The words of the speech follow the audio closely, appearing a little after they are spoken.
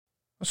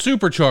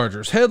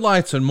Superchargers,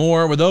 headlights, and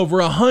more. With over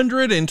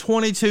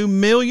 122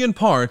 million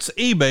parts,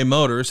 eBay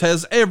Motors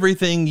has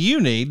everything you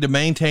need to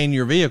maintain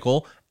your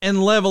vehicle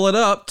and level it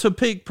up to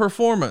peak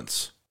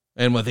performance.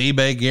 And with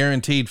eBay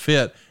Guaranteed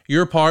Fit,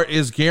 your part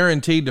is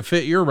guaranteed to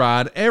fit your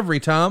ride every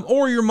time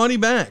or your money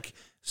back.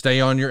 Stay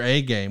on your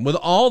A game with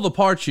all the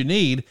parts you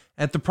need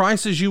at the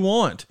prices you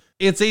want.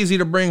 It's easy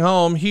to bring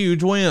home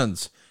huge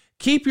wins.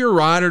 Keep your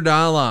ride or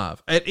die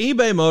alive at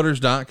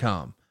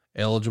ebaymotors.com.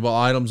 Eligible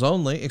items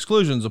only.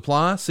 Exclusions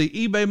apply. See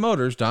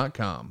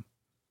ebaymotors.com.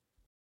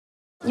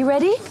 You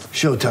ready?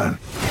 Showtime.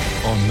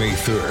 On May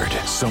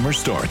 3rd, summer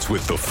starts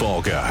with The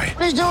Fall Guy.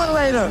 Let's do it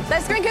later.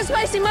 Let's drink a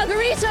spicy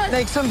margarita.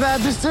 Make some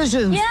bad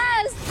decisions.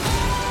 Yes!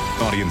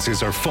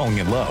 Audiences are falling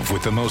in love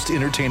with the most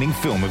entertaining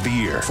film of the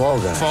year.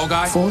 Fall Guy. Fall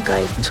Guy. Fall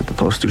guy. That's what the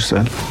poster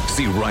said.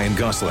 See Ryan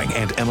Gosling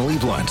and Emily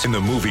Blunt in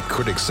the movie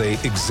critics say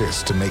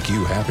exists to make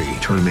you happy.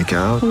 Trying to make it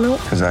out?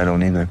 Nope. Because I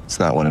don't either. It's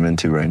not what I'm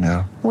into right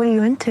now. What are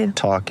you into?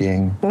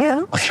 Talking.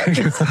 Yeah.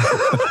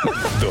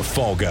 The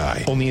Fall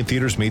Guy. Only in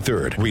theaters May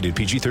 3rd. Rated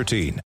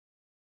PG-13.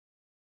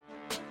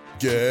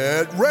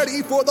 Get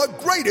ready for the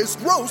greatest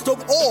roast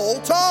of all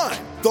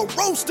time. The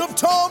Roast of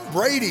Tom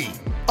Brady.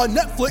 A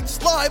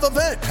Netflix live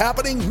event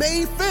happening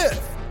May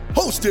 5th.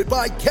 Hosted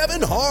by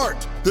Kevin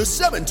Hart. The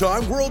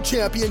 7-time world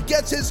champion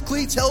gets his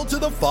cleats held to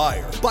the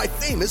fire by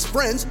famous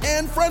friends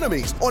and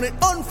frenemies on an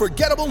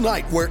unforgettable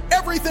night where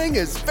everything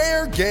is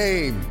fair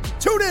game.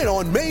 Tune in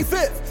on May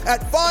 5th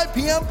at 5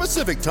 p.m.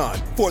 Pacific time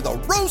for the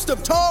Roast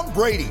of Tom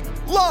Brady.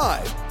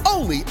 Live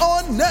only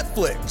on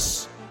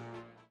Netflix.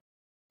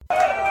 You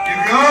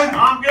good?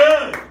 I'm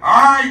good.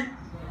 All right.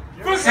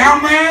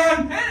 Sound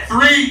man,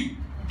 3,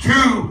 2,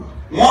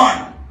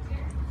 1.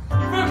 You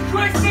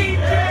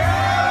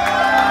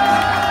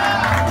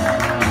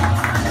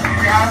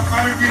guys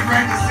better get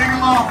ready to sing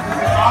along because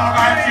it's all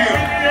about you.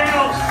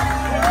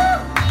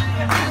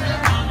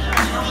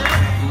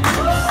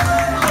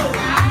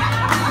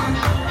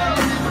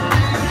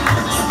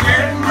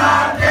 Spend my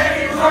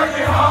days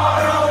working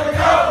hard on the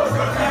go.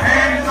 Put the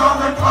hands on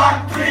the clock,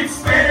 keep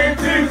spinning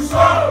too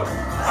slow.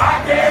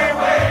 I can't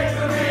wait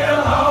to be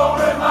alone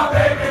with my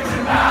baby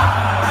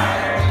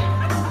tonight.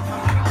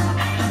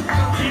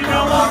 You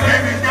know my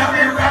baby's got me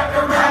wrapped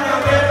around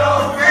her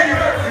little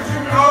finger. And she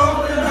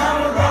knows that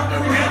I'm a rock to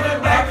give it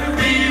back to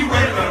me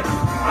with her.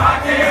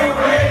 I can't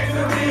wait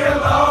to be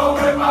alone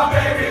with my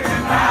baby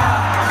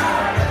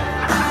tonight.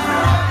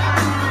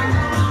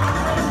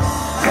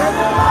 Turn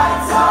the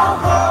lights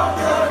off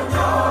on the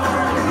door.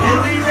 And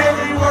leave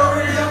every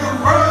worry of the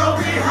world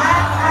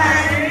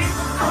behind.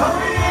 Put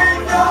me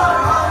in your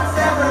arms,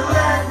 never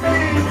let me.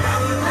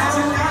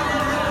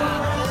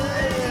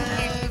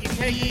 You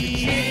take the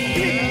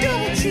cheese.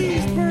 Double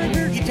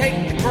cheeseburger. You take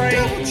the gravy.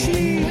 Double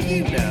cheese. Well,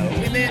 you know.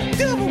 And then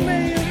double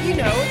mayo. You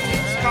know,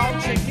 it's called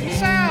chicken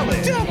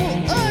salad. Double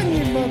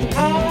onion,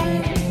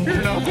 motherfucker.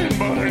 You're nothing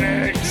but an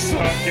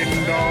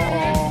egg-sucking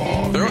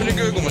dog. Throw it in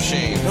your Google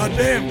machine.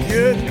 Goddamn,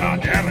 kid.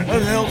 God damn it. What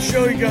the hell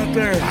show you got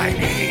there? I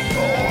need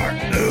more.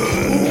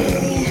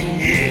 Ooh,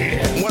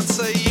 yeah. What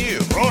say you?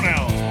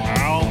 Pronouns,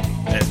 pal.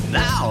 And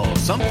now,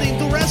 something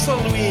to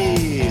wrestle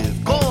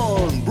with.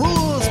 Con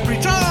Bruce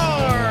Pritchard.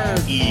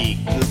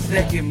 The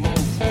second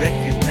most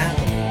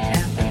recognizable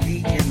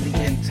athlete in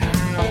the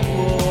entire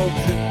world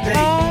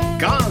today.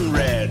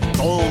 Conrad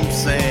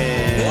Thompson.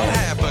 What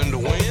happened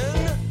when?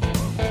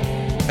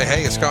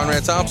 Hey, it's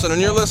Conrad Thompson,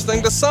 and you're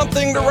listening to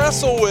Something to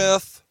Wrestle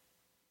With.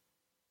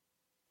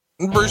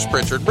 Bruce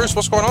Pritchard. Bruce,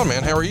 what's going on,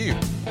 man? How are you?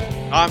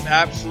 I'm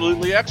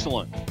absolutely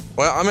excellent.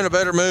 Well, I'm in a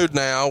better mood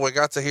now. We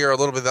got to hear a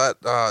little bit of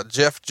that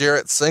Jeff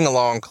Jarrett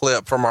sing-along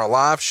clip from our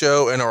live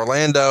show in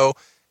Orlando.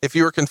 If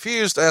you were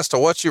confused as to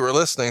what you were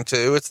listening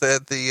to, it's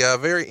at the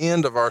very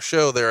end of our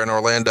show there in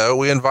Orlando.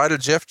 We invited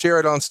Jeff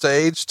Jarrett on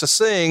stage to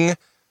sing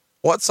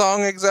what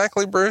song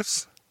exactly,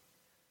 Bruce?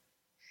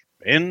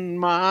 Spend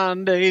my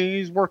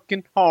days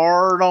working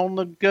hard on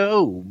the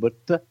go,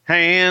 but the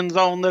hands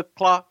on the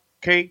clock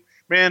keep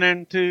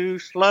spinning too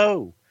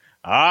slow.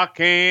 I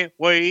can't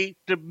wait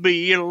to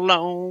be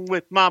alone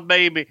with my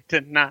baby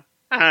tonight.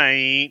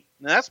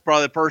 That's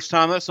probably the first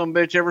time that some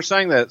bitch ever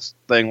sang that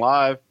thing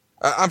live.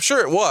 I'm sure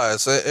it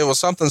was. It was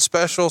something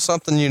special,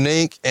 something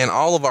unique, and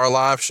all of our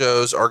live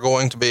shows are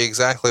going to be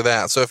exactly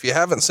that. So if you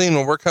haven't seen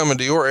when we're coming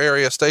to your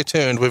area, stay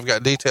tuned. We've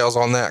got details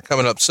on that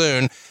coming up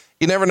soon.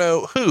 You never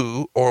know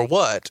who or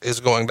what is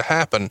going to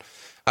happen.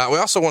 We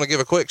also want to give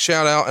a quick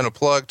shout out and a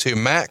plug to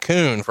Matt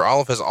Kuhn for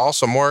all of his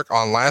awesome work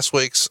on last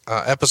week's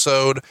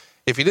episode.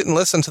 If you didn't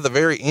listen to the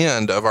very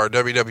end of our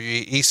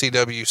WWE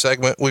ECW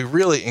segment, we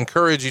really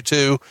encourage you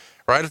to.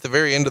 Right at the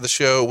very end of the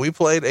show, we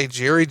played a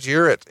Jerry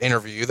Jarrett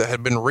interview that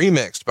had been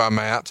remixed by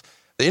Matt.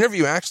 The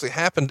interview actually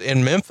happened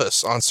in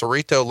Memphis on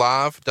Cerrito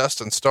Live.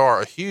 Dustin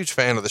Starr, a huge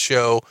fan of the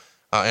show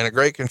and a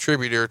great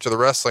contributor to the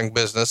wrestling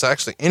business,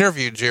 actually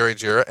interviewed Jerry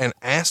Jarrett and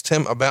asked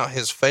him about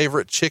his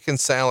favorite chicken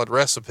salad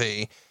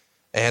recipe.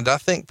 And I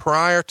think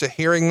prior to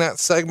hearing that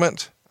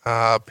segment,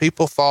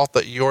 people thought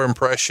that your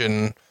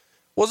impression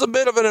was a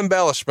bit of an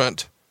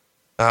embellishment.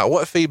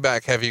 What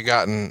feedback have you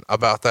gotten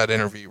about that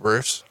interview,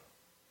 Bruce?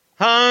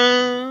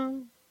 Huh?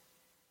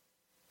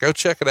 Go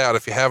check it out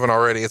if you haven't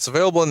already. It's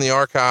available in the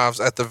archives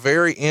at the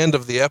very end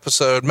of the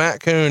episode.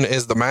 Matt Kuhn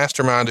is the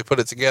mastermind who put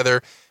it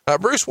together.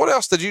 Bruce, what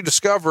else did you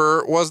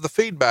discover was the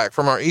feedback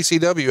from our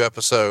ECW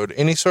episode?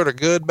 Any sort of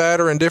good, bad,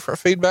 or indifferent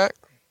feedback?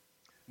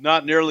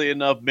 Not nearly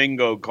enough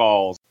bingo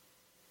calls.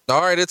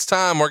 All right, it's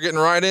time. We're getting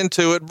right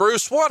into it.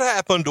 Bruce, what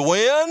happened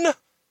when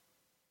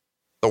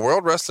the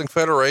World Wrestling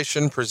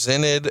Federation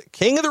presented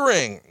King of the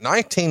Ring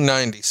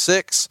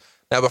 1996?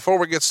 Now, before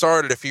we get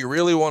started, if you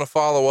really want to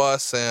follow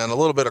us in a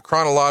little bit of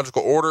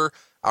chronological order,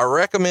 I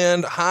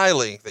recommend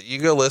highly that you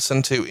go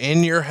listen to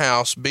In Your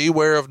House,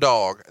 Beware of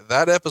Dog.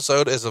 That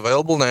episode is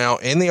available now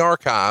in the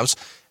archives,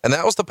 and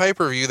that was the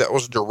pay-per-view that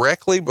was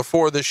directly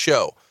before this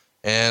show.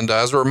 And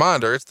as a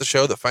reminder, it's the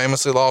show that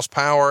famously lost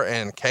power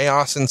and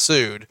chaos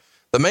ensued.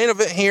 The main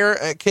event here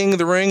at King of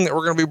the Ring that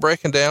we're going to be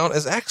breaking down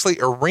is actually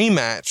a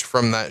rematch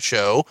from that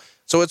show.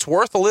 So it's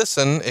worth a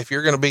listen if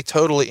you're going to be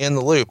totally in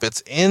the loop.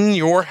 It's In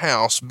Your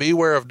House,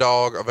 Beware of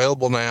Dog,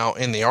 available now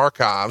in the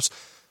archives.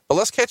 But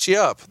let's catch you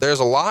up. There's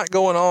a lot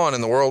going on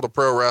in the world of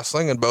pro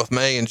wrestling in both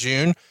May and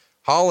June.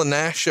 Hall and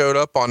Nash showed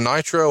up on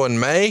Nitro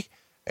in May,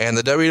 and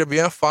the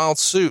WWF filed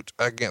suit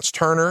against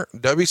Turner,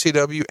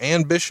 WCW,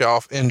 and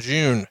Bischoff in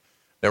June.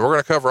 Now, we're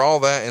going to cover all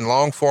that in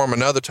long form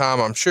another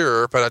time, I'm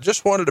sure, but I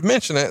just wanted to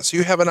mention it so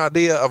you have an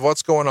idea of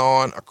what's going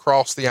on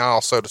across the aisle,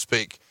 so to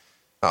speak.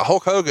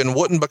 Hulk Hogan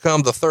wouldn't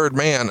become the third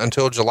man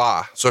until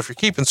July. So if you're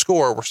keeping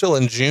score, we're still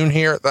in June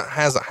here. That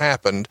hasn't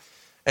happened.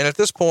 And at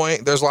this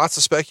point, there's lots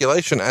of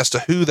speculation as to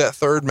who that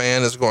third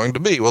man is going to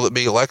be. Will it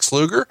be Lex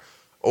Luger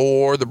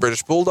or the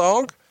British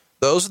Bulldog?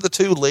 Those are the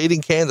two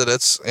leading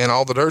candidates in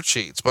all the dirt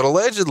sheets. But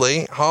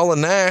allegedly, Hall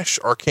and Nash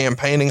are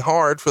campaigning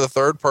hard for the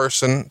third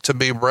person to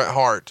be Bret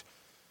Hart.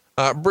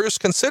 Bruce,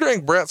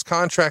 considering Bret's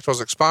contract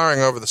was expiring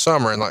over the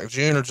summer in like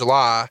June or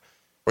July,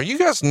 were you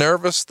guys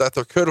nervous that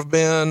there could have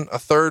been a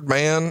third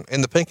man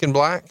in the pink and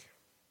black?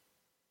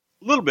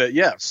 A little bit,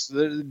 yes,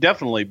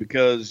 definitely,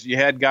 because you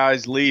had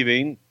guys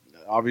leaving,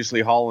 obviously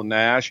Hall and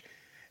Nash,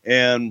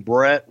 and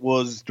Bret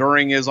was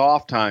during his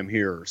off time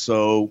here.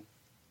 So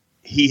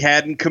he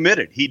hadn't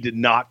committed. He did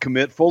not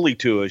commit fully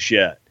to us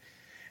yet.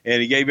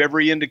 And he gave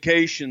every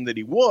indication that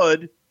he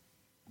would,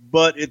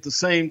 but at the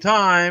same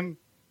time,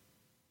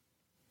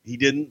 he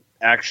didn't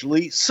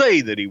actually say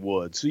that he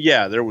would. So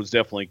yeah, there was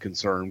definitely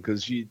concern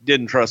because you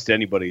didn't trust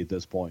anybody at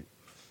this point.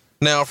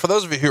 Now, for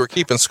those of you who are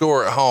keeping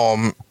score at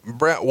home,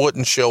 Bret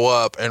wouldn't show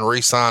up and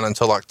re-sign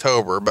until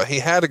October, but he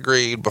had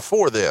agreed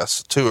before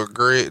this to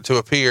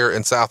appear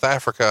in South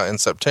Africa in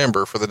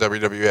September for the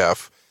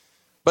WWF.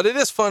 But it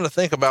is fun to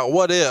think about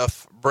what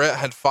if Bret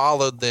had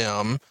followed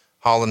them,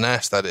 Hall and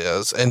Nash that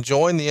is, and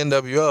joined the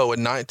NWO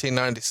in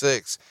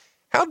 1996.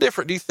 How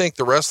different do you think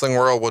the wrestling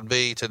world would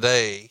be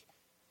today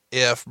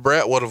if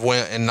Bret would have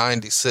went in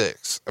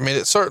 96? I mean,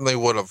 it certainly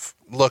would have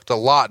looked a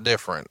lot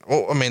different.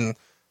 Well, I mean,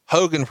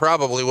 Hogan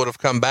probably would have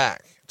come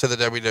back to the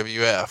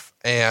WWF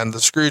and the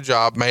screw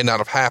job may not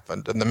have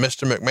happened and the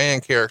Mr.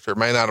 McMahon character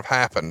may not have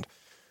happened.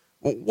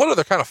 What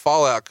other kind of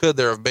fallout could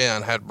there have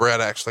been had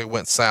Bret actually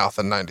went south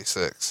in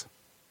 96?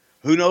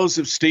 Who knows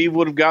if Steve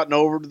would have gotten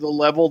over to the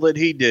level that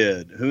he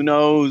did? Who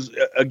knows?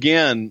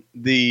 Again,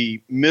 the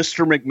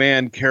Mr.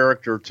 McMahon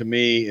character to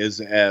me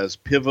is as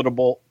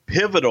pivotal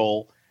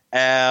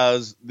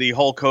as the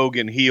Hulk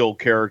Hogan heel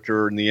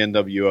character in the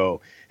NWO.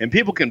 And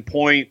people can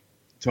point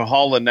to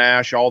Hall and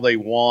Nash all they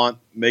want,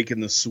 making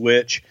the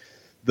switch.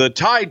 The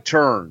tide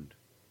turned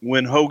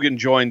when Hogan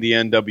joined the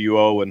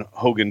NWO and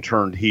Hogan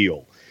turned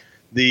heel.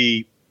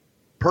 The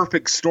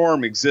perfect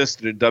storm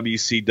existed at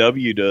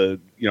WCW to,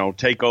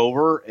 take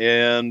over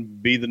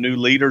and be the new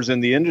leaders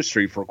in the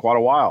industry for quite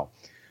a while.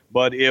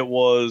 But it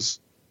was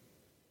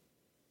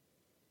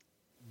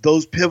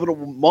those pivotal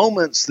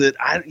moments that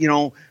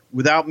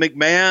without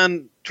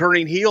McMahon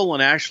turning heel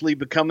and actually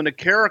becoming a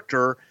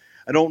character,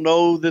 I don't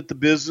know that the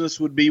business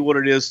would be what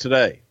it is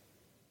today.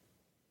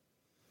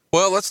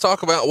 Well, let's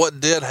talk about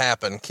what did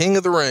happen. King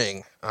of the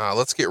Ring.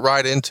 Let's get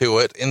right into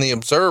it. In the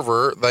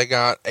Observer, they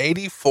got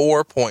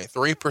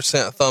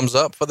 84.3% thumbs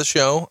up for the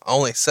show,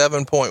 only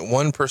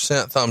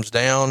 7.1% thumbs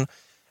down,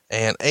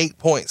 and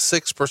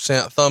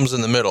 8.6% thumbs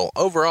in the middle.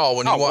 Overall,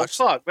 when you watch...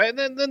 Well, fuck, man,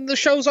 then the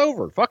show's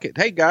over. Fuck it.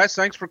 Hey, guys,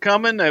 thanks for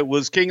coming. It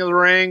was King of the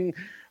Ring,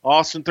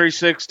 Austin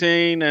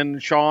 316,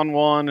 and Sean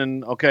won.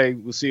 And, okay,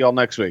 we'll see y'all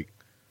next week.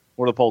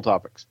 What are the poll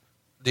topics?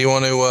 Do you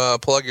want to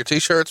plug your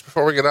T-shirts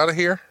before we get out of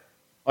here?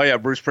 Oh, yeah,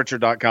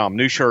 BrucePritchard.com.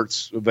 New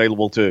shirts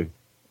available, too.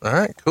 All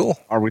right, cool.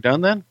 Are we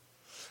done then?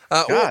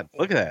 God,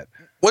 look at that.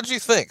 What did you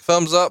think?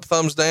 Thumbs up,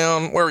 thumbs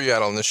down? Where were you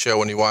at on this show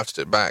when you watched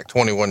it back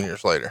 21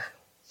 years later?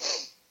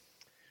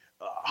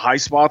 High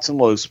spots and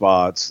low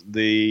spots.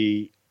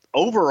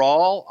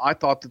 Overall, I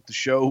thought that the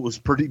show was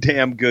a pretty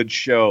damn good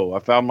show. I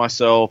found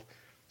myself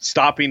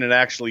stopping and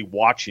actually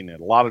watching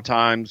it. A lot of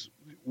times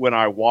when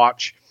I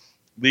watch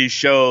these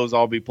shows,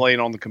 I'll be playing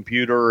on the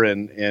computer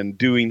and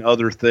doing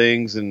other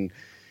things and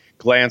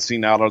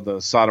glancing out of the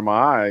side of my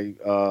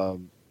eye,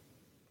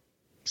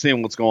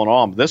 seeing what's going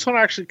on. But this one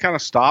I actually kind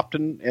of stopped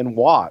and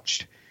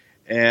watched.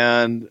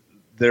 And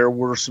there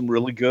were some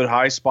really good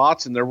high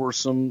spots and there were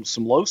some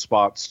low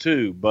spots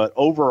too. But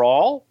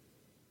overall,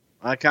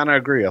 I kind of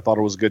agree. I thought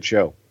it was a good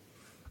show.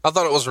 I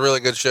thought it was a really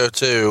good show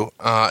too.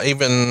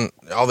 Even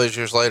all these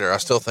years later, I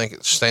still think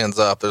it stands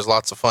up. There's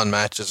lots of fun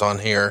matches on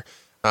here.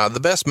 The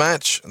best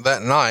match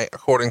that night,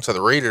 according to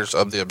the readers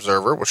of The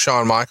Observer, was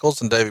Shawn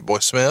Michaels and Davey Boy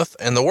Smith.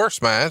 And the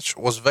worst match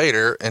was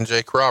Vader and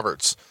Jake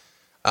Roberts.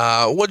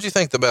 What do you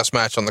think the best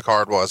match on the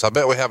card was? I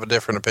bet we have a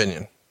different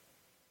opinion.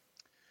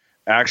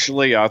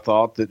 Actually, I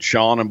thought that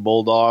Shawn and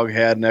Bulldog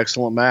had an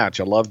excellent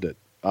match. I loved it.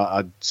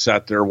 I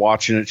sat there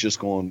watching it just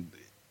going,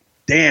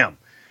 damn,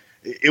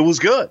 it was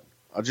good.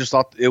 I just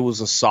thought it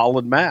was a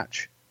solid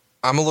match.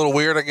 I'm a little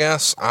weird, I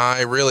guess.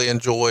 I really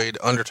enjoyed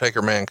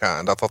Undertaker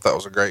Mankind. I thought that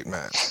was a great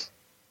match.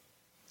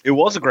 It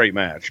was a great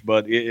match,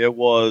 but it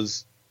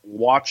was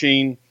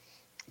watching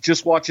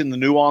the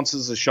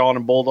nuances of Shawn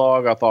and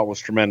Bulldog. I thought was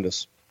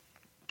tremendous.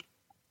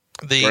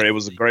 It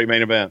was a great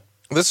main event.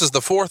 This is the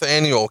 4th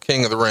annual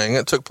King of the Ring.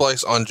 It took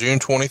place on June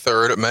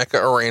 23rd at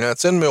Mecca Arena.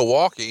 It's in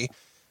Milwaukee,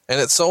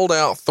 and it sold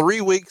out 3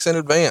 weeks in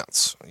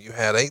advance. You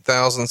had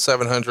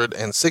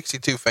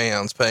 8,762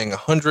 fans paying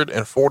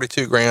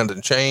 $142,000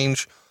 and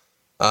change.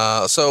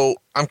 So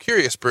I'm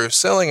curious, Bruce,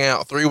 selling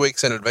out 3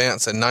 weeks in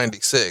advance in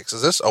 96,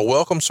 is this a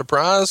welcome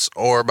surprise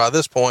or by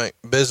this point,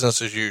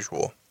 business as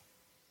usual?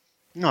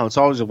 No, it's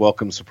always a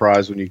welcome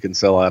surprise when you can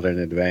sell out in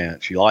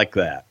advance. You like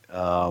that.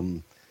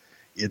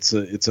 It's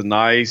a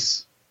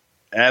nice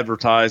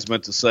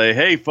advertisement to say,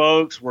 hey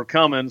folks, we're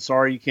coming.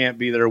 Sorry you can't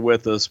be there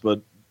with us,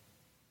 but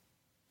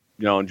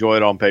enjoy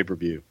it on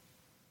pay-per-view.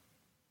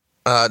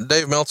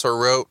 Dave Meltzer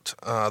wrote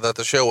that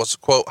the show was,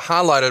 quote,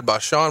 highlighted by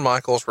Shawn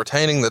Michaels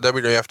retaining the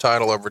WWF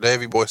title over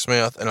Davey Boy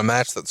Smith in a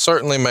match that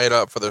certainly made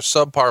up for their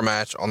subpar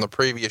match on the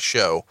previous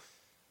show.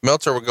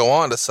 Meltzer would go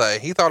on to say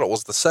he thought it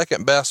was the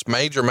second best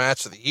major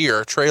match of the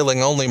year,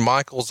 trailing only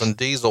Michaels and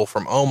Diesel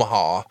from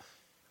Omaha.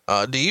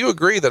 Do you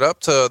agree that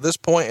up to this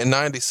point in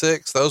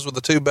 96, those were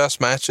the two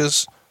best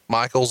matches,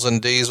 Michaels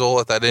and Diesel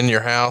at that In Your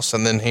House,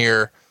 and then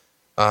here,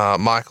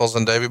 Michaels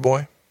and Davey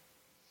Boy?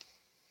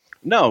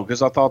 No,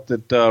 because I thought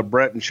that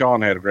Brett and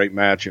Shawn had a great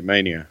match at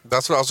Mania.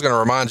 That's what I was going to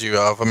remind you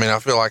of. I mean, I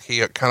feel like he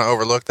kind of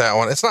overlooked that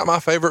one. It's not my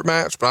favorite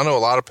match, but I know a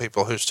lot of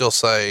people who still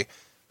say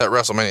that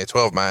WrestleMania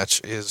 12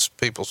 match is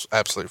people's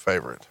absolute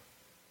favorite.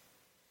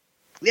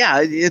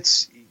 Yeah,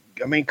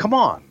 come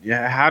on.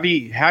 Yeah, how do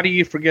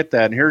you forget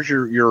that? And here's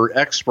your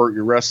expert,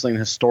 your wrestling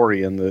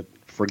historian that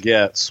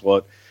forgets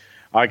what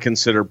I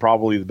consider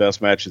probably the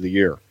best match of the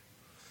year.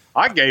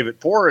 I gave it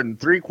 4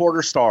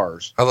 3/4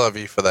 stars. I love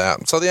you for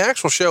that. So the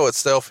actual show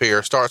itself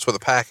here starts with a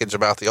package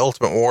about the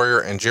Ultimate Warrior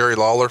and Jerry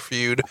Lawler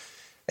feud.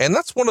 And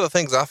that's one of the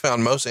things I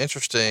found most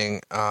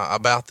interesting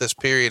about this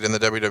period in the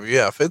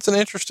WWF. It's an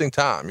interesting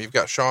time. You've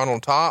got Shawn on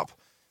top,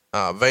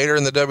 Vader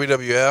in the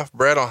WWF,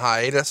 Bret on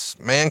hiatus,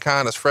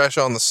 Mankind is fresh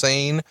on the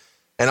scene,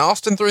 and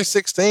Austin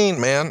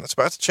 316, man, it's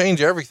about to change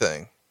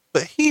everything.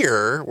 But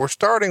here we're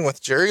starting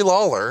with Jerry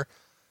Lawler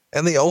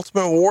and the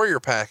Ultimate Warrior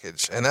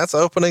package, and that's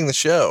opening the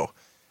show.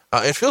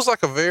 It feels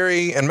like a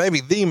very, and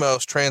maybe the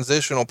most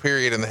transitional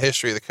period in the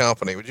history of the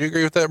company. Would you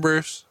agree with that,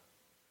 Bruce?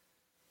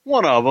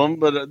 One of them,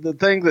 but the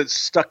thing that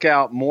stuck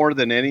out more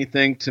than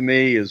anything to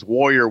me is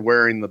Warrior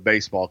wearing the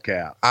baseball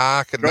cap.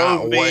 I could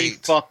not wait. Drove me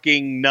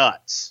fucking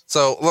nuts.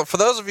 So look, for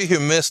those of you who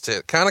missed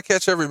it, kind of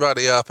catch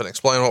everybody up and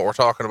explain what we're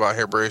talking about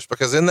here, Bruce,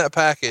 because in that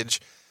package,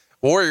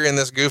 Warrior in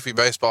this goofy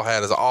baseball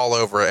hat is all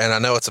over it. And I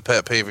know it's a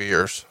pet peeve of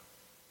yours.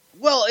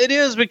 Well, it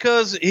is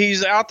because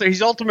he's out there.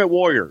 He's Ultimate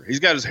Warrior. He's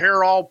got his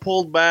hair all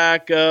pulled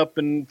back up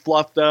and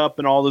fluffed up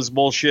and all this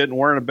bullshit and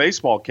wearing a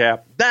baseball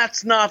cap.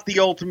 That's not the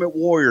Ultimate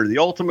Warrior. The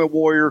Ultimate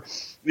Warrior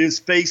is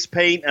face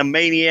paint, a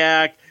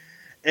maniac,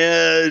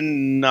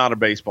 and not a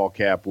baseball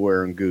cap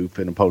wearing goof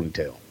and a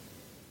ponytail.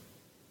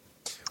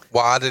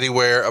 Why did he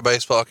wear a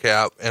baseball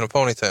cap and a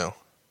ponytail?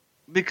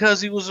 Because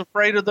he was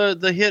afraid of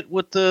the hit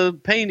with the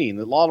painting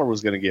that Lawler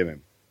was going to give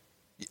him.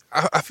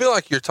 I feel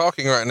like you're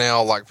talking right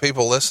now, like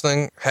people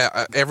listening,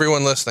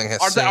 everyone listening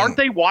has seen. Aren't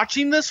they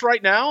watching this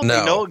right now? No.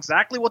 They know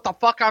exactly what the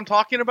fuck I'm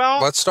talking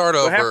about? Let's start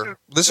over.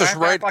 This is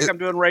right. Like I'm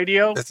doing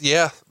radio?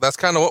 Yeah, that's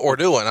kind of what we're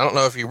doing. I don't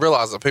know if you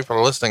realize that people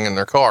are listening in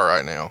their car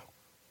right now.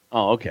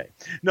 Oh, okay.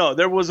 No,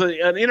 there was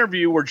an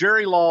interview where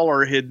Jerry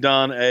Lawler had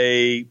done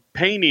a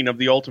painting of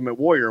the Ultimate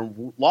Warrior.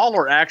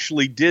 Lawler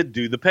actually did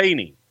do the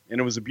painting. And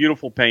it was a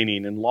beautiful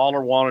painting, and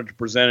Lawler wanted to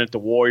present it to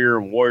Warrior,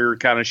 and Warrior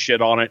kind of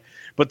shit on it.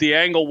 But the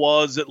angle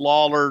was that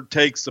Lawler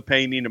takes the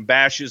painting and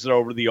bashes it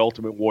over the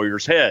Ultimate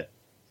Warrior's head.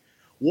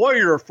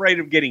 Warrior,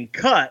 afraid of getting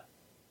cut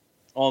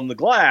on the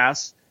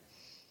glass,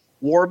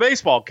 wore a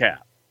baseball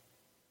cap.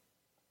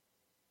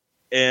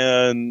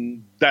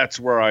 And that's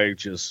where I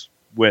just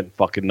went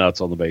fucking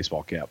nuts on the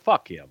baseball cap.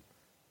 Fuck him.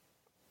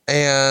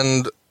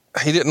 And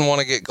he didn't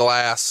want to get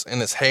glass in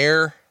his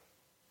hair.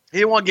 He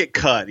didn't want to get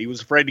cut. He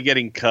was afraid of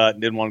getting cut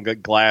and didn't want to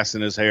get glass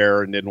in his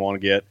hair and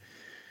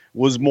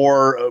was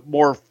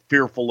more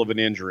fearful of an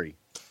injury.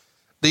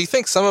 Do you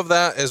think some of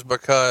that is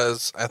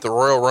because at the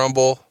Royal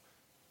Rumble,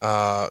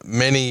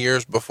 many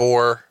years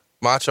before,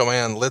 Macho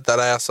Man lit that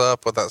ass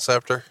up with that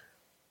scepter?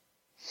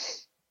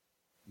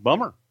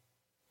 Bummer.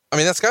 I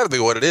mean, that's got to be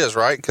what it is,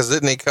 right? Because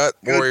didn't he cut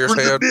Warrior's Good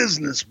for the head?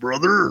 business,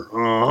 brother.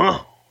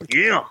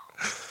 Yeah.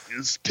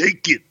 Just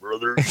take it,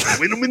 brother. You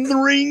win them in the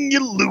ring,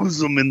 you lose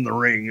them in the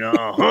ring.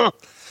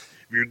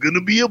 If you're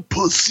gonna be a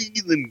pussy,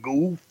 then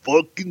go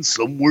fucking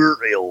somewhere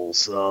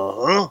else.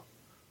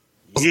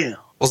 Yeah.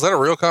 Was that a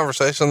real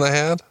conversation they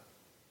had?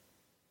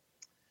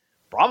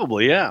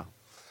 Probably, yeah.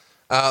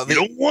 You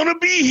don't want to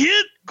be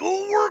hit?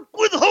 Go work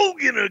with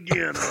Hogan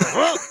again.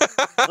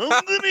 I'm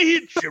gonna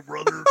hit you,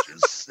 brother.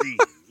 Just see.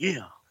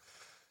 Yeah.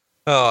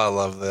 Oh, I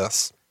love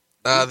this.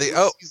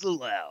 He's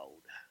allowed.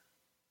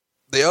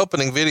 The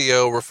opening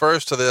video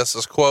refers to this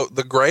as, quote,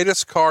 the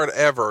greatest card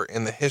ever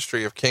in the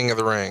history of King of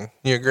the Ring.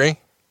 You agree?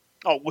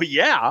 Oh, well,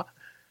 yeah.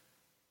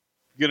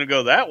 Gonna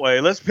go that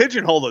way. Let's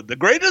pigeonhole it. The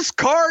greatest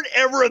card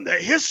ever in the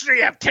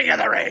history of King of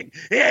the Ring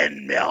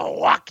in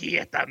Milwaukee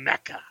at the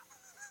Mecca.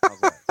 How's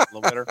that? A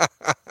little better?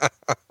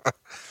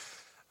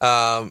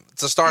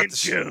 To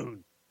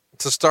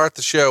start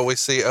the show, we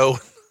see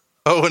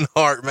Owen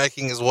Hart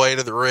making his way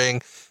to the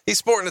ring. He's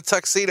sporting a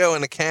tuxedo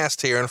and a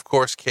cast here, and of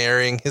course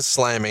carrying his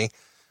Slammy.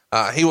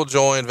 He will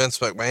join Vince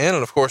McMahon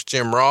and of course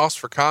Jim Ross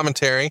for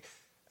commentary.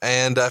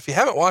 And if you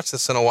haven't watched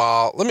this in a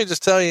while, let me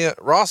just tell you,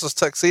 Ross's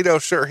tuxedo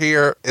shirt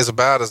here is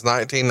about as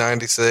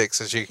 1996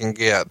 as you can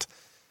get.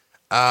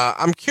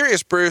 I'm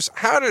curious, Bruce,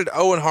 how did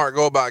Owen Hart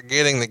go about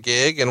getting the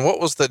gig, and what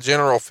was the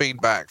general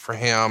feedback for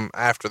him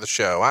after the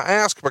show? I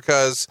ask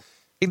because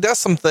he does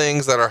some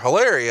things that are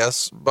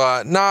hilarious,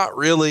 but not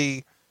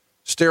really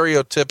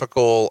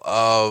stereotypical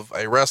of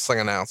a wrestling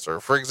announcer.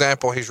 For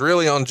example, he's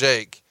really on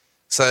Jake,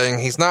 saying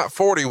he's not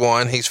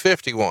 41, he's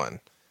 51.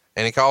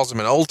 And he calls him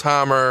an old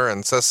timer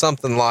and says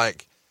something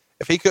like,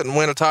 if he couldn't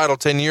win a title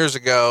 10 years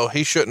ago,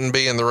 he shouldn't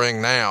be in the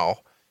ring now.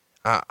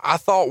 I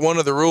thought one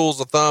of the rules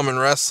of thumb in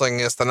wrestling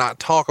is to not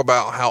talk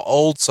about how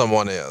old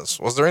someone is.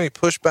 Was there any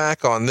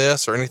pushback on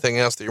this or anything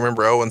else that you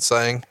remember Owen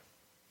saying?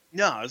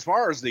 No, as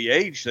far as the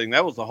age thing,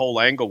 that was the whole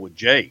angle with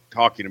Jake,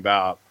 talking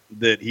about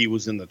that he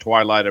was in the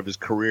twilight of his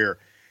career.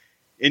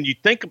 And you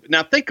think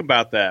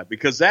about that,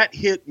 because that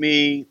hit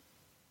me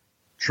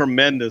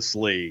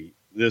tremendously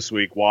this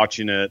week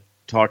watching it,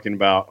 talking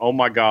about, oh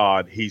my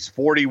God, he's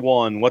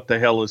 41. What the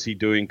hell is he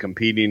doing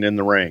competing in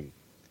the ring?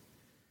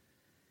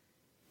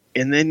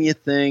 And then you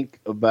think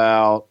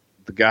about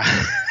the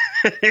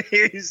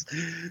guys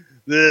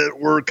that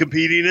were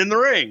competing in the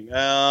ring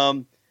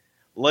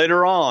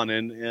later on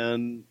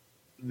and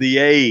the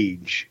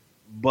age.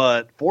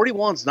 But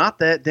 41's not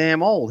that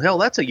damn old. Hell,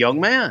 that's a young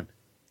man.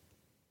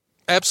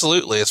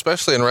 Absolutely,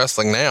 especially in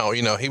wrestling now.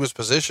 You know, he was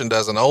positioned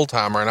as an old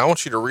timer, and I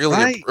want you to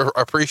really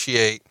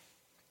appreciate,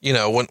 you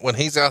know, when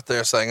he's out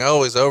there saying,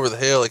 oh, he's over the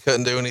hill, he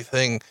couldn't do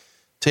anything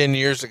 10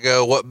 years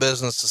ago. What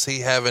business does he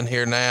have in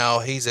here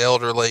now? He's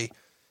elderly.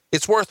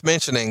 It's worth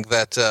mentioning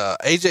that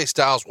AJ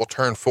Styles will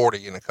turn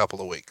 40 in a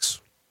couple of weeks.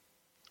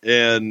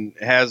 And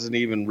hasn't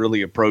even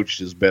really approached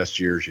his best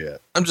years yet.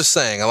 I'm just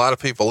saying, a lot of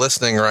people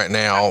listening right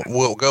now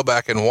will go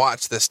back and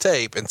watch this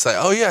tape and say,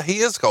 oh yeah, he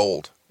is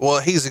old. Well,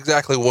 he's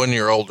exactly 1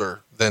 year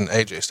older than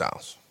AJ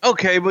Styles.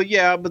 Okay, but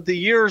the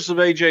years of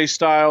AJ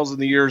Styles and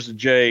the years of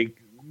Jake,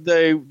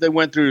 they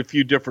went through a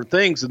few different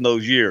things in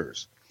those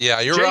years. Yeah,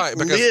 you're right.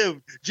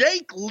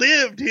 Jake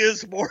lived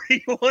his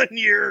 41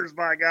 years,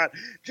 my God.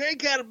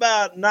 Jake had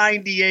about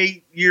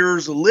 98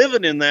 years of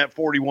living in that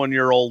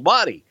 41-year-old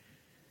body.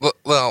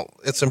 Well,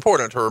 it's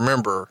important to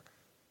remember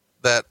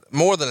that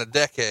more than a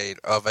decade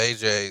of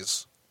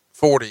AJ's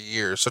 40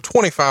 years, so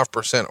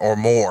 25% or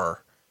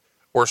more,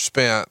 were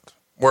spent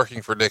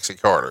working for Dixie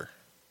Carter.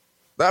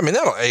 I mean,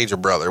 that'll age a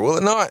brother, will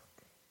it not?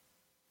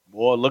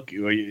 Boy, look,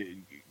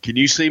 can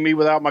you see me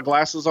without my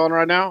glasses on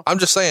right now? I'm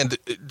just saying,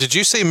 did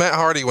you see Matt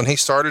Hardy when he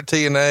started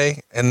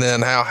TNA and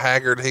then how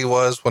haggard he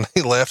was when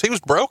he left? He was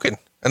broken,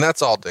 and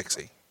that's all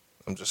Dixie.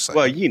 I'm just saying.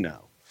 Well, you know.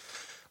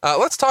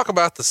 Let's talk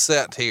about the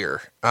set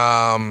here.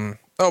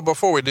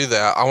 Before we do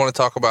that, I want to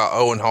talk about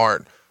Owen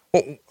Hart.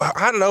 Well,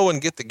 how did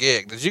Owen get the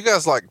gig? Did you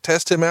guys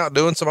test him out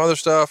doing some other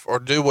stuff, or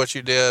do what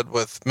you did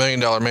with $1 Million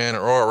Man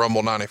at Royal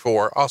Rumble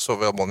 94, also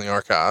available in the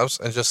archives,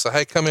 and just say,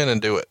 hey, come in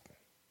and do it?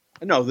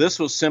 No, this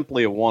was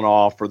simply a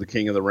one-off for the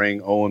King of the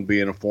Ring, Owen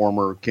being a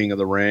former King of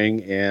the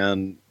Ring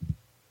and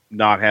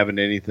not having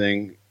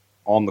anything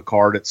on the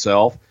card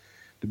itself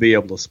to be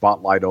able to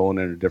spotlight Owen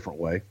in a different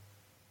way.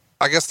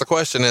 I guess the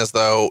question is,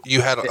 though,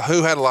 who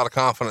had a lot of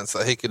confidence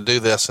that he could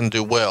do this and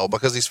do well,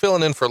 because he's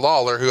filling in for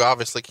Lawler, who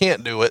obviously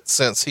can't do it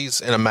since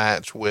he's in a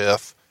match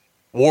with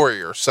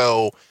Warrior.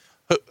 So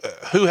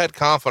who had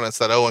confidence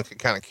that Owen could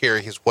kind of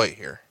carry his weight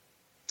here?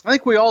 I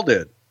think we all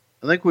did.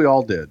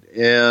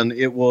 And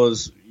that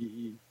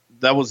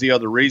was the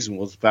other reason,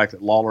 was the fact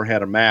that Lawler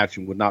had a match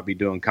and would not be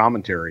doing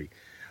commentary.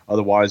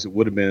 Otherwise, it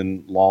would have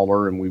been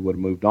Lawler and we would have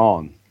moved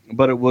on.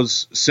 But it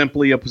was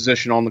simply a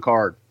position on the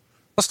card.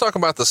 Let's talk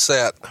about the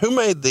set. Who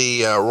made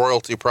the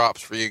royalty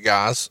props for you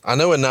guys? I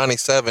know in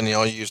 97,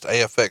 y'all used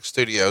AFX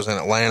Studios in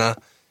Atlanta,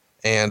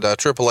 and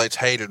Triple H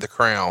hated the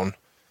crown.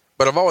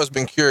 but I've always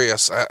been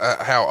curious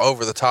how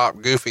over the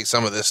top goofy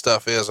some of this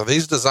stuff is. Are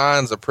these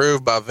designs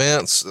approved by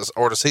Vince,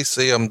 or does he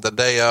see them the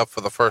day of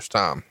for the first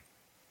time?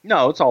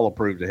 No, it's all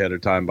approved ahead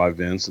of time by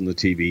Vince and the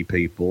TV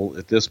people.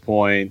 At this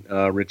point,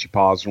 Richie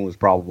Posner was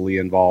probably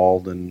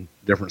involved and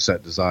different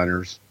set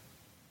designers.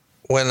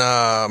 When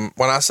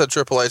I said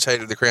Triple H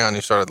hated the crown,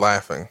 you started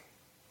laughing.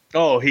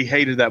 Oh, he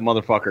hated that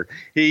motherfucker.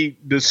 He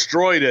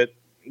destroyed it.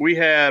 We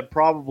had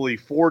probably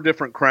 4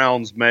 different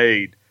crowns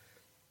made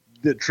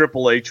that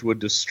Triple H would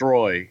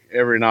destroy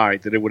every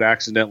night, that it would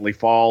accidentally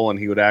fall and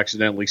he would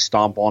accidentally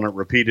stomp on it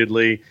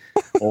repeatedly,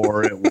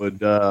 or it would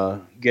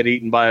get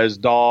eaten by his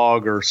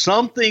dog, or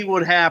something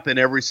would happen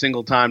every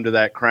single time to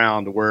that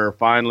crown, to where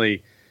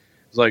finally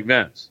it's like,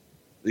 Vince,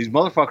 these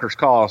motherfuckers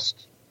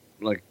cost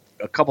like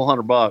a couple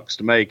 $100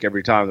 to make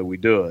every time that we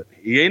do it.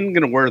 He ain't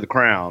going to wear the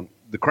crown.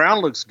 The crown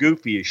looks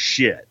goofy as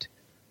shit.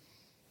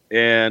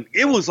 And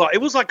it was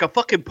like a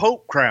fucking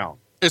Pope crown.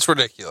 It's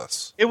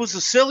ridiculous. It was the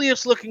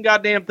silliest looking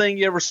goddamn thing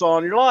you ever saw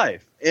in your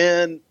life.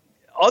 And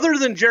other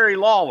than Jerry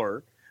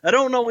Lawler, I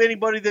don't know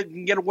anybody that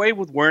can get away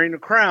with wearing a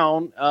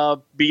crown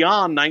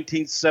beyond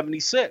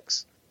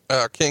 1976.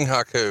 King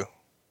Haku.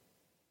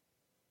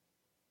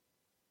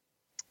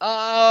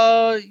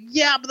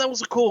 Yeah, but that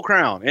was a cool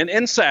crown.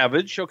 And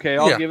Savage, okay,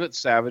 I'll give it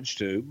Savage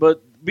too.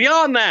 But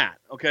beyond that,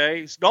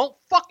 okay, don't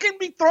fucking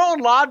be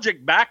throwing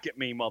logic back at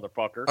me,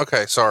 motherfucker.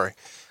 Okay, sorry.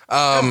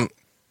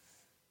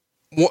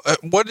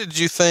 What did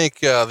you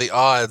think the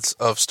odds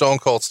of Stone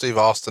Cold Steve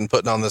Austin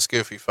putting on this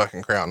goofy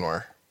fucking crown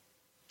were?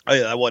 Oh,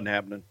 yeah, that wasn't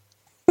happening.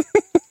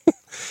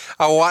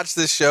 I watched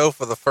this show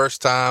for the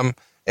first time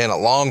in a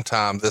long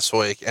time this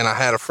week, and I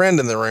had a friend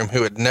in the room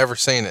who had never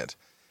seen it.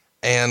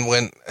 And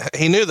when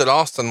he knew that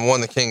Austin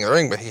won the King of the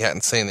Ring, but he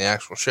hadn't seen the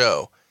actual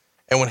show.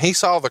 And when he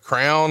saw the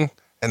crown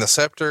and the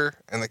scepter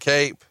and the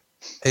cape,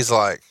 he's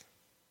like,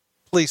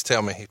 please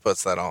tell me he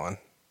puts that on.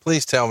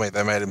 Please tell me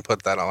they made him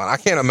put that on. I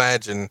can't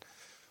imagine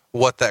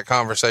what that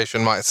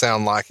conversation might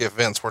sound like if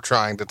Vince were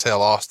trying to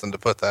tell Austin to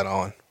put that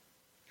on.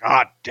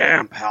 God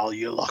damn, pal,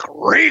 you look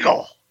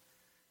regal.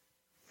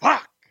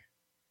 Fuck.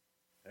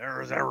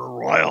 There's a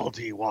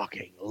royalty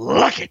walking.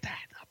 Look at that.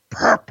 The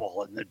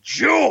purple and the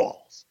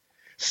jewels.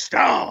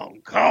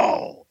 Stone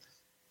Cold.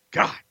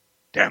 God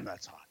damn,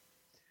 that's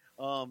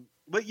hot.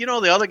 But you know,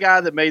 the other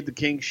guy that made the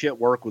King shit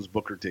work was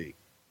Booker T.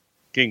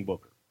 King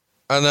Booker.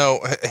 I know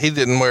he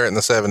didn't wear it in the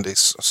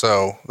 70s,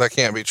 so that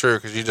can't be true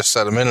because you just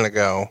said a minute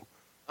ago.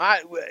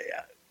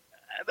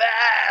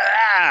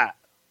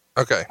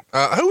 Okay.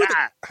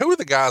 Who are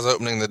the guys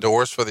opening the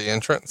doors for the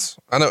entrance?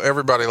 I know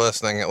everybody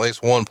listening at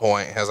least one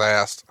point has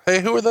asked, hey,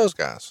 who are those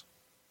guys?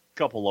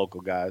 Couple local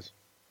guys.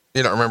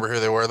 You don't remember who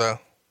they were though?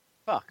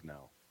 Fuck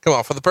no. Come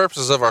on, for the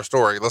purposes of our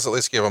story, let's at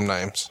least give them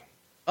names.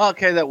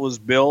 Okay, that was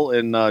Bill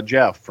and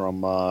Jeff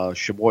from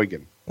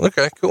Sheboygan.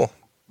 Okay, cool.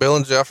 Bill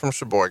and Jeff from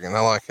Sheboygan. I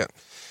like it.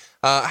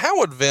 How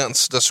would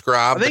Vince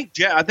describe?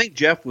 I think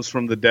Jeff was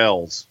from the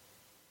Dells.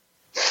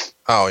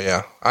 Oh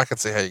yeah, I can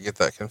see how you get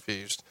that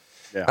confused.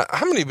 Yeah.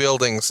 How many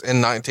buildings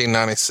in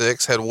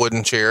 1996 had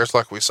wooden chairs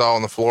like we saw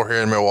on the floor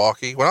here in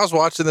Milwaukee? When I was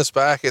watching this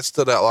back, it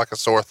stood out like a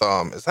sore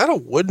thumb. Is that a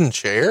wooden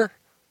chair?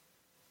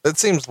 That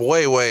seems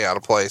way, way out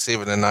of place,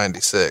 even in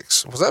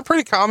 96. Was that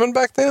pretty common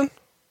back then?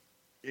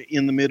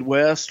 In the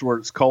Midwest where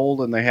it's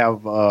cold and they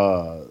have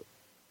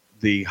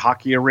the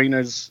hockey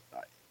arenas,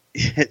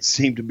 it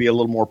seemed to be a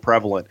little more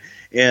prevalent.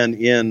 And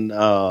in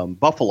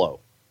Buffalo,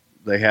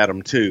 they had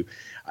them too.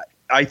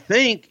 I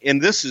think,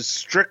 and this is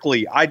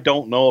strictly, I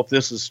don't know if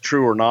this is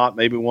true or not.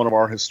 Maybe one of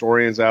our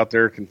historians out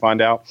there can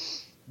find out.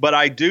 But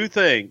I do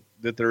think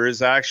that there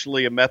is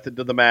actually a method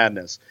to the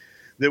madness.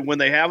 That when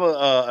they have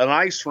an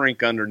ice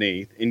rink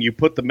underneath and you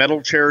put the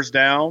metal chairs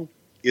down,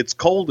 it's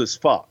cold as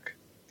fuck.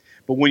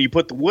 But when you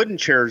put the wooden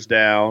chairs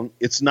down,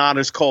 it's not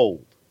as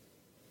cold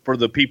for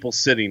the people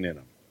sitting in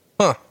them.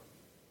 Huh.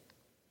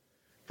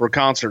 For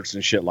concerts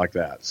and shit like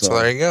that. So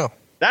there you go.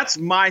 That's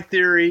my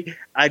theory.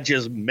 I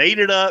just made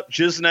it up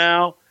just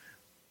now,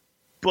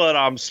 but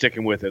I'm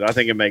sticking with it. I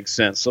think it makes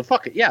sense. So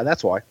fuck it. Yeah,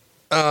 that's why.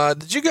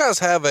 Did you guys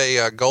have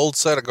a gold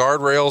set of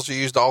guardrails you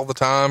used all the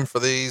time for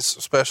these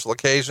special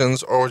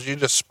occasions, or would you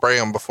just spray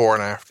them before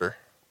and after?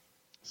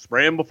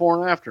 Spray them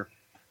before and after.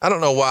 I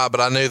don't know why,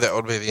 but I knew that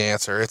would be the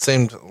answer. It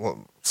seemed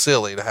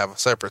silly to have a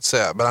separate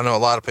set, but I know a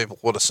lot of people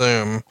would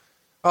assume,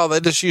 oh,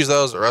 they just use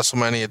those at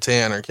WrestleMania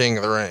 10 or King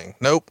of the Ring.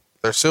 Nope.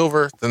 They're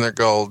silver, then they're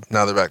gold.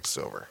 Now they're back to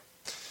silver.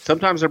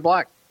 Sometimes they're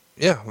black.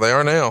 Yeah, they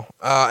are now.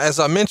 As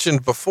I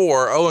mentioned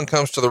before, Owen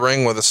comes to the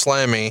ring with a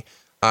Slammy.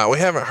 We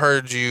haven't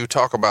heard you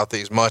talk about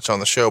these much on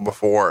the show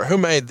before. Who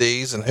made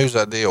these and whose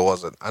idea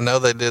was it? I know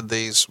they did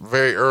these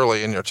very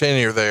early in your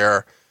tenure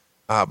there,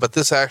 but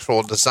this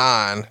actual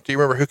design, do you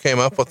remember who came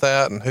up with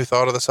that and who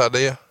thought of this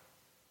idea?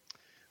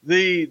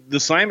 The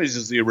Slammies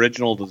is the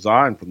original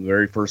design from the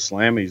very first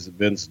Slammies that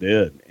Vince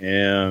did,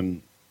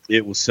 and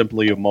it was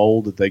simply a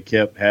mold that they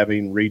kept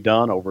having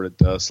redone over at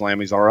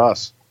Slammies R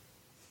Us.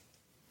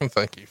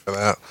 Thank you for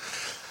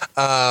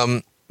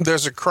that.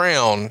 There's a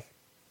crown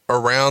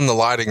around the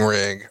lighting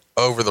rig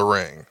over the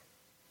ring.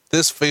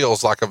 This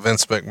feels like a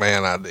Vince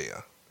McMahon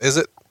idea. Is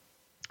it?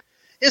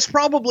 It's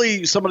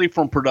probably somebody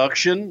from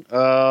production,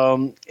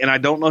 and I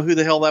don't know who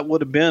the hell that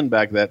would have been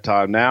back that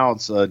time. Now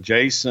it's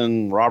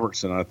Jason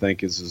Robertson, I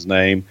think is his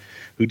name,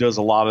 who does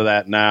a lot of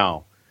that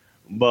now.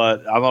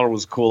 But I thought it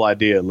was a cool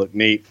idea. It looked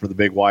neat for the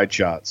big wide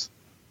shots.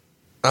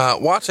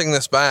 Watching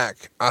this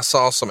back, I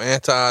saw some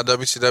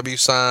anti-WCW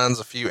signs,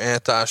 a few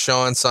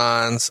anti-Shawn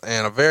signs,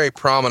 and a very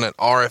prominent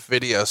RF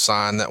video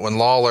sign that when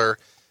Lawler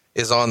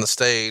is on the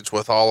stage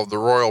with all of the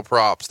royal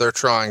props, they're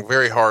trying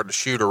very hard to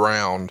shoot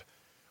around.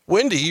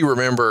 When do you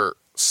remember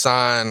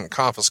sign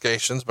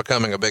confiscations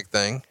becoming a big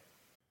thing?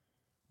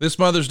 This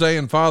Mother's Day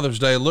and Father's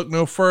Day, look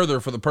no further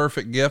for the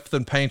perfect gift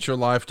than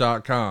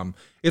paintyourlife.com.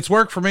 It's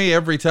worked for me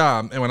every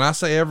time. And when I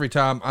say every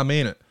time, I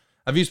mean it.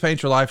 I've used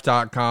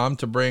paintyourlife.com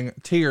to bring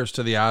tears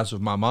to the eyes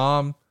of my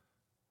mom,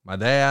 my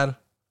dad,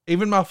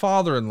 even my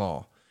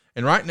father-in-law.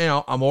 And right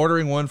now I'm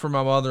ordering one for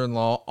my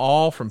mother-in-law,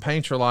 all from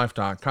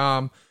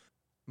paintyourlife.com.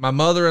 My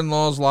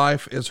mother-in-law's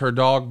life is her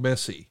dog,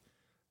 Missy.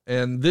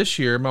 And this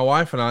year, my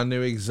wife and I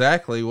knew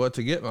exactly what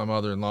to get my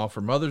mother-in-law for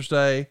Mother's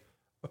Day,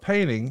 a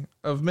painting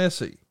of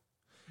Missy.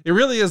 It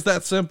really is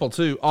that simple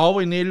too. All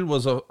we needed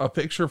was a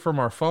picture from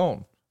our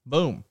phone.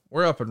 Boom,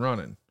 we're up and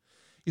running.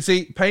 You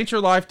see,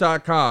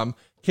 paintyourlife.com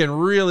can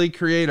really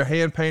create a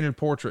hand-painted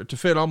portrait to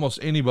fit almost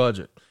any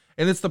budget.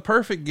 And it's the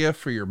perfect gift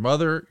for your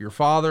mother, your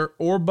father,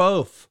 or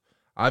both.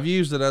 I've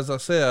used it, as I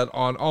said,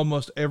 on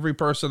almost every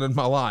person in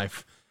my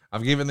life.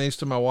 I've given these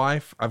to my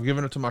wife. I've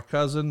given it to my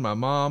cousin, my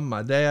mom,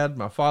 my dad,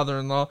 my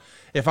father-in-law.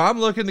 If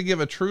I'm looking to give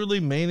a truly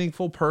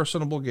meaningful,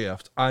 personable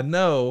gift, I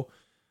know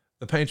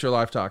the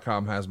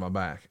paintyourlife.com has my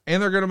back,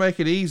 and they're going to make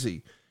it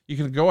easy. You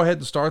can go ahead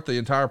and start the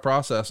entire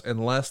process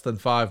in less than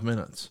 5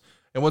 minutes.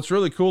 And what's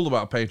really cool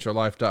about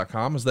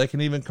paintyourlife.com is they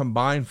can even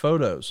combine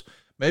photos.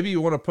 Maybe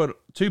you want to put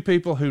two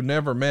people who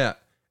never met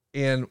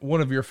in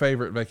one of your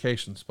favorite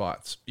vacation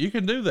spots. You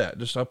can do that.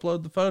 Just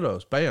upload the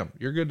photos. Bam,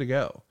 you're good to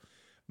go.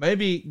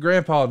 Maybe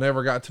grandpa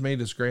never got to meet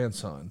his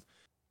grandson.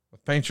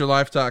 With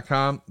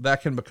paintyourlife.com,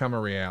 that can become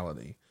a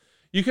reality.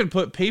 You can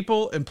put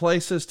people and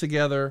places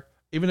together,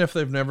 even if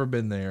they've never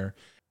been there.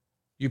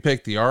 You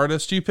pick the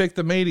artist, you pick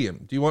the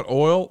medium. Do you want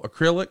oil,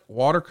 acrylic,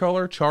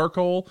 watercolor,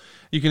 charcoal?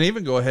 You can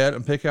even go ahead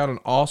and pick out an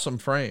awesome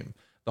frame.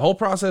 The whole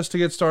process to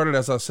get started,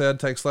 as I said,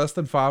 takes less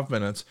than 5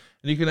 minutes,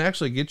 and you can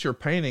actually get your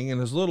painting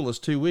in as little as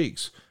 2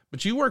 weeks.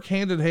 But you work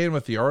hand in hand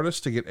with the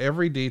artist to get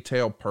every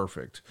detail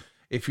perfect.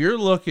 If you're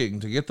looking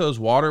to get those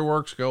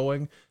waterworks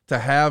going, to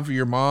have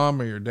your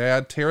mom or your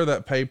dad tear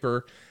that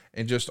paper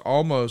and just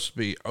almost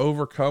be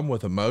overcome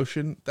with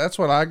emotion, that's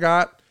what I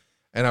got,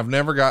 and I've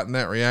never gotten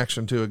that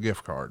reaction to a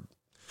gift card.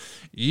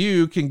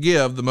 You can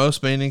give the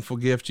most meaningful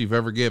gift you've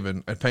ever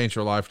given at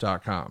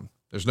paintyourlife.com.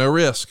 There's no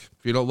risk.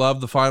 If you don't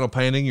love the final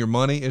painting, your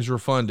money is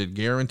refunded,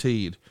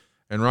 guaranteed.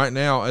 And right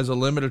now, as a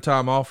limited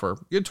time offer,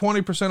 get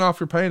 20% off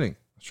your painting.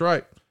 That's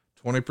right,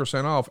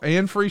 20% off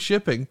and free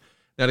shipping.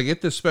 Now, to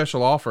get this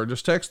special offer,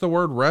 just text the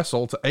word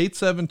WRESTLE to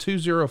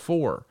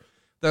 87204.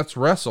 That's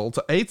WRESTLE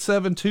to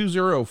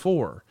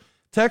 87204.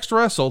 Text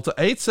WRESTLE to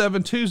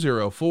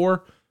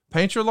 87204.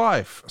 Paint your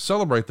life.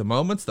 Celebrate the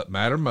moments that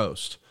matter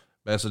most.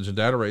 Message and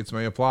data rates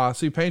may apply.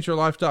 See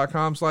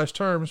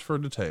paintyourlife.com/terms for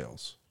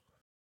details.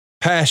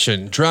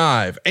 Passion,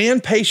 drive,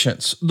 and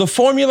patience. The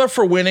formula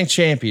for winning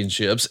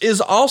championships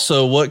is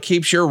also what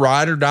keeps your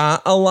ride or die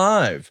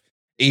alive.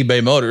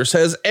 eBay Motors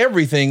has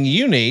everything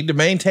you need to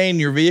maintain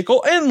your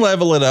vehicle and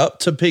level it up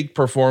to peak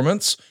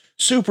performance.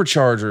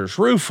 Superchargers,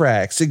 roof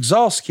racks,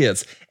 exhaust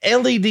kits,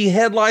 LED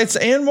headlights,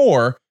 and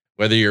more.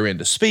 Whether you're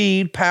into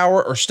speed,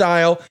 power, or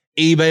style,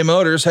 eBay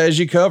Motors has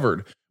you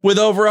covered. With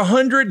over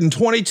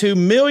 122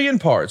 million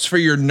parts for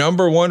your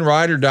number one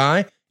ride or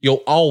die,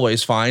 you'll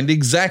always find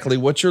exactly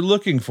what you're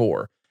looking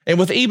for. And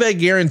with eBay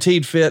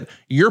Guaranteed Fit,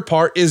 your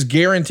part is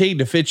guaranteed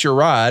to fit your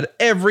ride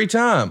every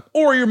time,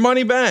 or your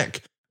money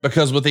back.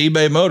 Because with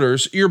eBay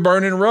Motors, you're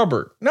burning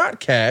rubber,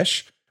 not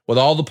cash. With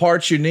all the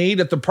parts you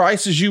need at the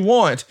prices you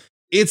want,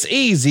 it's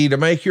easy to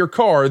make your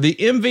car the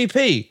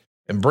MVP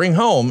and bring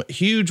home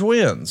huge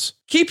wins.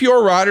 Keep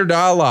your ride or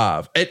die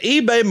alive at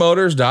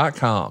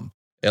ebaymotors.com.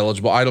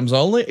 Eligible items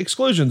only.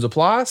 Exclusions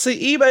apply.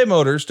 See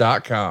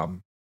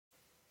ebaymotors.com.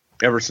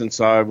 Ever since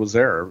I was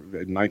there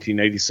in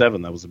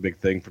 1987, that was a big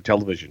thing for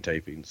television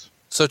tapings.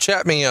 So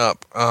chat me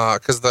up,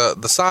 because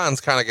the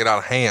signs kind of get out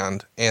of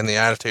hand in the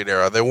Attitude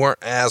Era. They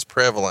weren't as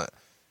prevalent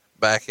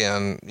back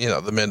in,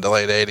 the mid to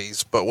late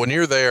 80s. But when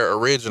you're there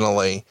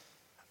originally,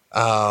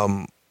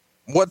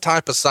 what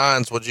type of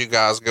signs would you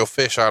guys go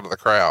fish out of the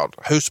crowd?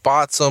 Who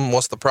spots them?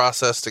 What's the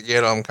process to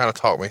get them? Kind of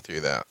talk me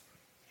through that.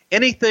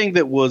 Anything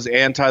that was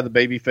anti the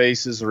baby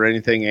faces or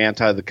anything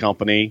anti the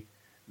company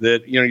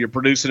that, you're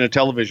producing a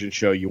television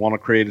show, you want to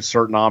create a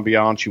certain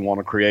ambiance, you want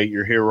to create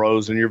your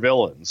heroes and your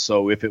villains.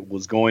 So if it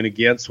was going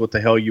against what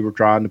the hell you were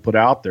trying to put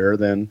out there,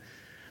 then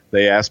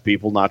they asked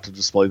people not to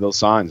display those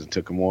signs and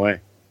took them away.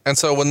 And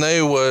so when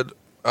they would,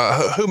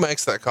 who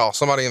makes that call?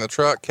 Somebody in the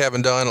truck,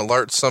 Kevin Dunn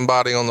alerts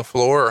somebody on the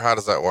floor, or how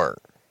does that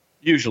work?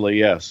 Usually,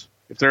 yes.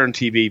 If they're in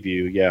TV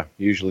view, yeah,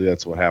 usually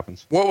that's what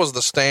happens. What was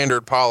the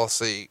standard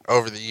policy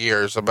over the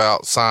years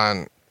about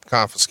sign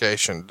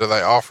confiscation? Do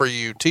they offer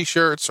you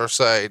t-shirts or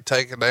say,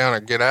 take it down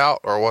and get out,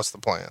 or what's the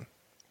plan?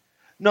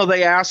 No,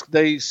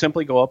 they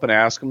simply go up and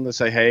ask them. They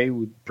say, hey,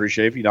 we'd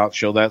appreciate if you not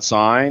show that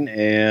sign.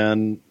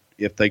 And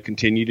if they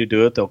continue to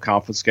do it, they'll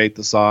confiscate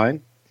the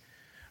sign.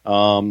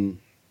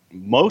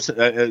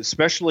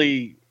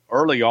 Especially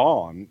early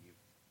on,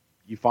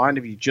 you find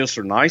if you just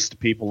are nice to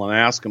people and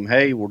ask them,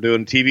 hey, we're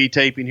doing TV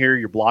taping here,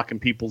 you're blocking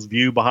people's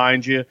view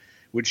behind you,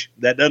 which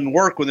that doesn't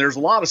work when there's a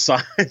lot of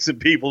signs and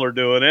people are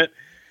doing it.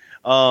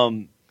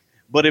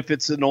 But if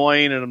it's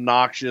annoying and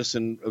obnoxious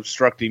and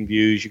obstructing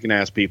views, you can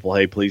ask people,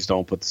 hey, please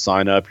don't put the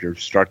sign up, you're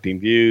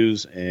obstructing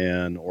views,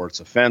 or it's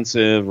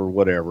offensive or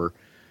whatever.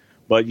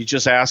 But you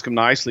just ask them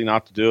nicely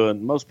not to do it,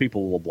 and most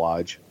people will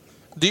oblige.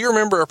 Do you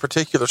remember a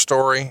particular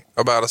story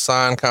about a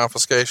sign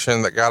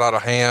confiscation that got out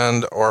of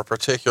hand, or a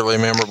particularly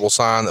memorable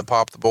sign that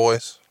popped the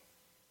boys?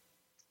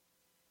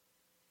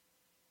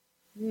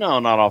 No,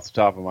 not off the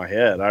top of my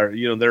head.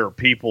 There are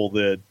people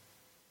that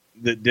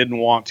didn't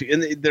want to,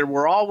 and there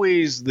were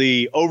always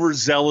the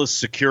overzealous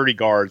security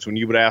guards when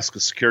you would ask a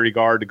security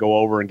guard to go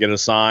over and get a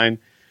sign.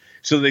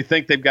 So they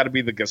think they've got to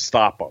be the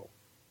Gestapo.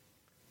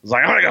 It's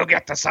like, I'm going to go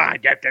get the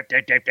sign,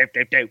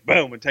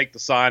 boom, and take the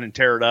sign and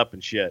tear it up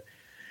and shit.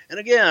 And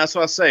again, that's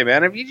what I say,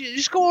 man. If you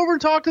just go over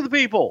and talk to the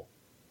people,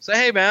 say,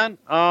 hey, man,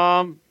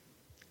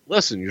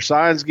 listen, your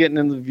sign's getting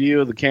in the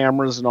view of the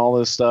cameras and all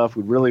this stuff.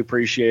 We'd really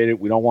appreciate it.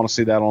 We don't want to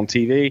see that on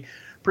TV.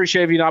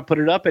 Appreciate if you not put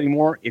it up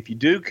anymore. If you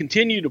do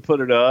continue to put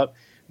it up,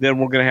 then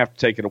we're going to have to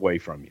take it away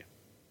from you.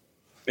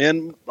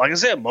 And like I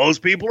said,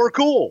 most people are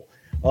cool.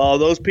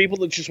 Those people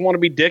that just want to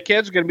be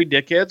dickheads are going to be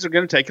dickheads. They're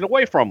going to take it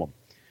away from them.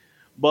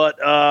 But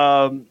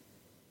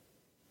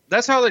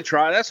that's how they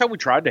try. That's how we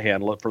tried to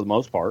handle it for the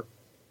most part.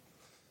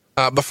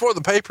 Before the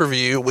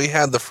pay-per-view, we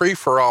had the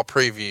free-for-all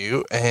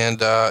preview, and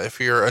if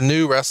you're a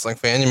new wrestling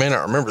fan, you may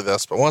not remember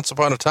this, but once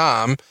upon a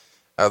time,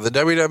 the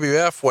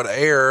WWF would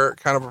air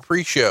kind of a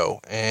pre-show,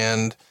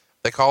 and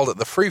they called it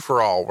the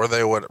free-for-all, where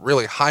they would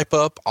really hype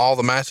up all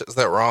the matches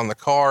that were on the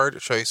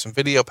card, show you some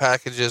video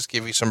packages,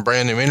 give you some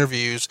brand new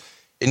interviews,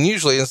 and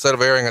usually instead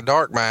of airing a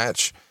dark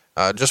match,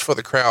 just for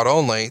the crowd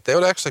only, they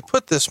would actually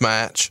put this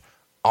match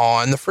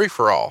on the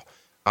free-for-all.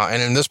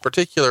 And in this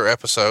particular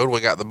episode, we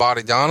got the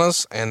Body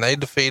Donnas, and they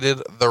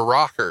defeated the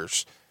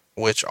Rockers,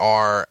 which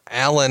are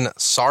Alan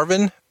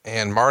Sarvin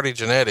and Marty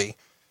Jannetty.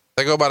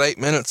 They go about 8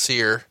 minutes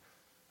here.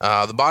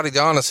 The Body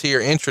Donnas here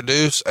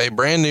introduce a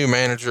brand new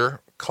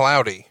manager,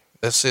 Cloudy.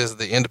 This is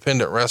the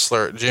independent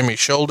wrestler, Jimmy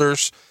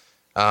Shoulders.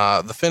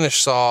 The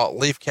finish saw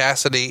Leif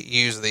Cassidy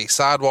use the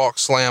sidewalk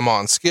slam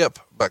on Skip,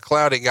 but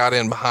Cloudy got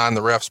in behind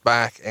the ref's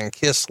back and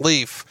kissed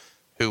Leif,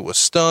 who was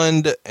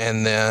stunned,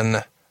 and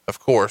then, of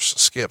course,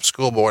 Skip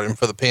schoolboyed him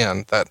for the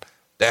pin, that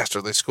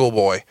dastardly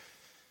schoolboy.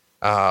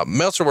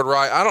 Meltzer would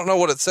write, I don't know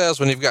what it says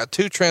when you've got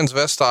two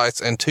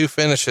transvestites and two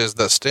finishes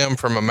that stem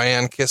from a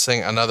man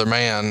kissing another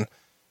man,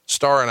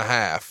 star and a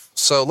half.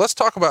 So let's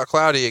talk about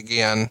Cloudy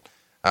again.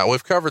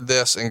 We've covered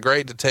this in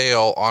great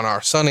detail on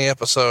our Sunny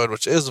episode,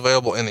 which is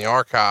available in the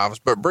archives,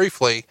 but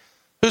briefly,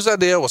 whose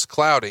idea was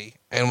Cloudy,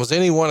 and was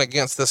anyone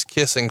against this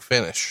kissing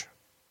finish?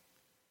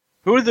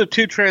 Who are the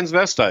two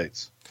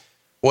transvestites?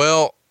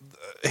 Well,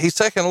 he's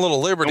taking a little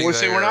liberty there.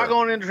 See, we're not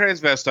going into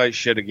transvestite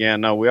shit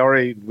again. No, we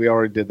already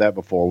did that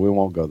before. We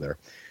won't go there.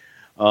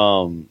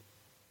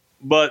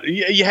 But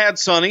you had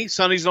Sunny.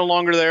 Sunny's no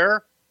longer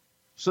there.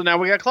 So now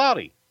we got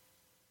Cloudy.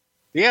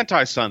 The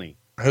anti-Sunny.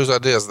 Whose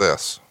idea is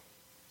this?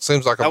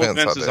 Seems like a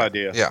Vince's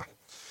idea. Yeah.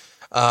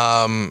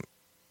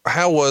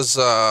 How was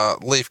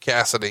Leif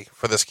Cassidy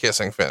for this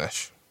kissing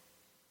finish?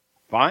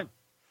 Fine.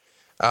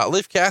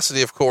 Leif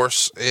Cassidy, of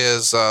course,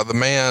 is the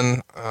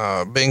man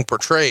being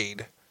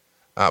portrayed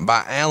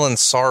by Alan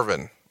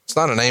Sarvin. It's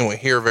not a name we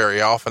hear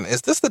very often.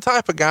 Is this the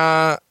type of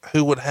guy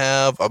who would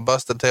have a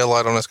busted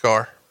taillight on his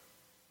car?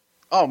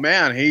 Oh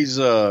man, he's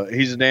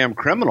a damn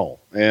criminal,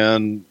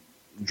 and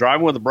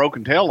driving with a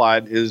broken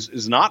taillight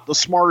is not the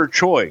smarter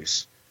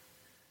choice.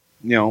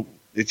 You know,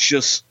 it's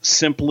just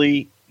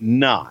simply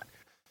not.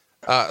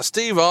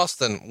 Steve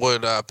Austin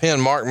would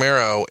pin Mark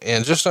Mero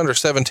in just under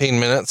 17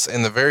 minutes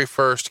in the very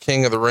first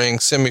King of the Ring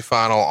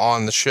semifinal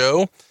on the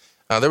show.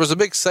 There was a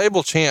big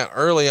Sable chant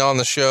early on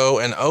the show,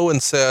 and Owen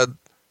said,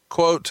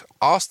 quote,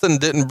 Austin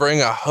didn't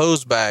bring a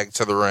hose bag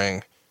to the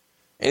ring.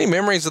 Any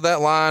memories of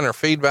that line or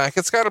feedback?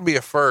 It's got to be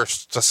a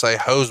first to say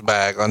hose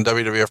bag on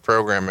WWF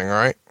programming,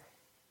 right?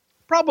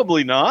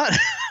 Probably not,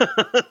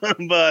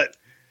 but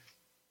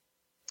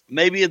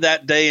maybe at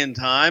that day and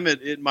time,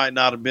 it might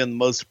not have been the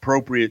most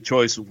appropriate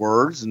choice of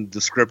words and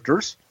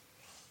descriptors.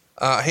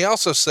 He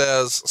also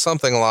says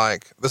something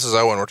like, this is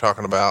Owen we're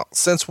talking about,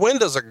 since when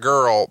does a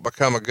girl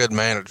become a good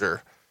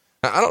manager?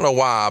 Now, I don't know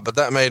why, but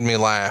that made me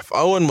laugh.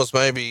 Owen was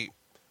maybe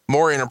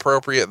more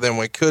inappropriate than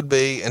we could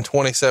be in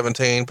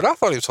 2017, but I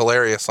thought he was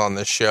hilarious on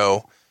this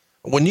show.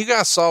 When you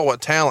guys saw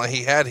what talent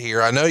he had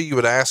here, I know you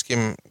would ask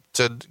him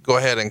to go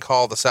ahead and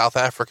call the South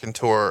African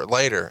tour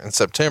later in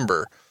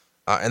September.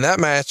 And that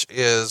match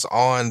is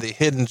on the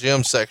Hidden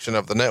Gem section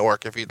of the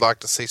network if you'd like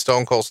to see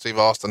Stone Cold Steve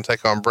Austin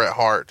take on Bret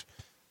Hart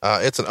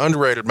It's an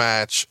underrated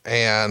match,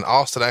 and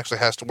Austin actually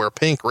has to wear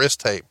pink wrist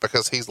tape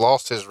because he's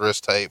lost his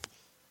wrist tape,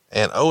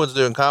 and Owen's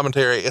doing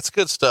commentary. It's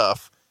good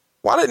stuff.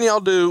 Why didn't y'all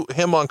do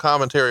him on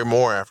commentary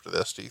more after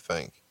this, do you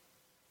think?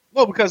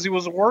 Well, because he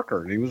was a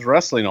worker. He was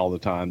wrestling all the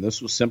time.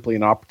 This was simply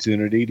an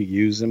opportunity to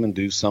use him and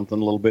do something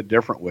a little bit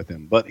different with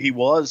him. But he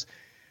was,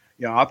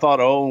 I thought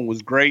Owen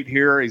was great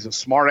here. He's a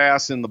smart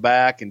ass in the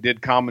back and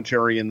did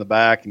commentary in the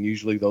back. And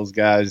usually those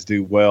guys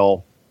do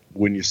well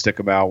when you stick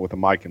them out with a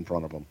mic in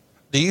front of them.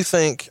 Do you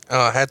think,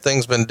 had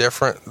things been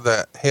different,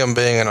 that him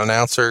being an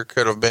announcer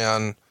could have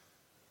been,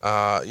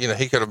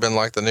 he could have been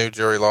like the new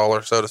Jerry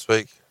Lawler, so to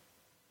speak?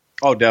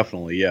 Oh,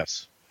 definitely.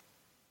 Yes.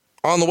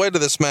 On the way to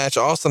this match,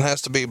 Austin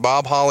has to beat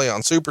Bob Holly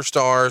on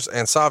Superstars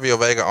and Savio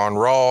Vega on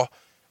Raw.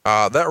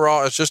 That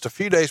Raw is just a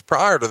few days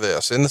prior to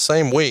this, in the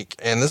same week.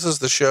 And this is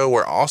the show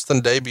where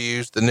Austin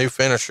debuts the new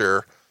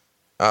finisher.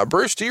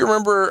 Bruce, do you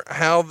remember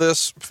how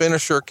this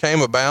finisher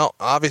came about?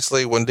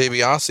 Obviously, when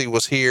DiBiase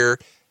was here,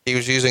 he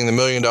was using the $1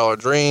 Million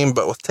Dream,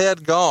 but with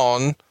Ted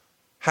gone,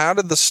 how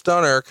did the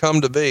stunner come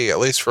to be, at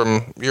least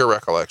from your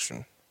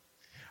recollection?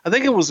 I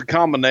think it was a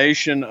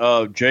combination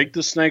of Jake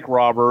the Snake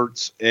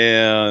Roberts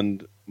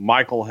and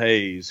Michael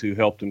Hayes, who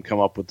helped him come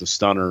up with the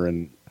stunner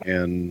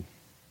and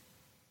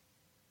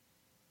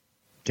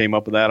came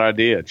up with that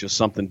idea. Just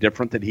something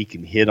different that he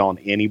can hit on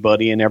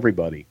anybody and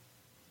everybody.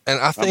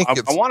 And I think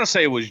I want to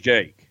say it was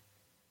Jake.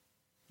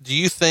 Do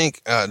you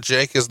think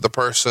Jake is the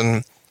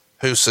person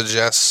who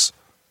suggests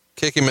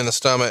kick him in the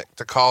stomach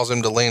to cause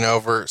him to lean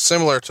over,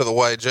 similar to the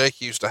way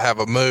Jake used to have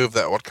a move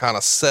that would kind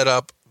of set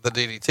up the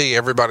DDT?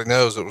 Everybody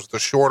knows it was the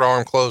short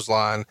arm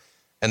clothesline,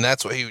 and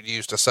that's what he would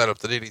use to set up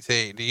the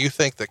DDT. Do you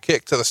think the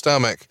kick to the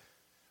stomach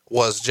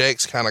was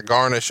Jake's kind of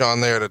garnish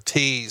on there to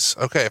tease,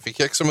 okay, if he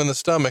kicks him in the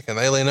stomach and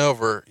they lean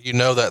over,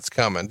 that's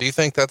coming? Do you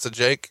think that's a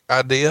Jake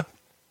idea?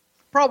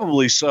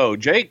 Probably so.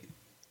 Jake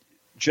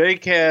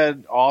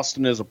had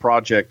Austin as a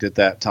project at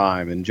that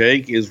time, and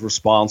Jake is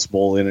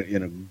responsible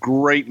in a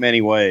great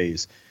many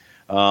ways.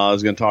 I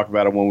was going to talk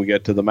about it when we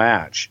get to the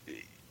match,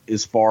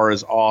 as far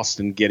as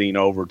Austin getting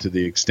over to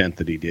the extent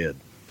that he did.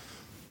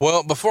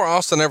 Well, before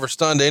Austin ever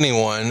stunned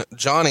anyone,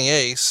 Johnny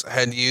Ace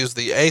had used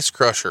the Ace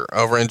Crusher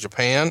over in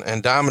Japan,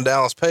 and Diamond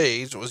Dallas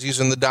Page was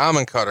using the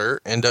Diamond Cutter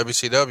in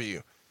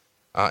WCW.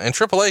 And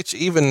Triple H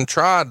even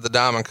tried the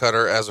Diamond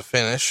Cutter as a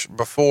finish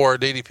before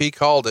DDP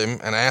called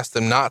him and asked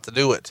him not to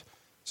do it.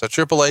 So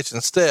Triple H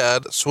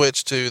instead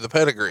switched to the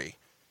pedigree.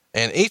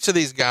 And each of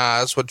these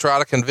guys would try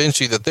to convince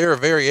you that their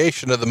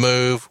variation of the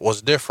move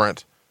was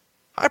different.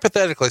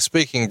 Hypothetically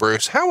speaking,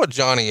 Bruce, how would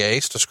Johnny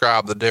Ace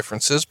describe the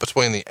differences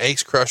between the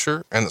Ace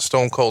Crusher and the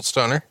Stone Cold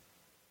Stunner?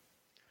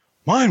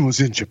 Mine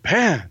was in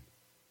Japan.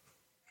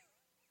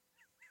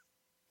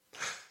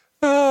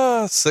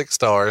 6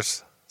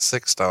 stars.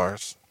 6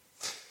 stars.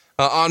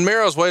 On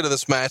Miro's way to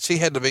this match, he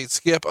had to beat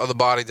Skip of the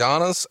Body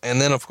Donnas,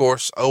 and then, of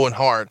course, Owen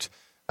Hart.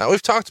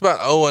 We've talked about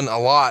Owen a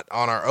lot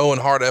on our Owen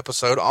Hart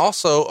episode,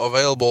 also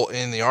available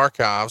in the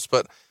archives,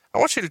 but I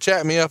want you to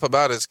chat me up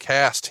about his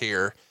cast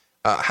here.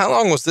 How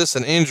long was this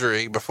an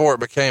injury before it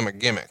became a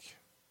gimmick?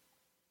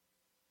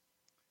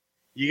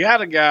 You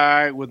got a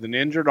guy with an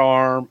injured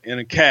arm in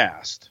a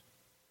cast.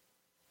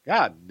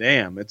 God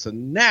damn, it's a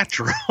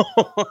natural.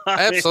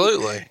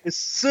 Absolutely. Mean, as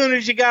soon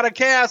as you got a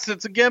cast,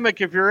 it's a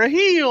gimmick if you're a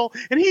heel,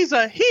 and he's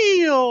a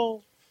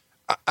heel.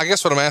 I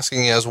guess what I'm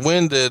asking is,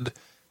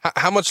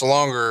 how much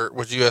longer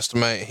would you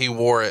estimate he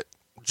wore it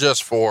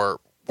just for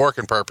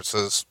working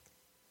purposes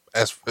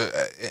as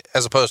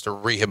opposed to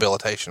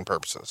rehabilitation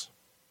purposes?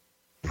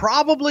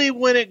 Probably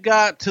when it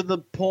got to the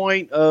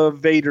point of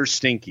Vader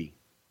Stinky.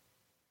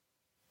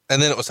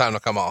 And then it was time to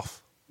come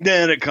off.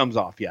 Then it comes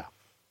off, yeah.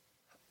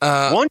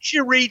 Once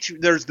you reach,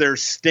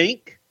 there's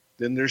Stink,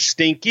 then there's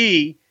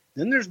Stinky,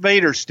 then there's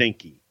Vader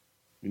Stinky.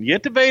 When you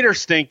get to Vader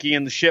Stinky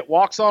and the shit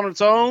walks on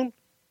its own,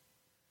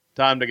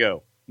 time to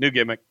go. New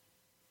gimmick.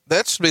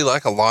 That should be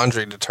like a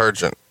laundry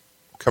detergent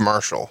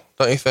commercial,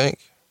 don't you think?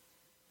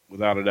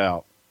 Without a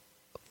doubt.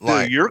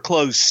 Do your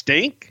clothes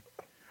stink?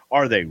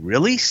 Are they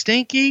really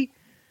stinky?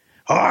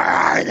 Or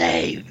are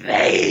they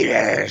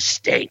Vader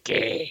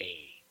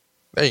Stinky?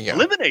 There you go.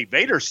 Eliminate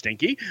Vader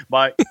Stinky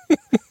by...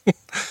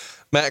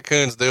 Matt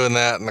Coon's doing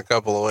that in a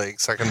couple of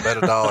weeks. I can bet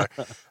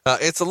 $1.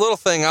 It's a little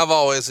thing I've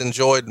always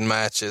enjoyed in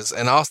matches,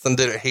 and Austin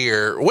did it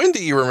here. When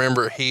do you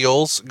remember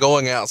heels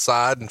going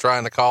outside and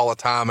trying to call a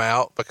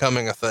timeout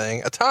becoming a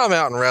thing? A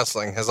timeout in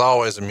wrestling has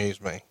always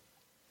amused me.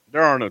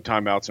 There are no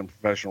timeouts in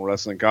professional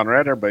wrestling,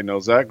 Conrad. Everybody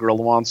knows that.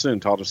 Gorilla Monsoon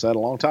taught us that a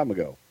long time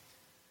ago.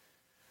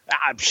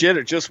 Shit,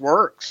 it just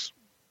works.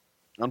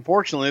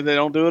 Unfortunately, they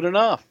don't do it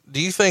enough. Do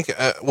you think,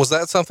 was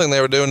that something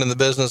they were doing in the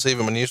business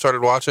even when you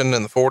started watching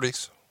in the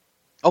 40s?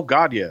 Oh,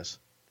 God, yes.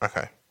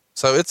 Okay.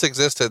 So it's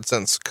existed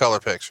since color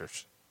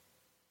pictures.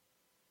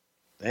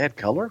 They had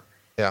color?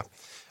 Yeah.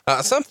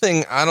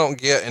 Something I don't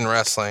get in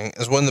wrestling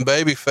is when the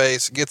baby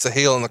face gets a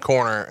heel in the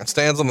corner and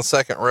stands on the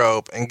second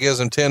rope and gives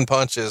him 10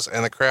 punches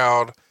and the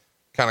crowd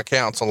kind of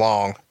counts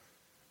along.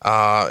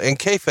 In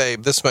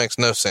kayfabe, this makes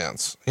no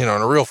sense. In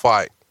a real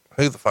fight,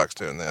 who the fuck's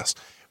doing this?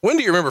 When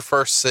do you remember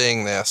first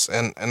seeing this?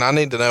 And I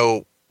need to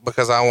know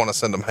because I want to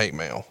send them hate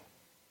mail.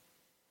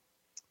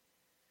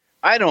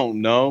 I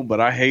don't know, but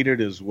I hate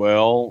it as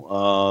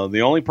well.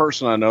 The only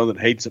person I know that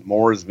hates it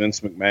more is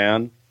Vince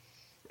McMahon.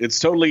 It's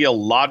totally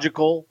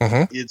illogical.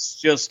 It's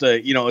just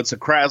it's a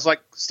crowd. It's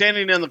like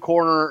standing in the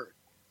corner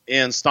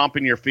and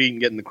stomping your feet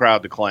and getting the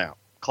crowd to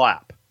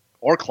clap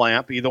or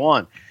clamp, either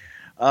one.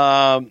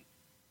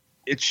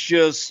 It's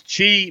just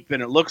cheap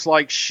and it looks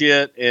like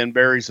shit and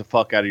buries the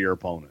fuck out of your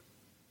opponent.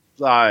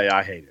 So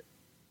I hate it.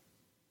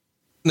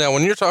 Now,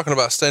 when you're talking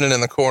about standing in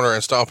the corner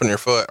and stomping your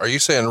foot, are you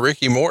saying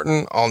Ricky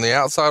Morton on the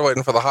outside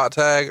waiting for the hot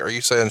tag? Or are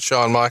you saying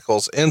Shawn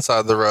Michaels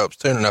inside the ropes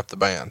tuning up the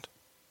band?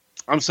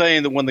 I'm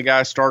saying that when the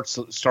guy starts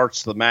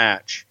the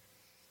match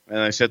and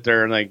they sit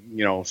there and they,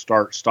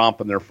 start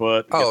stomping their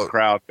foot and get the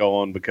crowd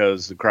going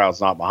because the crowd's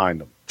not behind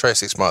them.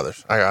 Tracy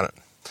Smothers. I got it.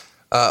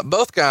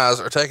 Both guys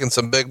are taking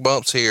some big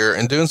bumps here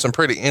and doing some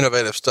pretty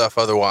innovative stuff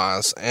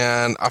otherwise.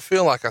 And I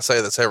feel like I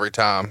say this every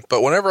time,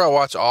 but whenever I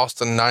watch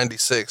Austin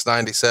 96,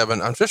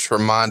 97, I'm just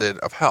reminded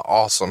of how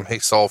awesome he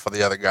sold for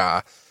the other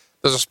guy.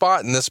 There's a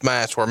spot in this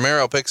match where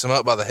Mero picks him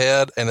up by the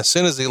head. And as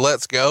soon as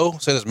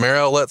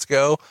Mero lets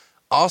go,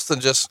 Austin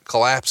just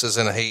collapses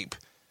in a heap.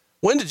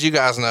 When did you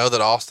guys know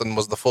that Austin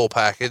was the full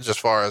package as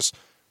far as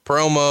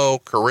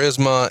promo,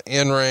 charisma,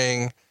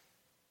 in-ring?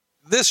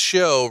 This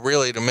show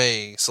really, to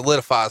me,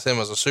 solidifies him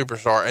as a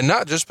superstar, and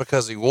not just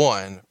because he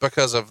won,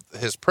 because of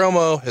his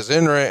promo, his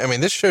in-ring. I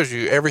mean, this shows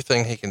you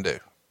everything he can do.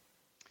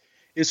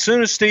 As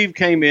soon as Steve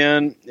came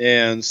in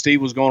and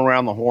Steve was going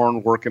around the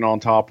horn, working on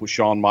top with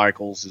Shawn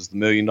Michaels as the $1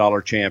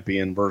 Million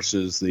champion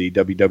versus the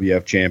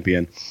WWF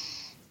champion,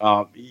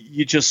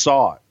 you just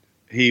saw it.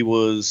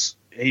 He's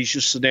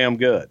just so damn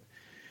good.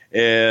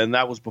 And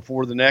that was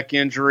before the neck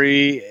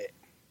injury.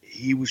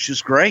 He was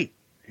just great.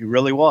 He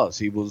really was.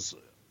 He was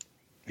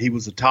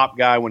the top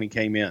guy when he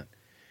came in,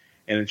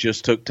 and it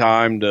just took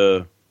time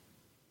to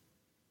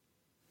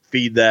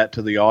feed that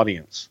to the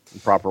audience in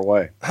the proper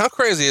way. How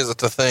crazy is it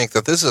to think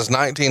that this is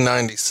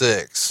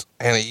 1996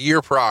 and a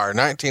year prior,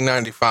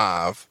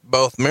 1995,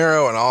 both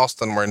Mero and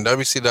Austin were in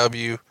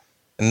WCW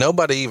and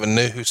nobody even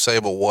knew who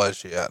Sable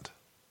was yet.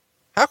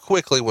 How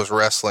quickly was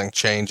wrestling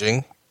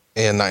changing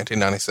in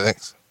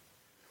 1996?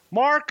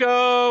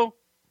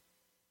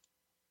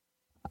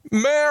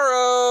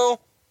 Mero.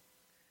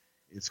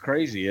 It's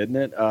crazy, isn't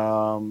it?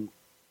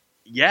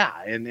 Yeah,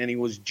 and he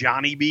was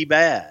Johnny B.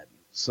 Bad.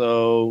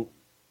 So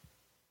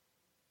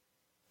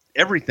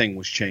everything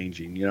was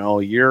changing.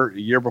 A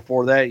year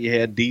before that, you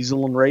had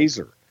Diesel and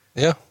Razor.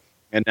 Yeah.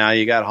 And now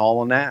you got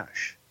Hall and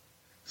Nash.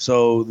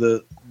 So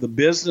the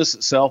business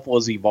itself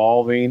was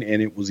evolving,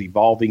 and it was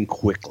evolving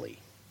quickly.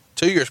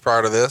 2 years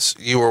prior to this,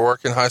 you were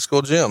working high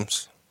school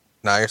gyms.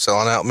 Now you're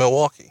selling out in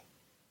Milwaukee.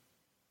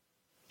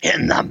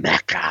 In the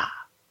Mecca.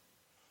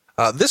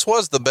 This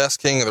was the best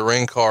King of the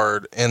Ring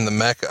card in the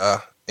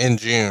Mecca in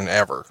June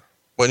ever.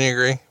 Wouldn't you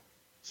agree?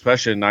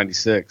 Especially in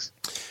 96.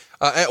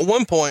 At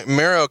one point,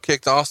 Mero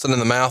kicked Austin in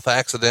the mouth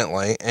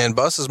accidentally and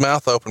bust his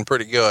mouth open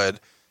pretty good.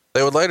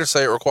 They would later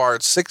say it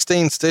required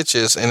 16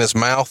 stitches in his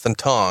mouth and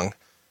tongue.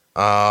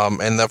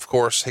 And of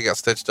course, he got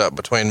stitched up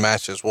between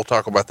matches. We'll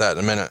talk about that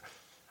in a minute.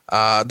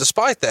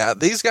 Despite that,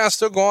 these guys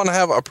still go on to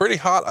have a pretty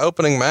hot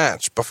opening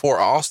match before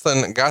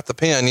Austin got the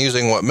pin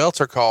using what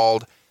Meltzer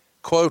called,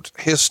 quote,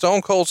 his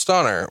Stone Cold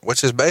Stunner,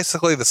 which is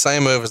basically the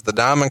same move as the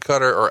Diamond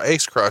Cutter or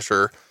Ace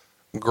Crusher.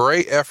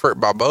 Great effort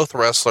by both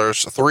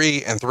wrestlers,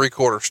 3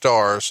 3/4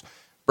 stars.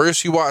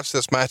 Bruce, you watched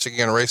this match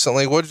again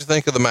recently. What did you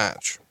think of the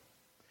match?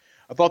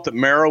 I thought that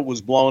Mero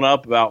was blown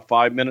up about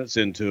 5 minutes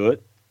into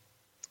it.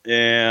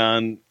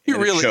 And you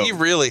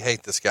really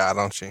hate this guy,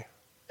 don't you?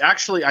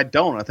 Actually, I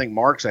don't. I think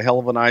Mark's a hell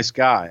of a nice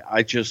guy.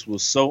 I just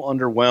was so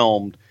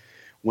underwhelmed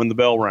when the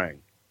bell rang.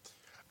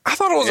 I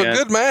thought it was a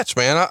good match,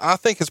 man. I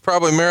think it's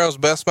probably Mero's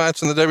best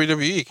match in the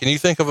WWE. Can you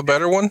think of a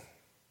better one?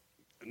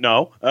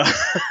 No.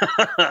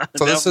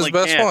 So this is his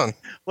best one.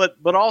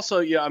 But also,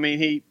 yeah, I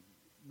mean,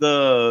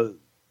 the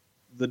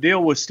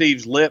deal with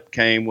Steve's lip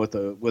came with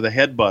a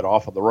headbutt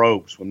off of the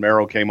ropes when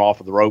Mero came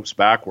off of the ropes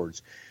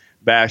backwards,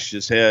 bashed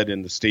his head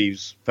into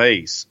Steve's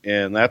face,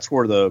 and that's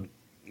where the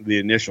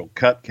initial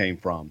cut came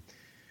from.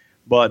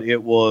 But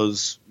it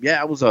was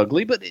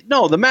ugly. But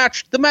no, the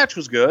match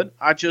was good.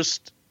 I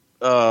just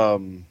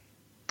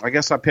I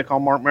guess I pick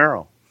on Mark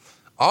Mero.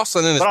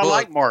 Austin in his book. I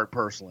like Mark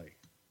personally.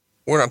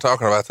 We're not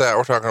talking about that.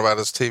 We're talking about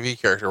his TV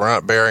character. We're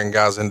not burying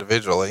guys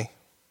individually.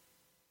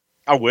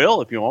 I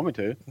will if you want me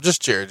to.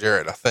 Just Jerry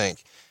Jarrett, I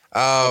think.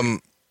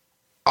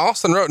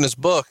 Austin wrote in his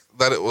book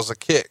that it was a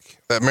kick,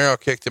 that Mero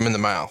kicked him in the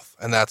mouth,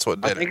 and that's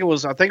what did it. I think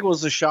it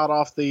was the shot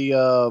off the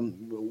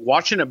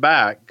watching it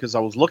back because I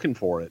was looking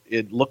for it.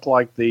 It looked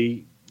like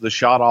the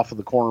shot off of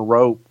the corner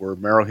rope where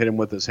Mero hit him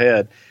with his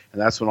head, and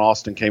that's when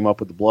Austin came up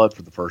with the blood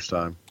for the first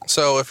time.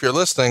 So if you're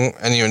listening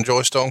and you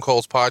enjoy Stone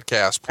Cold's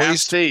podcast,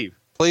 please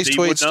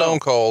tweet Stone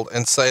Cold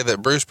and say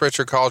that Bruce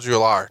Pritchard called you a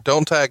liar.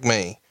 Don't tag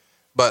me,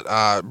 but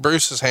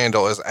Bruce's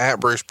handle is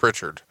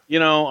 @BrucePritchard.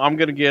 I'm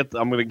gonna get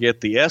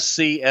the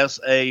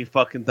SCSA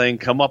fucking thing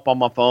come up on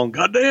my phone.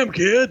 Goddamn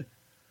kid,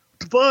 what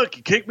the fuck?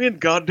 You kicked me in the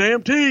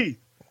goddamn teeth.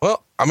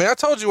 Well, I mean, I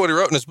told you what he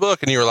wrote in his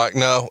book, and you were like,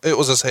 no, it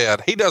was his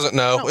head. He doesn't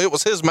know. No. It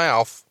was his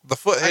mouth. The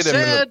foot hit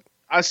him.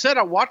 I said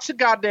I watched the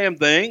goddamn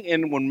thing,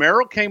 and when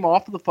Merrill came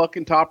off of the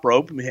fucking top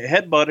rope and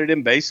headbutted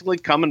him, basically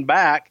coming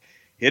back,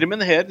 hit him in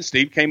the head, and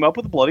Steve came up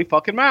with a bloody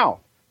fucking mouth.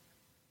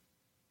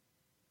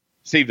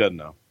 Steve doesn't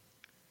know.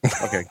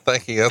 Okay.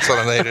 Thank you. That's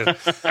what I needed.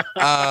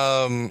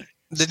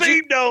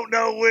 Steve don't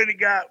know when he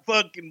got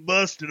fucking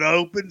busted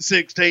open,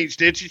 16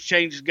 stitches,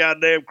 changed his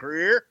goddamn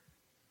career.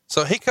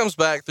 So he comes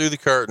back through the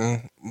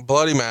curtain,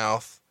 bloody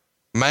mouth,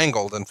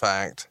 mangled, in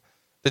fact.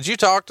 Did you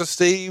talk to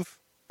Steve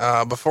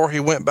before he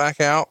went back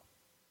out?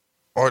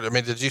 Or, I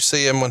mean, did you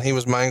see him when he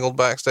was mangled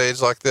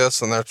backstage like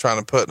this and they're trying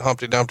to put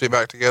Humpty Dumpty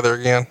back together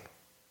again?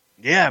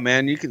 Yeah,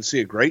 man, you can see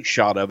a great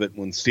shot of it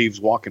when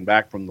Steve's walking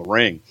back from the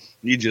ring.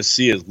 You just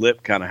see his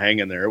lip kind of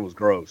hanging there. It was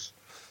gross.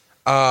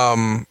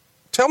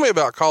 Tell me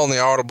about calling the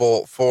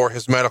audible for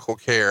his medical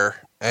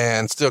care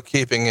and still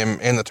keeping him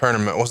in the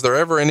tournament. Was there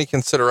ever any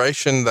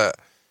consideration that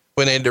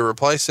we need to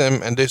replace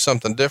him and do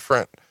something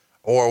different?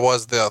 Or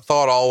was the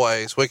thought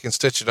always, we can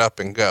stitch it up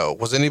and go?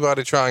 Was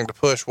anybody trying to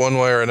push one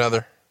way or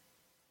another?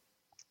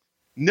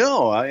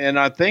 No, and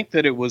I think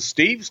that it was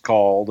Steve's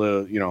call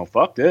to,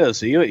 fuck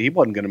this. He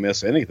wasn't going to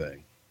miss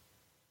anything.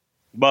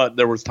 But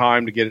there was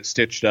time to get it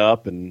stitched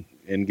up and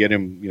get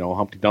him,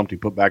 Humpty Dumpty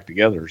put back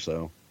together.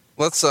 So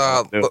let's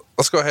go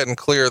ahead and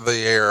clear the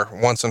air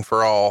once and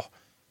for all.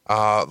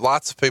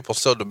 Lots of people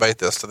still debate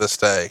this to this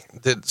day.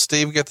 Did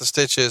Steve get the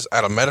stitches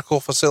at a medical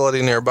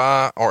facility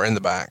nearby or in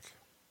the back?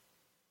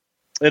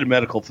 At a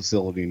medical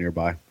facility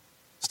nearby.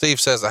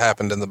 Steve says it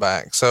happened in the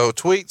back. So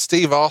tweet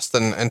Steve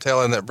Austin and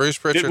tell him that Bruce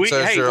Pritchard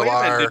says you're a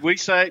liar. Did we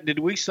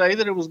say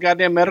that it was a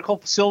goddamn medical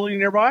facility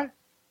nearby?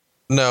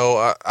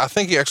 No, I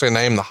think he actually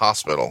named the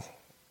hospital.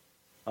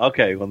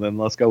 Okay, well then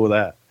let's go with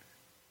that.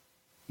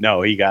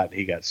 No, he got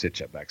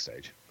stitched up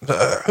backstage.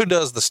 Who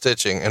does the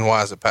stitching and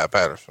why is it Pat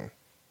Patterson?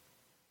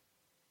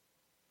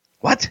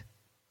 What?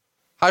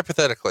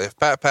 Hypothetically, if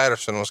Pat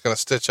Patterson was going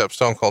to stitch up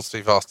Stone Cold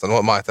Steve Austin,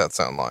 what might that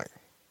sound like?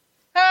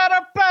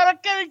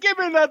 Can you give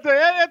me nothing?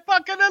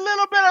 Fucking a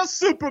little bit of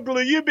super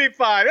glue, you be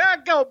fine.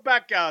 Go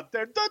back out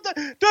there. Do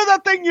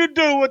the thing you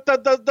do with the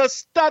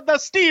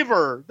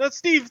Stever, the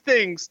Steve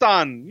thing,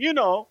 stun.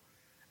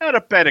 At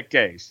a better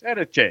case, at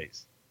a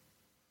chase.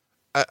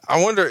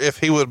 I wonder if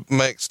he would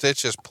make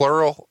stitches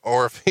plural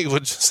or if he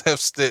would just have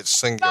stitch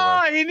singular.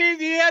 No,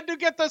 he had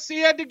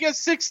to get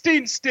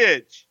 16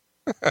 stitch.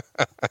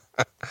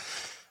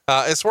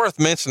 It's worth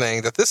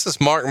mentioning that this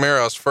is Mark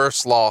Merrow's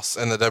first loss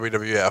in the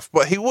WWF,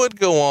 but he would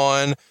go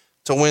on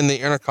to win the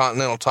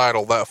Intercontinental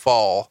title that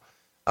fall.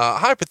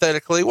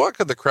 Hypothetically, what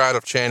could the crowd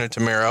have chanted to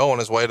Merrow on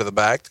his way to the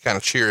back to kind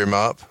of cheer him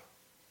up?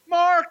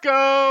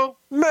 Marco!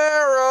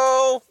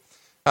 Merrow!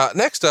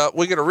 Next up,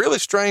 we get a really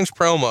strange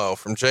promo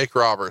from Jake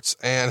Roberts,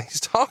 and he's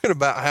talking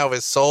about how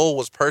his soul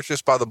was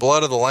purchased by the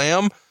blood of the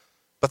lamb,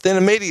 but then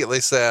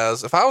immediately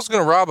says, if I was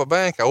going to rob a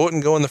bank, I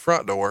wouldn't go in the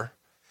front door.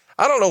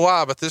 I don't know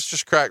why, but this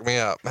just cracked me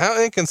up.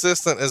 How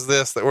inconsistent is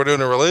this that we're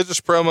doing a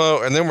religious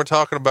promo and then we're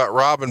talking about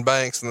robbing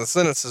banks and the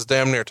sentences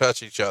damn near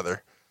touch each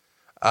other?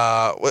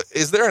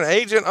 Is there an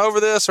agent over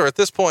this? Or at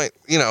this point,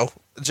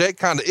 Jake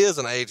kind of is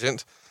an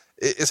agent.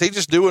 Is he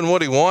just doing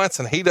what he wants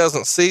and he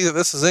doesn't see that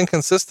this is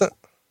inconsistent?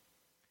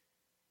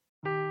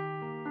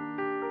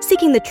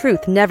 Seeking the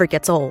truth never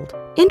gets old.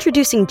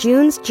 Introducing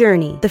June's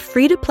Journey, the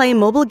free-to-play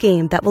mobile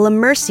game that will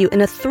immerse you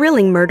in a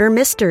thrilling murder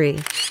mystery.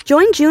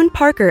 Join June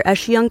Parker as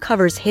she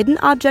uncovers hidden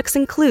objects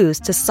and clues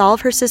to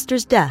solve her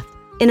sister's death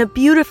in a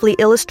beautifully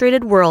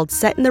illustrated world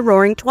set in the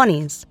Roaring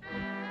 20s.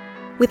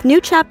 With new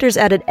chapters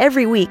added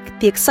every week,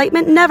 the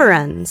excitement never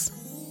ends.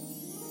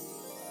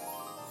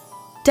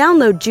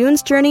 Download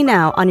June's Journey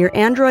now on your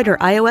Android or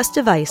iOS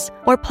device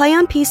or play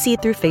on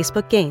PC through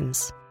Facebook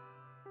Games.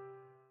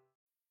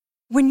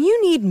 When you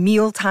need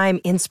mealtime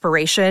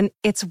inspiration,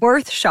 it's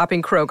worth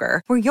shopping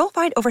Kroger, where you'll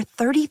find over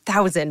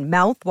 30,000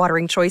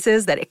 mouth-watering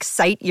choices that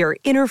excite your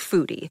inner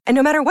foodie. And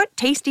no matter what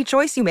tasty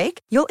choice you make,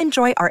 you'll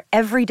enjoy our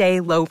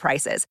everyday low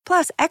prices,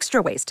 plus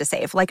extra ways to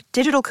save, like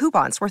digital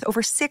coupons worth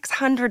over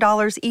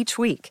 $600 each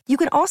week. You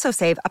can also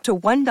save up to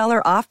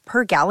 $1 off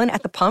per gallon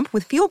at the pump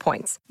with fuel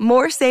points.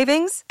 More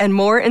savings and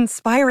more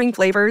inspiring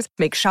flavors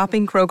make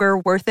shopping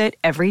Kroger worth it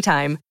every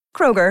time.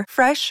 Kroger,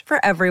 fresh for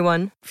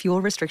everyone.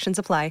 Fuel restrictions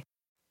apply.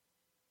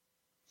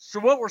 So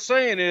what we're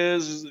saying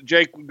is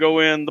Jake would go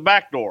in the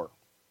back door.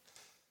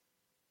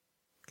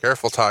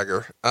 Careful,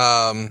 Tiger.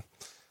 How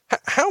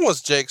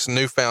was Jake's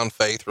newfound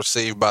faith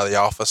received by the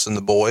office and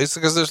the boys?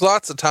 Because there's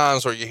lots of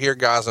times where you hear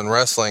guys in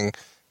wrestling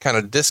kind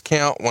of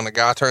discount when a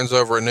guy turns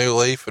over a new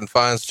leaf and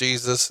finds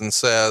Jesus and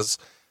says,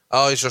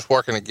 oh, he's just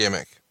working a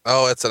gimmick.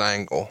 Oh, it's an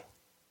angle.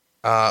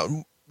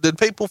 Did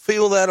people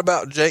feel that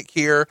about Jake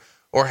here,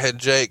 or had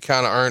Jake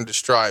kind of earned his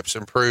stripes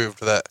and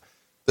proved that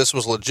this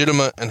was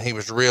legitimate and he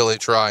was really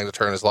trying to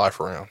turn his life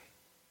around?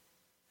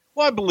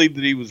 Well, I believe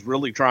that he was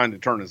really trying to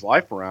turn his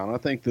life around. I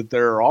think that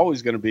there are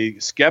always going to be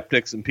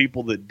skeptics and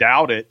people that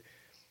doubt it,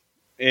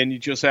 and you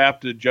just have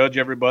to judge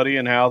everybody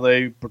and how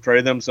they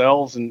portray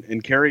themselves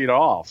and carry it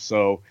off.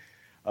 So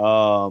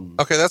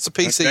Okay, that's a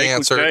PC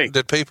answer.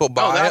 Did people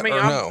buy it or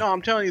no? No,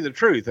 I'm telling you the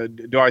truth.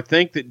 Do I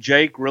think that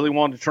Jake really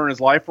wanted to turn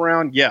his life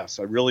around? Yes,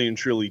 I really and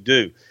truly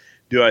do.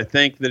 Do I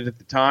think that at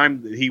the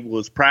time that he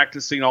was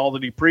practicing all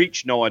that he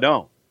preached? No, I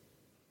don't.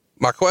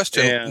 My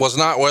question was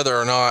not whether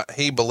or not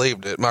he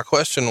believed it. My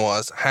question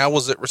was, how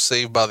was it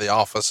received by the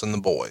office and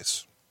the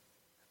boys?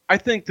 I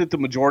think that the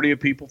majority of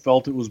people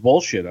felt it was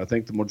bullshit. I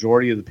think the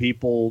majority of the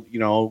people,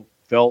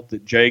 felt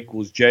that Jake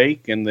was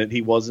Jake and that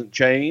he wasn't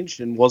changed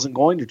and wasn't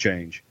going to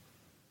change.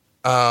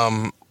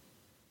 Do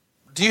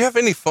you have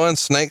any fun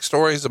snake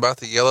stories about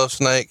the yellow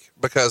snake?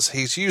 Because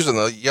he's using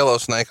the yellow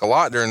snake a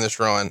lot during this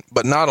run,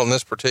 but not on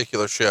this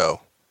particular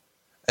show.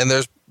 And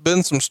there's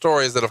been some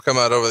stories that have come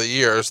out over the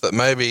years that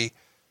maybe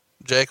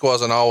Jake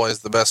wasn't always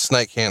the best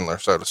snake handler,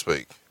 so to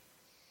speak.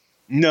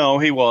 No,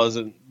 he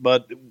wasn't.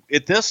 But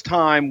at this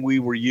time we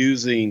were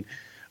using,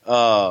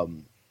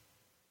 an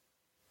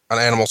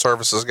animal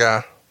services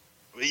guy.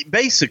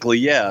 Basically,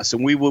 yes.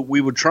 And we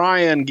would try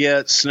and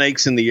get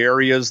snakes in the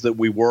areas that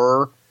we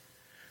were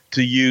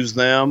to use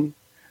them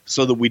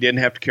so that we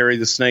didn't have to carry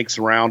the snakes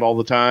around all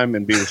the time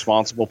and be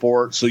responsible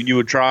for it. So you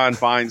would try and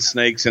find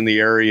snakes in the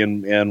area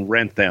and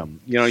rent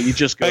them. You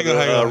just go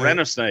to rent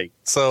a snake.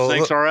 So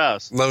Snakes R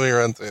Us. Let me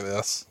run through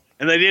this.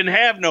 And they didn't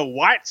have no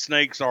white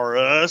Snakes R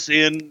Us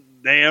in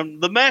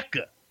the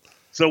Mecca.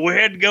 So we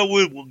had to go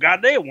with, well,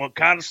 goddamn, what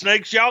kind of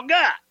snakes y'all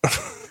got?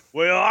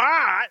 Well, all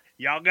right.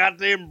 Y'all got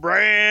them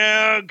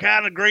brown,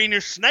 kind of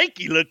greenish,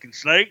 snaky looking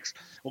snakes.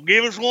 Well,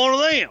 give us one of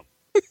them.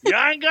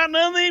 Y'all ain't got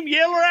none of them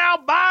yellow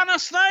albino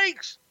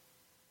snakes?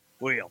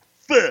 Well,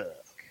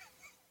 fuck.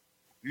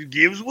 You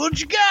give us what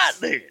you got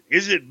then.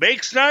 Is it a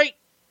big snake?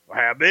 Well,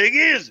 how big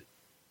is it?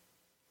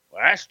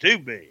 Well, that's too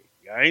big.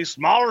 Got any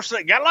smaller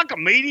snake? Got like a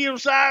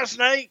medium-sized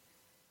snake?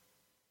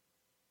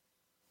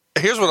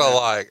 Here's what I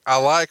like. I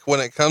like when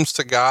it comes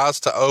to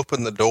guys to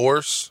open the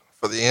doors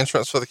for the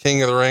entrance for the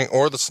King of the Ring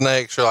or the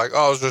snakes. You're like,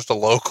 oh, it was just a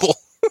local.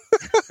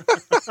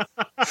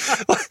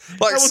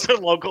 Like, it was a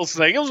local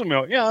snake. It was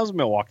a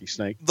Milwaukee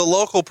snake. The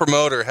local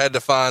promoter had to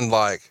find,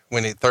 like,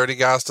 we need 30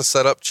 guys to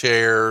set up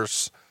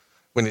chairs.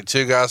 We need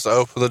 2 guys to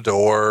open the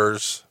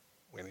doors.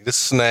 We need a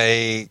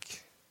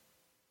snake.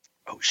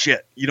 Oh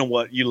shit. You know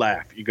what? You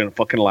laugh. You're going to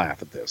fucking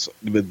laugh at this.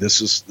 But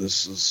this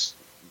is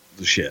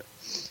the shit.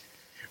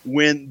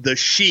 When the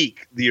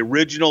Sheik, the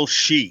original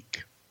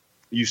Sheik,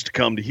 used to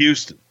come to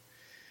Houston,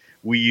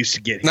 we used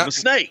to get him a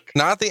snake.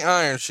 Not the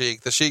Iron Sheik,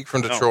 the Sheik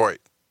from Detroit.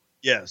 No.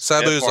 Yes.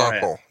 Sabu's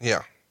uncle.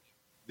 Yeah.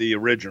 The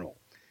original.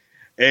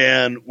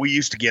 And we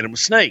used to get him a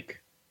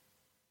snake.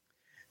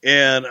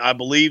 And I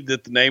believe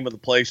that the name of the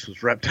place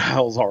was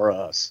Reptiles R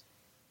Us.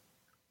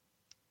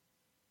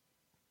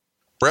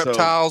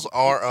 Reptiles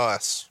R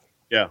Us.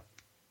 Yeah.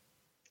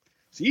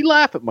 So you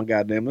laugh at my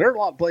goddamn. There are a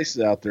lot of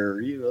places out there.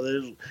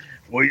 There's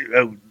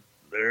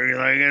there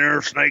anything in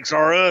there? Snakes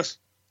R Us.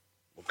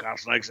 What kind of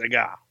snakes they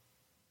got?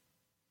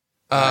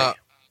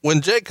 When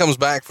Jake comes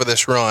back for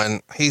this run,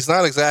 he's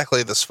not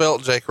exactly the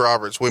svelte Jake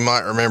Roberts we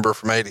might remember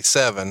from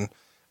 87.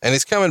 And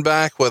he's coming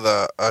back with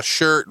a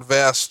shirt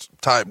vest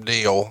type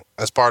deal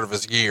as part of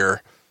his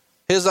gear.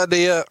 His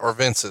idea or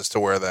Vince's to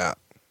wear that?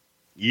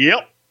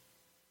 Yep.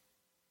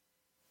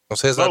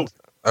 Was his? Both.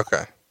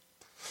 Okay.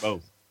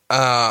 Both.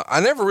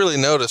 I never really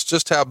noticed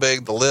just how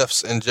big the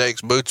lifts in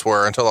Jake's boots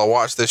were until I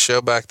watched this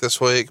show back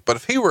this week. But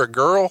if he were a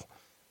girl,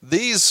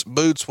 these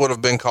boots would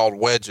have been called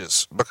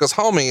wedges because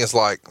homie is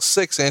like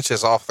 6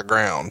 inches off the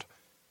ground.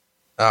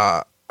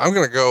 I'm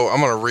going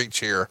to reach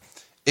here.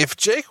 If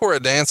Jake were a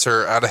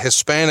dancer at a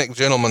Hispanic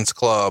gentleman's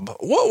club,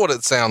 what would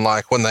it sound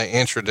like when they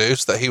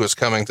introduced that he was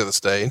coming to the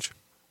stage?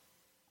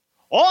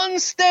 On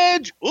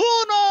stage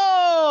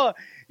uno,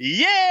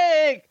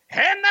 Jake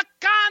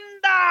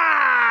Anaconda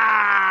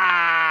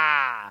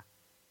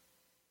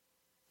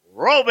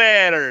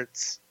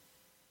Roberts.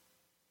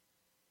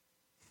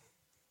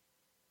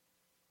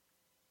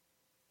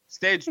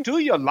 Stage 2,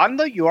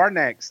 Yolanda, you are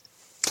next.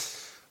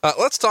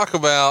 Let's talk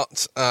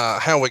about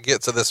how we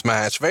get to this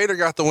match. Vader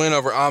got the win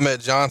over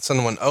Ahmed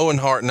Johnson when Owen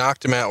Hart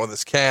knocked him out with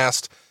his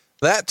cast.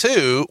 That,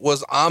 too,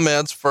 was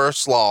Ahmed's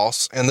first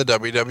loss in the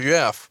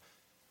WWF.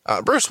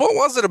 Bruce, what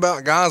was it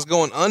about guys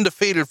going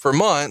undefeated for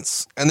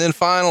months and then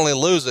finally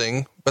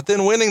losing, but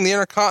then winning the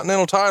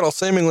Intercontinental title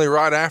seemingly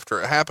right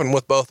after? It happened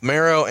with both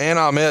Mero and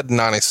Ahmed in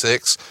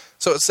 96,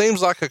 so it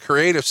seems like a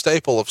creative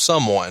staple of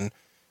someone.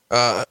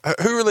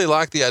 Who really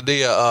liked the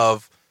idea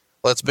of,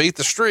 let's beat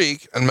the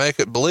streak and make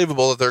it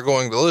believable that they're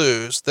going to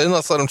lose. Then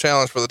let's let them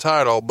challenge for the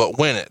title, but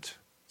win it.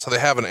 So they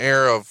have an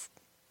air of,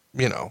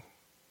 being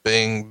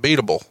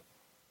beatable.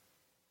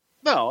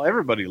 No,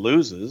 everybody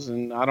loses.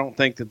 And I don't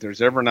think that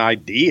there's ever an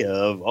idea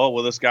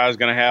of, this guy's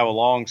going to have a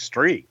long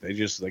streak. They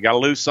got to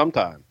lose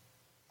sometime.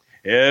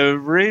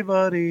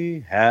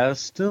 Everybody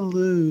has to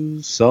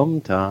lose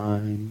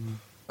sometime.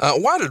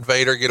 Why did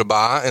Vader get a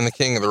bye in the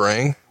King of the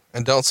Ring?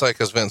 And don't say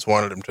because Vince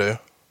wanted him to.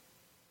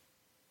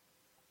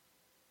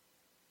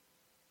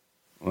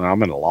 Well,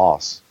 I'm at a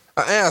loss.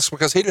 I asked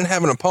because he didn't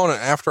have an opponent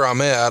after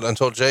Ahmed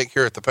until Jake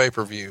here at the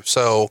pay-per-view.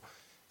 So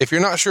if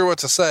you're not sure what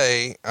to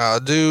say,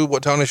 do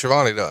what Tony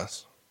Schiavone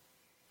does.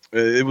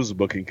 It was a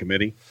booking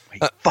committee.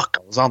 Wait, fuck,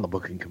 I was on the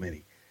booking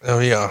committee. Oh,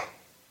 yeah.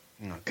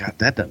 Oh, God,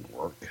 that doesn't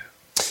work.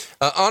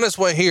 On his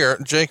way here,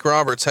 Jake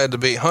Roberts had to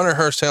beat Hunter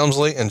Hearst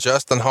Helmsley and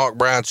Justin Hawk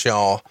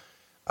Bradshaw.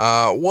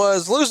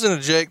 Was losing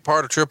to Jake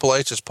part of Triple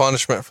H's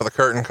punishment for the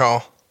curtain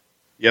call?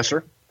 Yes,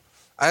 sir.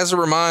 As a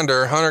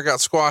reminder, Hunter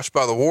got squashed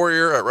by the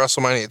Warrior at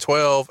WrestleMania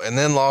 12 and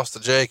then lost to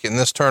Jake in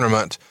this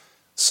tournament.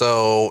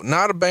 So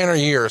not a banner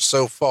year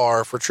so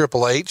far for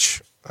Triple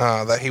H,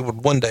 that he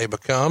would one day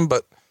become,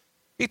 but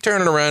he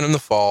turned it around in the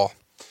fall.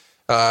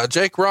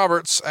 Jake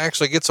Roberts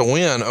actually gets a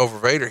win over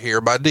Vader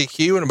here by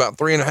DQ in about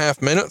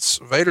 3.5 minutes.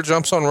 Vader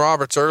jumps on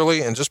Roberts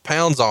early and just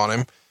pounds on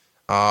him.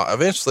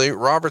 Eventually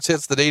Roberts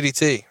hits the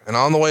DDT, and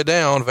on the way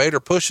down, Vader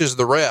pushes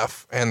the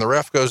ref, and the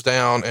ref goes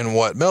down in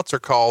what Meltzer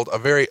called a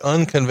very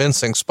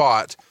unconvincing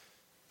spot.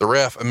 The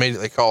ref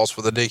immediately calls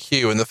for the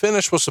DQ, and the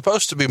finish was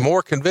supposed to be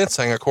more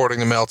convincing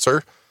according to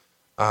Meltzer.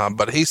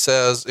 But he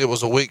says it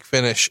was a weak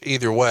finish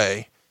either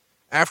way.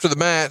 After the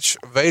match,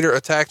 Vader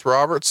attacked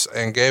Roberts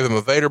and gave him a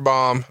Vader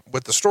bomb,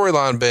 with the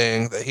storyline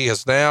being that he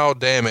has now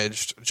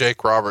damaged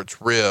Jake Roberts'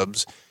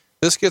 ribs.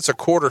 This gets a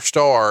 1/4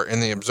 star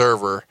in the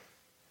Observer.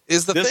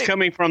 Is this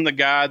coming from the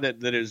guy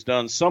that has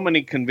done so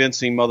many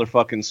convincing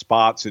motherfucking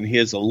spots in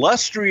his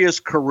illustrious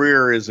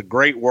career as a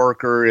great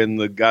worker in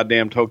the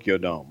goddamn Tokyo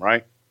Dome,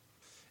 right?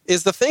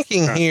 Is the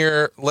thinking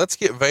here, let's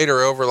get Vader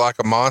over like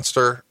a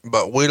monster,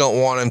 but we don't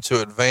want him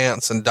to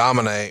advance and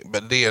dominate,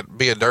 but be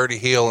a dirty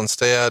heel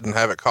instead and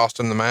have it cost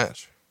him the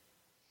match?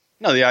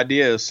 No, the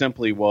idea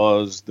simply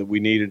was that we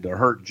needed to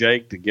hurt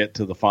Jake to get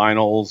to the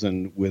finals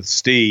and with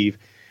Steve,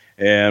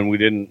 and we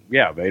didn't,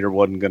 Vader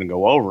wasn't going to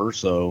go over,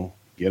 so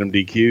get him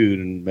DQ'd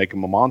and make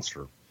him a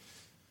monster.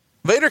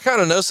 Vader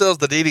kind of no-sells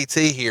the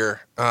DDT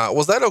here.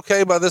 Was that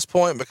okay by this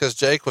point? Because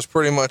Jake was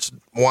pretty much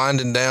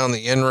winding down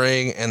the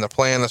in-ring, and the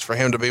plan is for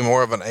him to be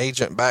more of an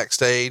agent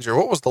backstage, or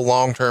what was the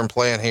long-term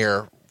plan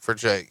here for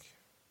Jake?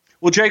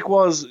 Well, Jake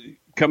was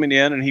coming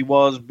in, and he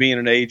was being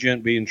an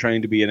agent, being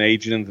trained to be an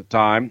agent at the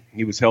time.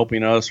 He was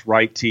helping us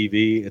write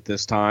TV at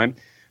this time.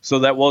 So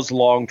that was the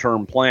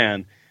long-term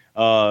plan.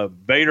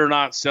 Vader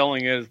not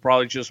selling it is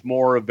probably just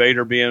more of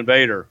Vader being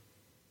Vader.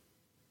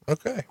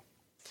 Okay.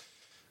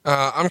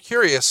 I'm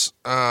curious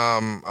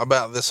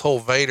about this whole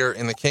Vader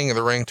in the King of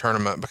the Ring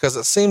tournament, because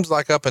it seems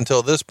like up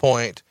until this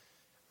point,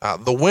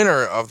 the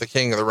winner of the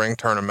King of the Ring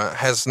tournament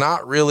has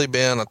not really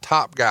been a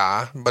top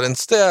guy, but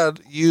instead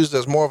used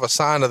as more of a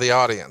sign to the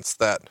audience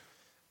that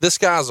this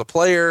guy's a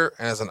player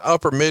and is an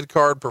upper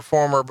mid-card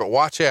performer, but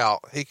watch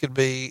out, he could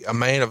be a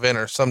main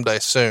eventer someday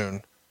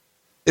soon.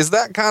 Is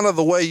that kind of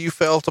the way you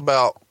felt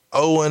about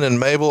Owen and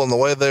Mabel and the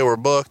way they were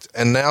booked?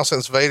 And now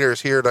since Vader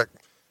is here to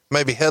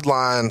maybe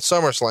headline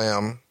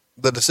SummerSlam,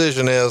 the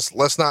decision is,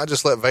 let's not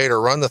just let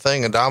Vader run the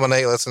thing and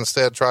dominate. Let's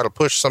instead try to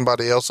push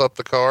somebody else up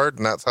the card.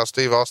 And that's how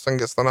Steve Austin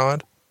gets the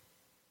nod.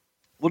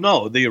 Well,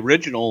 no, the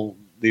original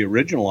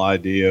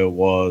idea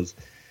was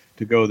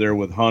to go there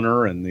with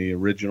Hunter, and the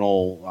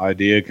original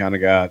idea kind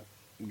of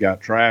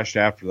got trashed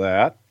after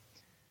that.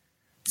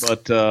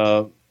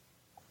 But,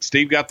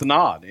 Steve got the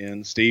nod,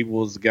 and Steve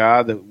was the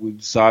guy that we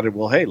decided,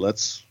 well, hey,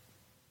 let's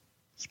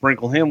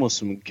sprinkle him with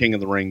some King of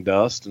the Ring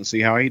dust and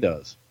see how he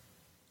does.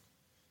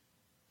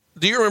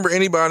 Do you remember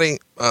anybody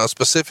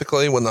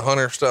specifically when the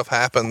Hunter stuff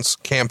happens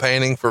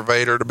campaigning for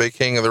Vader to be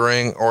King of the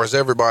Ring, or is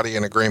everybody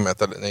in agreement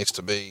that it needs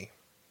to be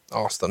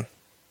Austin?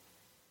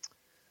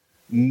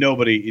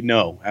 Nobody,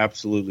 no,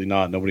 absolutely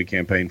not. Nobody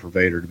campaigned for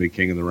Vader to be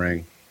King of the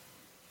Ring.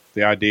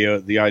 The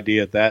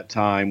idea at that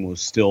time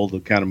was still to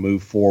kind of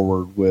move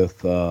forward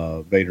with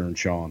Vader and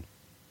Shawn.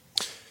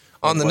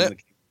 On the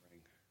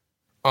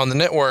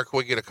network,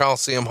 we get a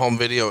Coliseum home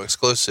video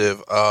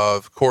exclusive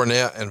of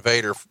Cornette and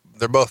Vader.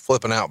 They're both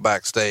flipping out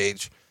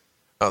backstage.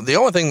 The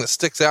only thing that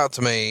sticks out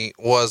to me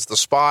was the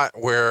spot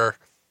where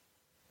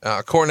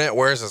Cornette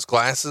wears his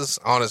glasses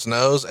on his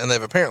nose, and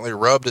they've apparently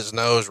rubbed his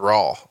nose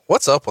raw.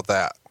 What's up with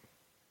that?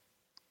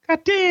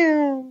 God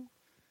damn.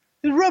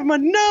 They rubbed my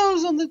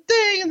nose on the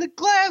thing, and the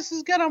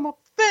glasses got on my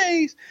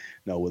face.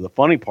 No, well, the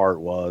funny part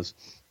was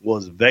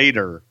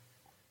Vader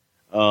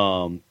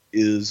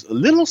is a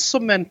little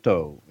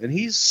cemento, and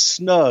he's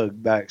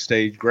snug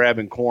backstage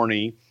grabbing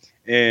Corny,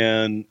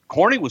 and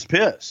Corny was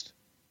pissed.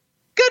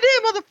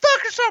 Goddamn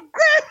motherfucker, stop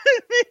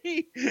grabbing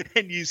me!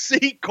 And you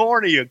see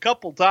Corny a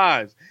couple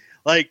times,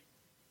 like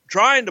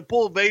trying to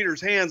pull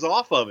Vader's hands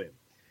off of him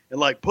and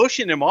like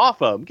pushing him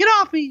off of him. Get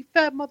off me, you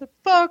fat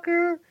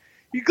motherfucker!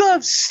 Your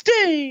gloves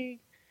stink!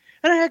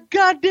 And I had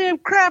goddamn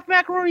Kraft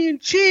macaroni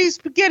and cheese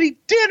spaghetti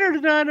dinner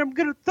tonight, and I'm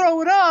gonna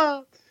throw it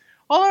up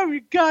all over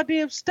your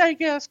goddamn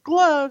stank-ass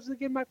gloves that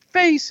get my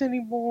face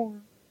anymore.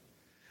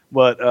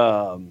 But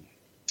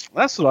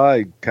that's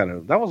what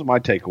that was my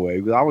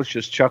takeaway. I was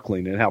just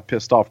chuckling at how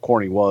pissed off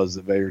Corny was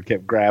that Vader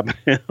kept grabbing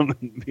him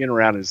and being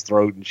around his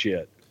throat and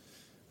shit.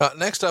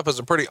 Next up is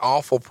a pretty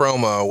awful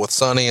promo with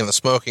Sonny and the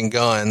Smoking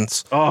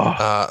Guns.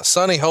 Oh.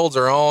 Sonny holds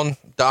her on.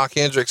 Doc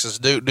Hendricks is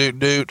doot, doot,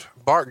 doot.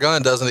 Bart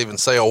Gunn doesn't even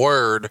say a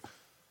word.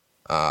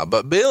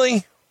 But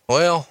Billy,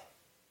 well,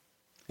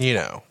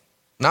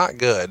 not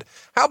good.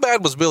 How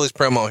bad was Billy's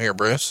promo here,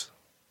 Bruce?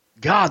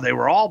 God, they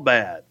were all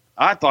bad.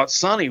 I thought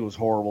Sonny was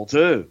horrible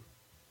too.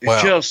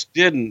 It just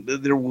didn't.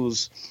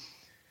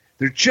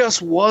 There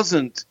just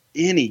wasn't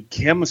any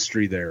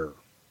chemistry there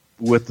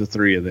with the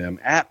three of them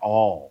at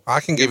all. I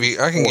can give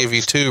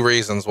you two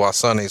reasons why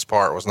Sonny's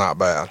part was not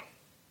bad.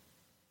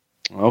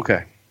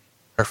 Okay.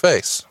 Her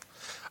face.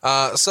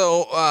 This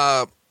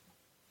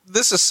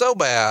is so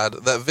bad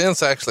that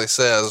Vince actually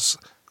says,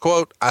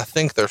 quote, "I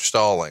think they're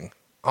stalling,"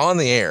 on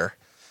the air.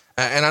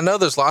 And I know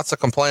there's lots of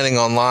complaining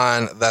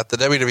online that the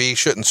WWE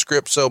shouldn't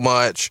script so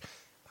much.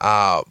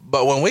 But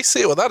when we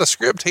see it without a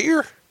script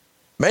here,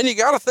 man, you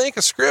got to think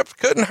a script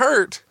couldn't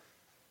hurt.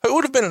 Who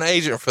would have been an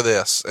agent for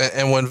this?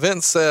 And when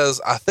Vince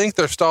says, "I think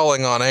they're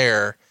stalling on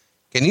air,"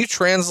 can you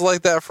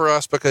translate that for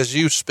us? Because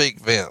you speak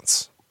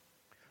Vince.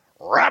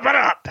 Wrap it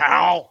up,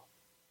 pal.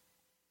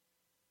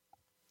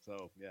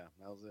 So, yeah,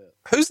 that was it.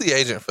 Who's the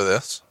agent for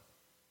this?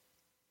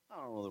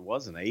 I don't know. There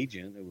was an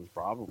agent. It was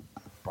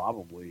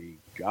probably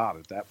God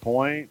at that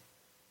point.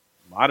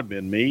 Might have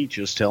been me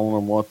just telling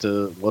them what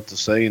to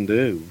say and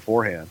do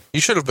beforehand.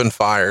 You should have been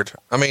fired.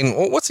 I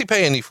mean, what's he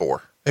paying you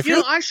for?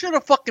 I should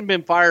have fucking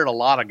been fired a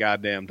lot of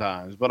goddamn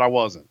times, but I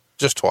wasn't.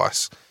 Just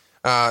twice.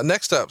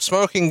 Next up,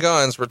 Smoking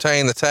Guns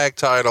retain the tag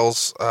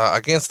titles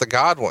against the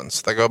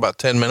Godwins. They go about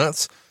 10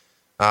 minutes.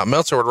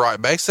 Meltzer would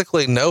write,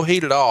 basically no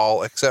heat at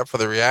all, except for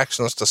the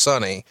reactions to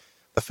Sonny.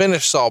 The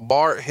finish saw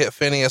Bart hit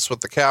Phineas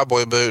with the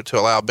cowboy boot to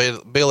allow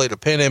Billy to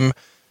pin him.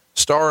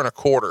 Star and a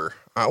quarter.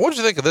 What did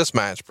you think of this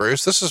match,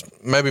 Bruce? This is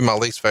maybe my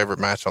least favorite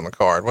match on the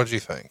card. What did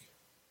you think?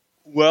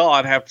 Well,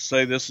 I'd have to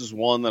say this is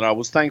one that I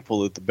was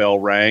thankful that the bell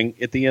rang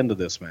at the end of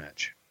this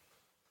match.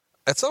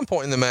 At some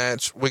point in the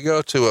match, we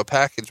go to a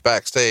package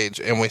backstage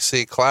and we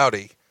see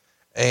Cloudy,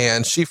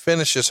 and she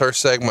finishes her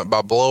segment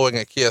by blowing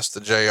a kiss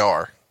to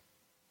JR.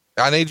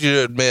 I need you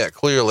to admit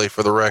clearly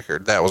for the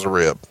record, that was a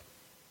rib.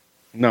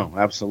 No,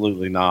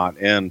 absolutely not.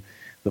 And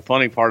the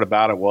funny part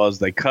about it was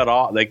they cut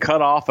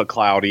off a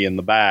Cloudy in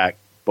the back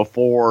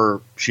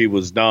before she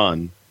was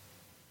done,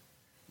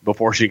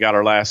 before she got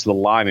her last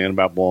little line in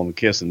about blowing the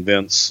kiss, and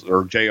Vince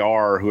or JR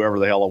or whoever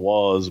the hell it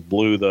was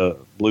blew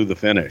the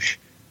finish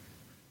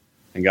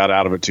and got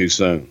out of it too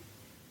soon.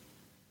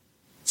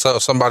 So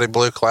somebody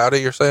blew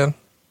Cloudy, you're saying?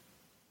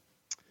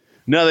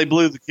 No, they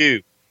blew the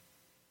cue.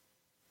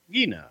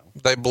 You know.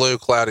 They blew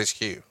Cloudy's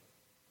cue.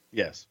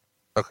 Yes.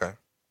 Okay.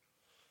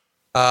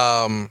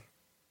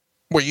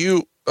 Were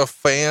you a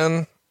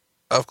fan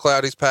of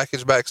Cloudy's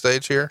package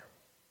backstage here?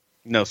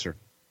 No, sir.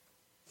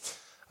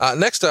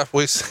 Next up,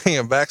 we see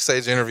a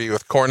backstage interview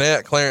with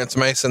Cornette, Clarence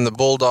Mason, the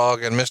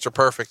Bulldog, and Mr.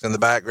 Perfect in the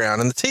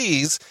background. And the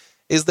tease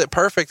is that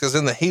Perfect is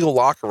in the heel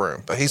locker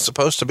room, but he's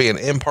supposed to be an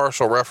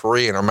impartial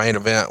referee in our main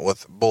event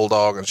with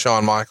Bulldog and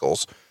Shawn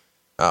Michaels.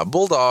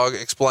 Bulldog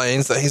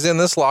explains that he's in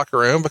this locker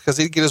room because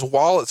he'd get his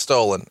wallet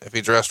stolen if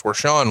he dressed where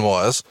Shawn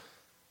was.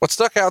 What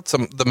stuck out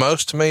the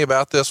most to me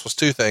about this was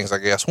two things, I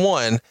guess.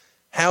 One,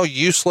 how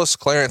useless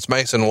Clarence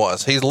Mason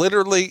was. He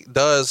literally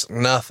does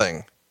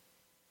nothing.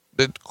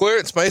 Did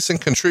Clarence Mason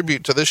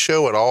contribute to this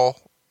show at all?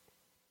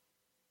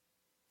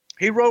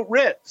 He wrote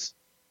writs.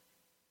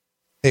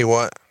 He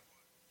what?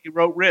 He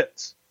wrote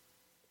writs.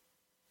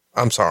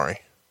 I'm sorry.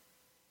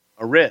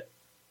 A writ.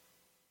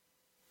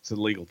 It's a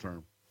legal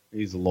term.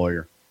 He's a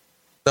lawyer.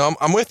 No,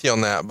 I'm with you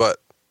on that, but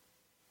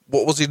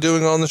what was he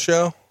doing on the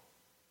show?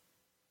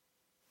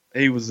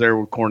 He was there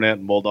with Cornette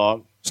and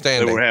Bulldog.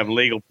 Standing. They were having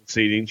legal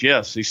proceedings.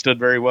 Yes, he stood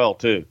very well,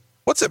 too.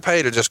 What's it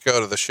pay to just go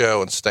to the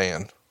show and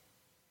stand?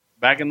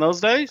 Back in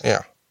those days?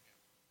 Yeah.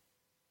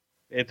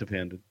 It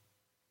depended.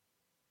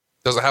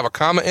 Does it have a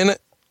comment in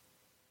it?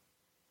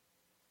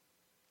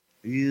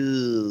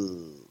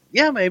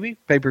 Yeah, maybe.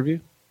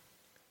 Pay-per-view.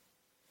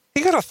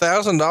 He got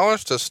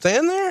 $1,000 to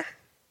stand there?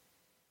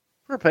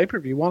 For a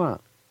pay-per-view, why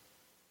not?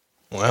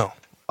 Well,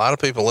 a lot of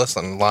people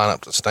listening line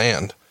up to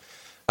stand.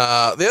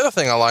 The other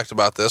thing I liked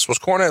about this was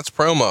Cornette's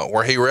promo,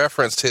 where he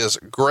referenced his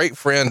great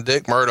friend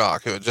Dick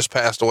Murdoch, who had just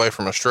passed away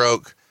from a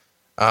stroke.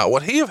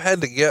 Would he have had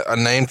to get a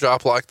name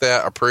drop like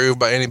that approved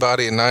by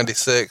anybody in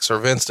 96, or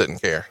Vince didn't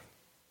care?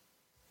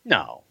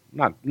 No,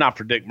 not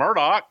for Dick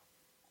Murdoch.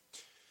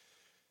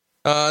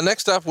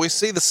 Next up, we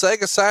see the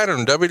Sega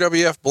Saturn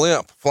WWF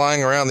blimp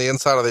flying around the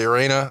inside of the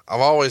arena. I've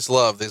always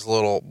loved these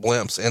little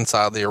blimps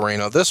inside the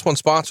arena. This one's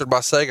sponsored by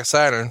Sega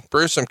Saturn.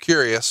 Bruce, I'm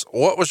curious,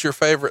 what was your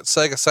favorite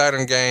Sega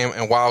Saturn game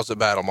and why was it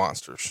Battle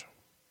Monsters?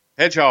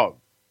 Hedgehog.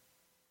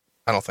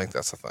 I don't think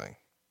that's a thing.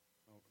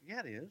 Yeah,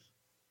 it is.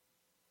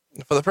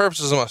 For the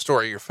purposes of my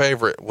story, your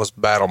favorite was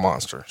Battle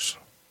Monsters.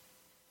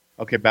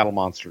 Okay, Battle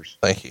Monsters.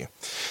 Thank you.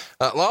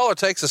 Lawler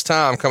takes his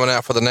time coming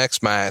out for the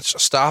next match,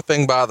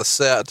 stopping by the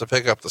set to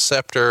pick up the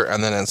scepter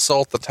and then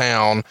insult the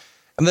town,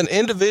 and then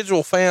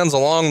individual fans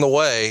along the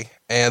way.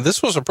 And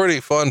this was a pretty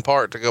fun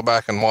part to go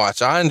back and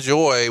watch. I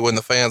enjoy when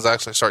the fans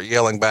actually start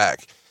yelling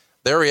back.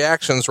 Their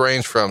reactions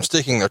range from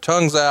sticking their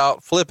tongues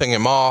out, flipping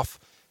him off,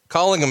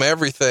 calling him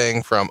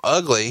everything from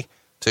ugly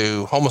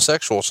to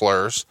homosexual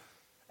slurs,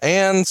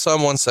 and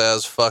someone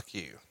says, "Fuck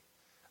you."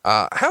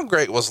 How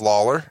great was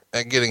Lawler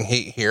at getting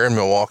heat here in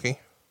Milwaukee?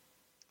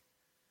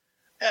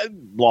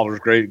 Lawler's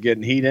great at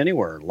getting heat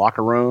anywhere.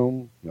 Locker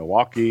room,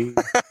 Milwaukee,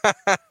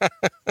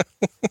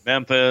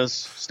 Memphis,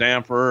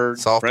 Stanford,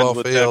 softball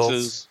Friendswood,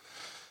 fields.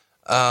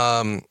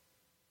 Texas.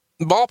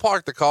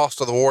 Ballpark the cost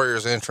of the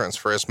Warriors' entrance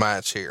for his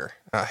match here.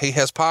 He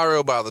has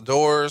pyro by the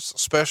doors,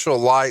 special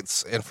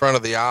lights in front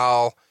of the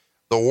aisle,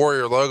 the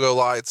Warrior logo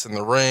lights in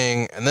the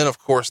ring, and then, of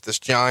course, this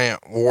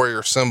giant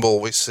Warrior symbol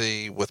we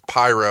see with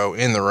pyro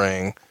in the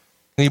ring.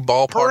 Can you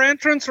ballpark? Per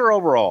entrance or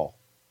overall?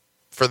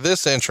 For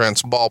this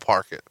entrance,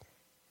 ballpark it.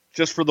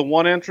 Just for the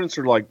one entrance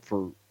or like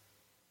for...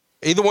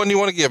 Either one you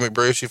want to give me,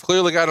 Bruce. You've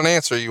clearly got an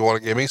answer you want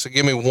to give me, so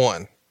give me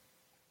one.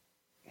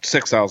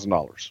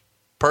 $6,000.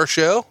 Per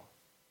show?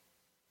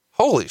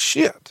 Holy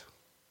shit.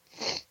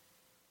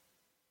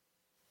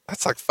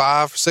 That's like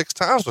 5-6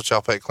 times what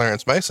y'all pay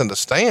Clarence Mason to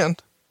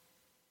stand.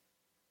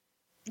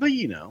 But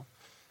you know.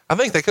 I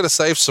think they could have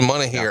saved some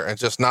money here and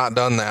just not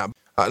done that.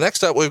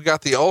 Next up, we've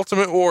got the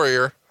Ultimate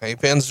Warrior. He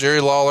pins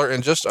Jerry Lawler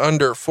in just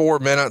under 4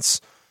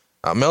 minutes.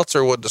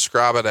 Meltzer would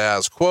describe it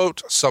as,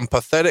 quote, some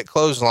pathetic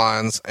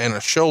clotheslines and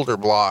a shoulder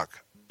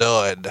block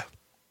dud.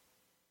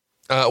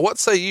 What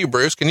say you,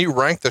 Bruce? Can you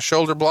rank the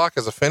shoulder block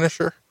as a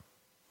finisher?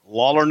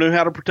 Lawler knew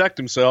how to protect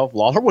himself.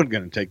 Lawler wasn't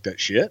going to take that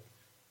shit.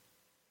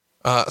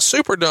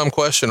 Super dumb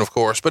question, of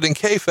course, but in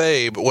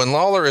kayfabe, when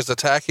Lawler is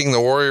attacking the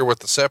Warrior with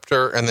the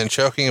scepter and then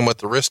choking him with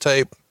the wrist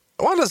tape,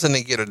 why doesn't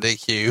he get a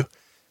DQ?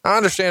 I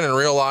understand in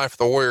real life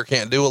the Warrior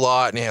can't do a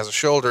lot and he has a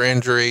shoulder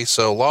injury,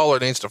 so Lawler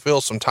needs to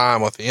fill some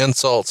time with the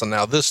insults and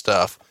now this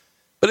stuff.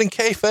 But in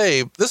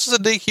kayfabe, this is a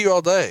DQ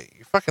all day.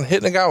 You're fucking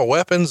hitting a guy with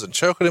weapons and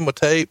choking him with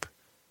tape.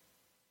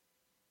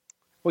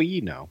 Well,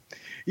 you know.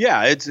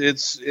 Yeah,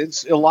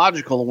 it's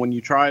illogical when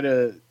you try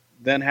to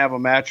then have a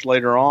match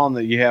later on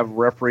that you have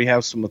referee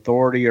have some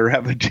authority or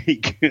have a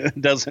DQ.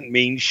 It doesn't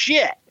mean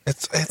shit.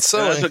 It's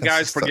so that's what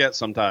guys forget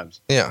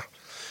sometimes. Yeah.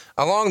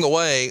 Along the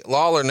way,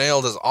 Lawler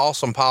nailed his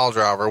awesome pile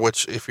driver,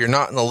 which if you're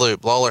not in the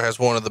loop, Lawler has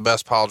one of the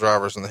best pile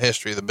drivers in the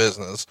history of the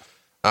business.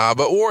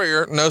 But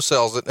Warrior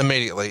no-sells it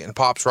immediately and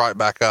pops right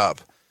back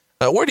up.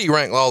 Where do you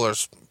rank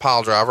Lawler's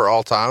pile driver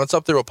all time? It's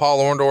up there with Paul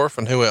Orndorff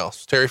and who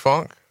else? Terry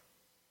Funk?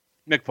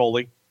 Mick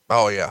Foley.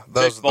 Oh yeah.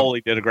 Mick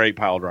Foley did a great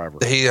pile driver.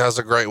 He has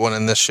a great one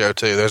in this show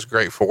too. There's a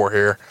great 4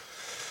 here.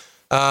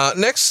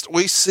 Next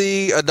we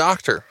see a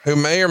doctor who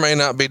may or may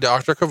not be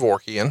Dr.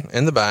 Kevorkian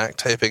in the back,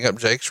 taping up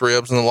Jake's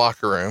ribs in the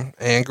locker room.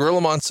 And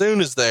Gorilla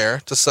Monsoon is there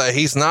to say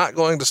he's not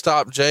going to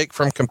stop Jake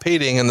from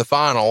competing in the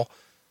final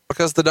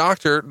because the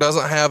doctor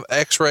doesn't have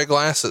X-ray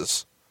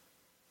glasses.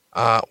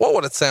 What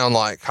would it sound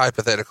like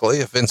hypothetically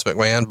if Vince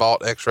McMahon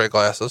bought X-ray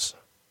glasses?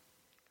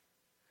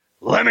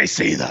 Let me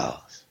see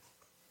those.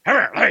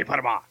 Here, let me put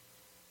them on.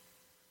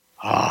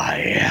 Oh,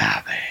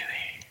 yeah,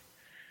 baby.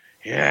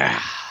 Yeah.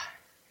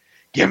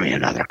 Give me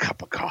another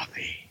cup of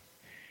coffee.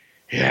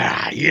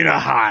 Yeah, you know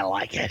how I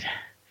like it.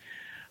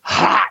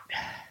 Hot,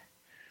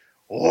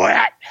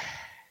 wet,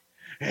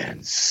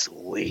 and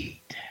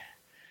sweet.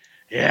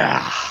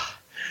 Yeah.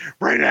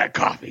 Bring that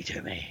coffee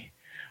to me.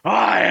 Oh,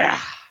 yeah.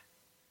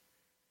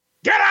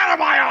 Get out of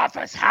my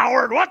office,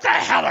 Howard. What the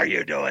hell are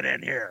you doing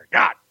in here?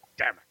 God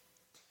damn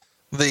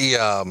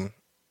it.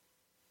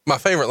 My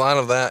favorite line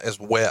of that is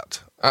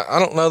wet. I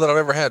don't know that I've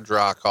ever had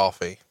dry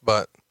coffee,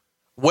 but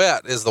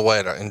wet is the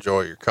way to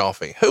enjoy your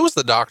coffee. Who was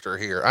the doctor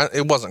here?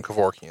 It wasn't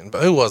Kevorkian,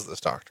 but who was this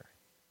doctor?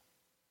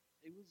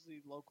 He was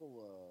the local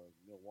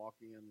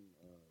Milwaukeean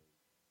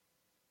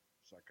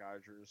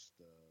psychiatrist.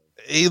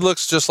 He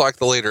looks just like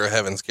the leader of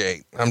Heaven's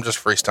Gate. I'm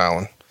just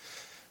freestyling.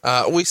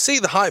 We see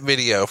the hype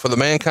video for the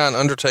Mankind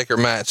Undertaker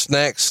match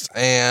next,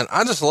 and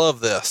I just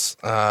love this.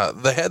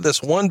 They had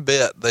this one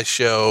bit they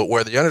show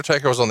where the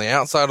Undertaker was on the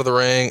outside of the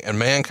ring and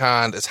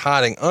Mankind is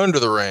hiding under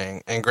the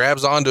ring and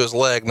grabs onto his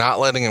leg, not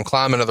letting him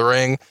climb into the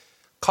ring,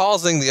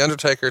 causing the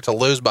Undertaker to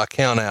lose by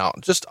count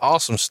out. Just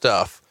awesome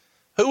stuff.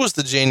 Who was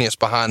the genius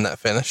behind that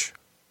finish?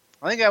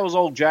 I think that was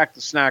old Jack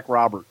the Snack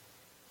Robert.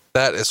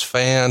 That is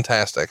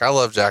fantastic. I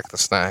love Jack the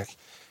Snack.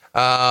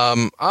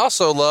 I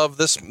also love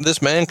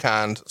this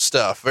Mankind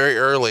stuff very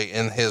early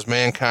in his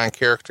Mankind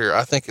character.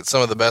 I think it's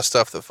some of the best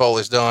stuff that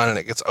Foley's done, and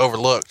it gets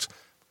overlooked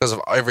because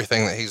of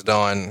everything that he's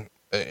done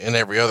in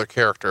every other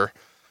character.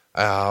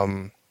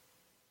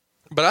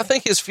 But I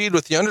think his feud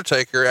with The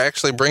Undertaker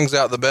actually brings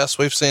out the best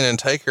we've seen in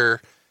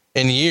Taker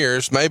in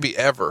years, maybe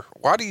ever.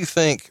 Why do you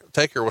think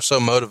Taker was so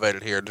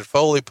motivated here? Did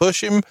Foley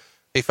push him?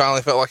 He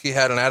finally felt like he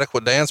had an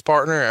adequate dance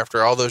partner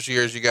after all those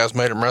years you guys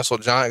made him wrestle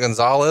Giant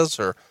Gonzalez,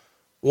 or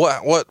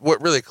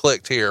what really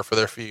clicked here for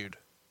their feud?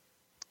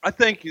 I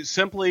think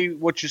simply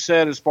what you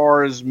said as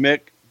far as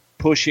Mick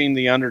pushing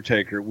The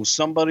Undertaker was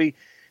somebody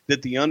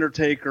that The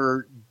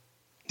Undertaker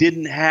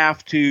didn't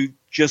have to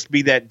just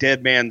be that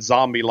dead man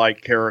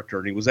zombie-like character.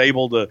 And he was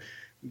able to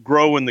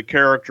grow in the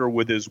character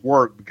with his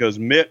work because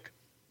Mick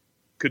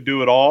could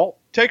do it all.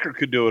 Taker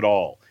could do it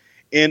all.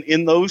 And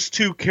in those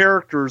two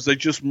characters, they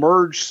just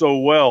merged so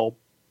well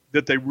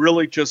that they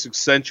really just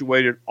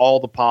accentuated all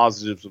the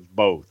positives of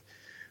both.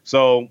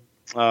 So,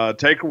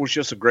 Taker was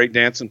just a great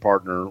dancing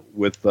partner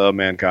with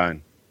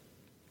Mankind.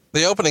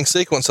 The opening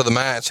sequence of the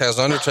match has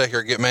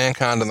Undertaker get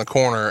Mankind in the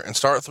corner and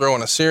start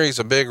throwing a series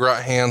of big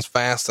right hands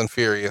fast and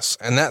furious.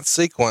 And that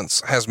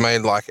sequence has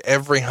made like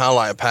every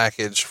highlight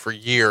package for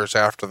years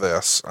after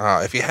this.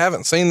 If you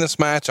haven't seen this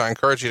match, I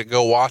encourage you to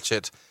go watch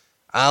it.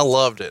 I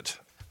loved it.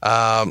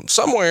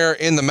 Somewhere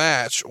in the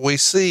match, we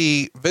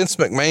see Vince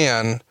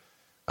McMahon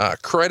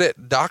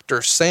credit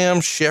Dr. Sam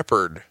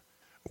Shepard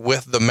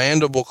with the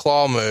mandible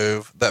claw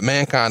move that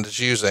Mankind is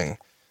using.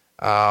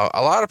 A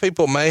lot of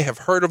people may have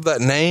heard of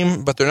that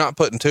name, but they're not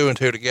putting two and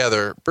two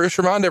together. Bruce,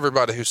 remind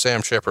everybody who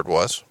Sam Shepard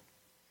was.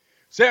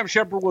 Sam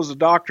Shepard was a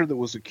doctor that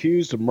was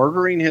accused of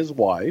murdering his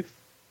wife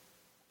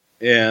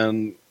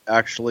and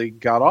actually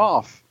got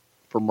off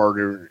for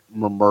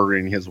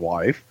murdering his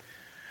wife,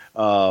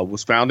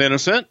 was found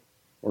innocent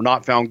or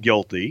not found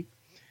guilty.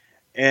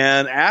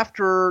 And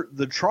after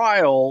the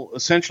trial,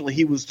 essentially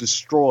he was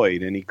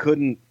destroyed and he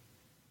couldn't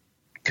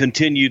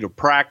continue to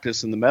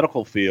practice in the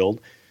medical field.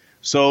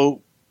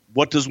 So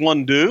what does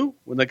one do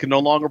when they can no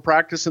longer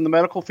practice in the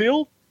medical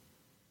field?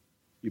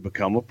 You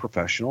become a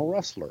professional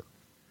wrestler.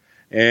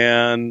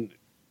 And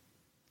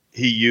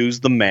he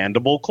used the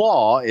mandible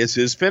claw as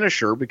his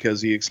finisher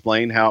because he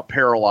explained how it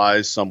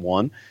paralyzed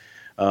someone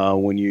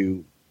when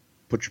you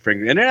put your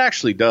finger. And it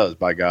actually does,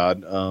 by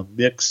God.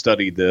 Mick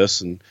studied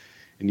this and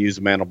used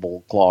the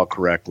mandible claw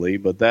correctly.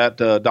 But that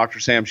Dr.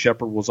 Sam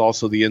Shepard was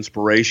also the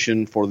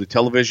inspiration for the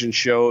television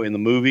show in the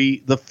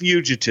movie The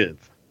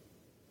Fugitive.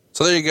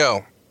 So there you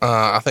go.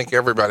 I think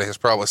everybody has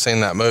probably seen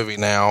that movie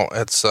now.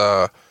 It's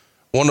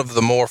one of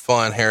the more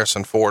fun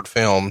Harrison Ford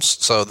films.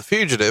 So The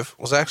Fugitive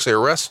was actually a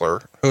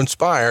wrestler who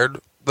inspired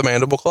the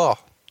mandible claw.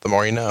 The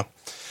more you know.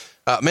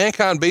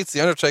 Mankind beats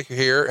The Undertaker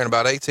here in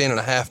about 18 and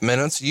a half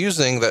minutes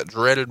using that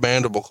dreaded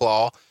mandible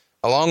claw.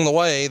 Along the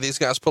way, these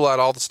guys pull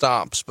out all the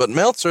stops, but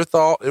Meltzer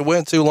thought it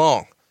went too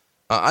long.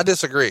 I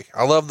disagree.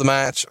 I love the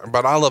match,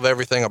 but I love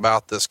everything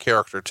about this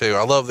character too.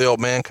 I love the old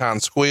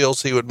Mankind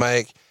squeals he would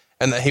make,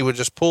 and that he would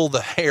just pull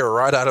the hair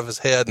right out of his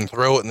head and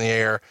throw it in the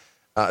air.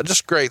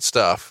 Just great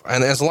stuff.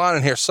 And there's a line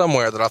in here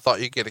somewhere that I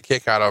thought you'd get a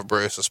kick out of,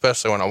 Bruce,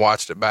 especially when I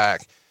watched it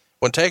back.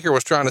 When Taker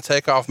was trying to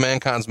take off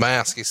Mankind's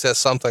mask, he says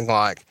something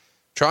like,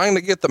 trying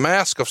to get the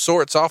mask of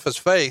sorts off his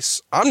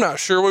face. I'm not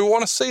sure we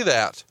want to see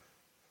that.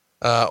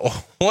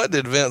 What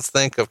did Vince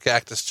think of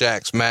Cactus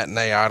Jack's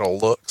matinee idol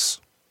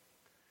looks?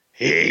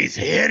 He's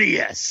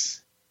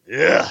hideous.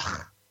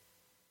 Ugh.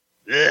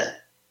 Ugh.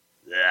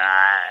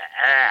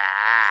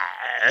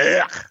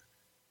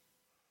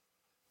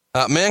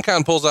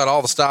 Mankind pulls out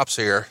all the stops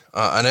here.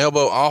 An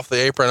elbow off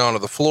the apron onto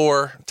the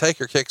floor.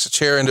 Taker kicks a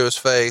chair into his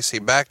face. He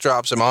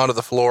backdrops him onto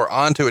the floor,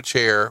 onto a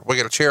chair. We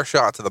get a chair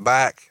shot to the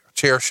back, a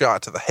chair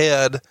shot to the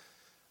head.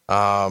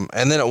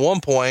 And then at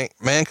one point,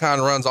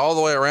 Mankind runs all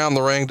the way around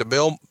the ring to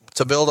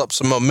build up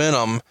some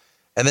momentum,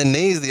 and then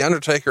knees the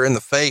Undertaker in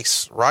the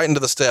face right into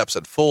the steps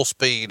at full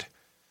speed.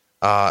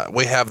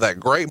 We have that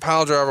great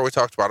pile driver we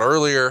talked about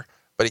earlier,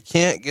 but he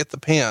can't get the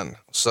pin.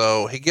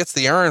 So he gets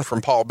the urn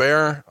from Paul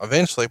Bearer.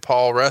 Eventually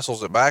Paul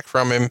wrestles it back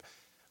from him.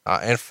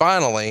 And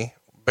finally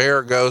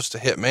Bearer goes to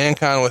hit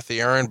Mankind with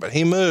the urn, but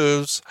he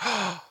moves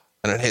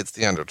and it hits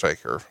the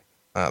Undertaker.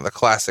 The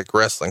classic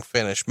wrestling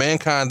finish.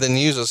 Mankind then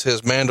uses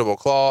his mandible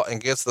claw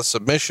and gets the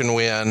submission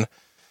win.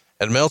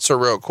 And Meltzer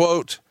wrote,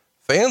 quote,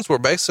 fans were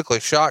basically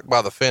shocked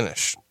by the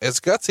finish. It's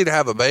gutsy to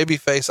have a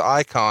babyface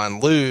icon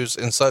lose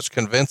in such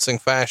convincing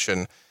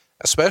fashion,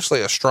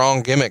 especially a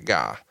strong gimmick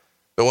guy.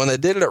 But when they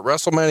did it at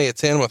WrestleMania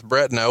 10 with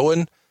Bret and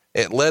Owen,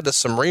 it led to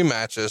some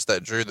rematches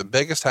that drew the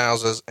biggest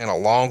houses in a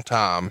long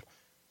time,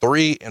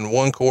 3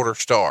 1/4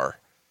 star.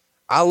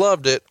 I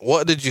loved it.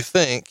 What did you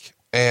think?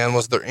 And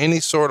was there any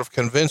sort of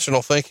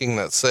conventional thinking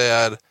that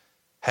said,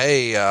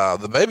 hey,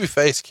 the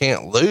babyface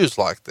can't lose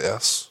like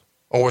this?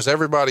 Or was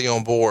everybody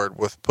on board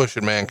with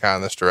pushing Mankind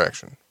in this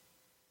direction?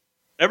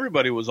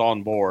 Everybody was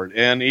on board.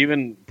 And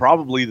even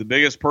probably the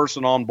biggest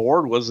person on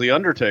board was The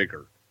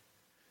Undertaker,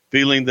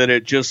 feeling that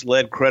it just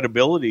led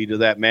credibility to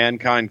that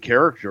Mankind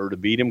character to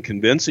beat him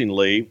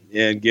convincingly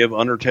and give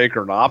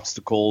Undertaker an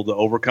obstacle to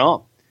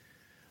overcome.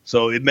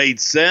 So it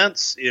made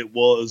sense. It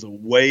was a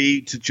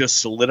way to just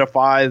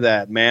solidify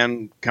that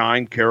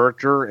Mankind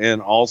character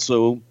and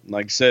also,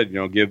 like I said,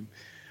 give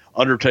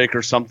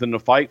Undertaker something to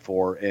fight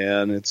for.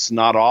 And it's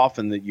not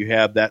often that you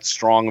have that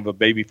strong of a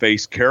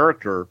babyface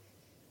character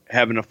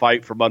having to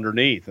fight from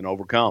underneath and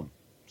overcome.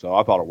 So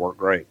I thought it worked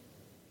great.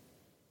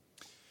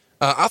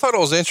 I thought it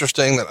was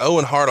interesting that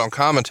Owen Hart on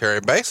commentary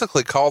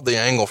basically called the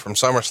angle from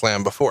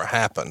SummerSlam before it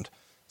happened,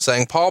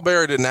 saying Paul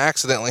Bearer didn't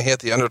accidentally hit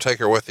the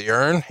Undertaker with the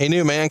urn. He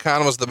knew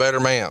Mankind was the better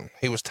man.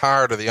 He was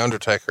tired of the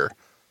Undertaker.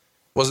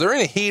 Was there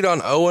any heat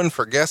on Owen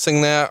for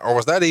guessing that, or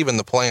was that even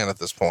the plan at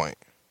this point?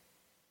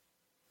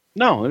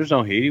 No, there's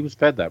no heat. He was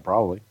fed that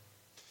probably.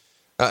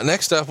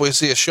 Next up, we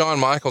see a Shawn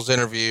Michaels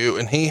interview,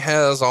 and he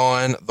has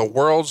on the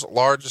world's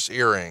largest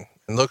earring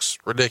and looks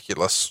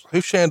ridiculous.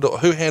 Who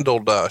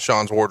handled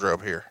Shawn's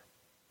wardrobe here?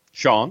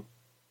 Shawn.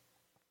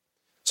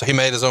 So he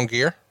made his own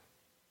gear?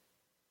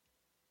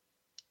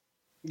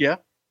 Yeah.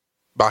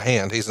 By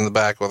hand. He's in the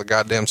back with a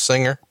goddamn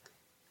singer.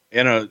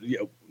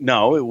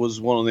 No, it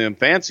was one of them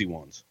fancy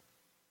ones.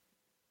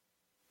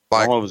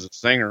 Like, I don't know if it was a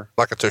singer.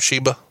 Like a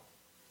Toshiba?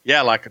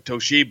 Yeah, like a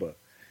Toshiba.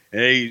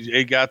 And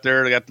he got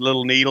there, they got the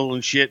little needle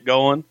and shit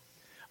going.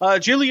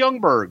 Julie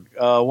Youngberg,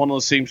 one of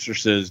the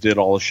seamstresses, did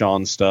all of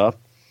Sean's stuff.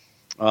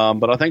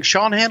 But I think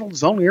Sean handled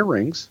his own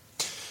earrings.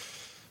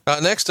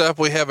 Next up,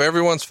 we have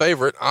everyone's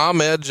favorite,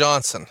 Ahmed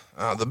Johnson.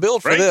 The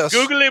build for this,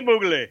 Googly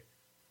Moogly,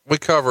 we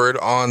covered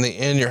on the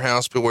In Your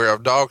House Beware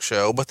of Dog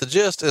show, but the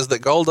gist is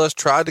that Goldust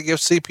tried to give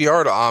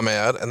CPR to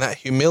Ahmed, and that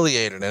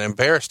humiliated and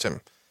embarrassed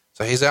him.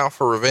 So he's out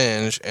for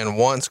revenge and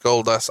wants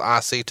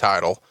Goldust's IC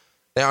title.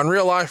 Now, in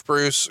real life,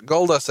 Bruce,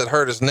 Goldust had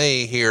hurt his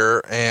knee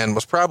here and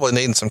was probably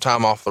needing some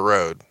time off the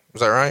road.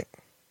 Is that right?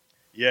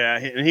 Yeah,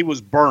 and he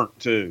was burnt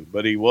too,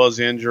 but he was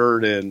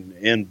injured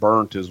and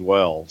burnt as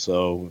well.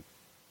 So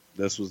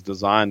this was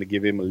designed to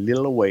give him a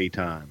little away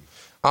time.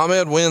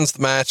 Ahmed wins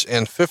the match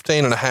in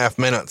 15 and a half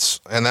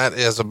minutes, and that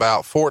is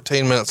about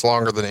 14 minutes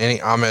longer than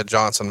any Ahmed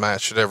Johnson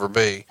match should ever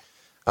be.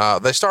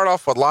 They start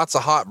off with lots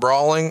of hot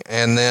brawling,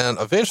 and then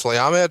eventually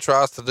Ahmed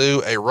tries to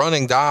do a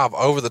running dive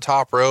over the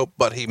top rope,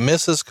 but he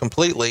misses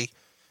completely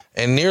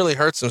and nearly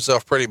hurts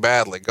himself pretty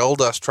badly.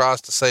 Goldust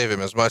tries to save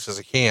him as much as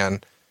he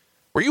can.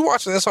 Were you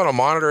watching this on a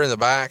monitor in the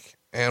back?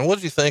 And what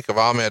did you think of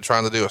Ahmed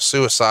trying to do a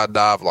suicide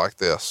dive like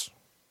this?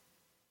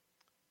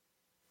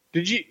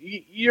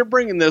 You're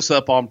bringing this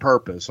up on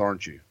purpose,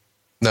 aren't you?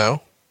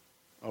 No.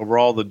 Over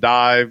all the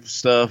dive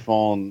stuff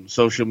on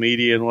social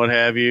media and what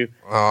have you.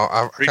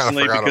 I kind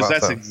of forgot because about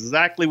that's that.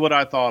 exactly what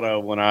I thought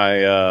of when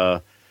I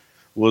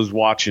was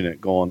watching it,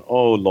 going,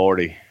 "Oh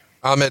Lordy!"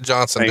 Ahmed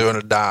Johnson doing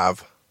a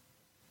dive.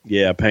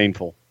 Yeah,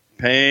 painful.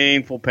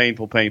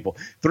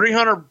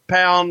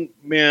 300-pound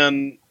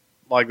men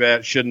like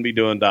that shouldn't be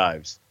doing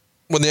dives.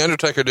 When the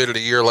Undertaker did it a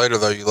year later,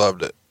 though, you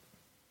loved it.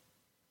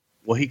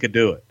 Well, he could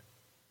do it.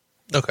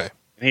 Okay.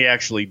 And he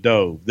actually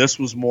dove. This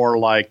was more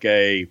like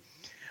a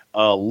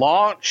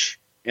launch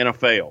and a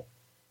fail.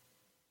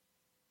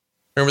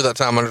 Remember that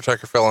time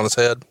Undertaker fell on his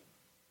head?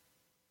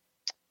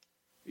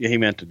 Yeah, he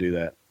meant to do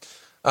that.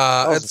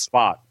 That was a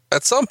spot.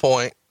 At some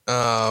point,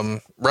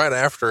 right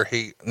after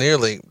he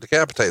nearly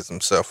decapitates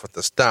himself with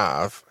this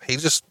dive, he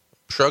just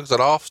shrugs it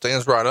off,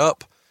 stands right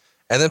up,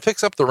 and then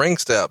picks up the ring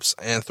steps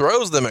and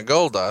throws them at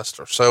Goldust,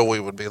 or so we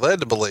would be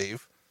led to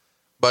believe.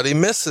 But he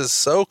misses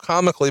so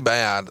comically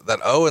bad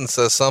that Owen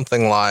says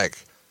something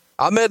like,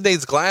 Ahmed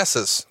needs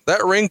glasses.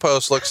 That ring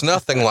post looks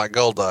nothing like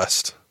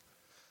Goldust.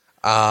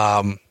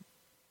 I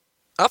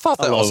thought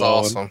that was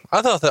awesome.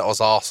 I thought that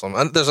was awesome.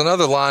 And there's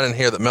another line in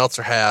here that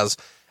Meltzer has.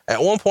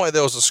 At one point,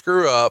 there was a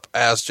screw up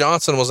as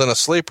Johnson was in a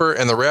sleeper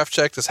and the ref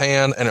checked his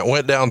hand and it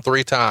went down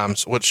 3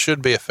 times, which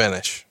should be a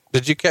finish.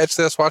 Did you catch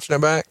this watching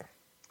it back?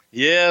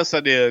 Yes, I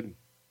did.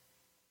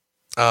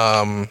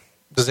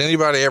 Does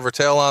anybody ever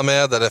tell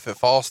Ahmed that if it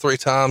falls 3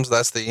 times,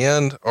 that's the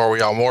end? Or are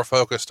we all more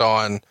focused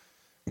on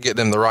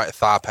getting him the right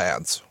thigh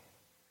pads?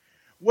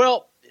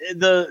 Well,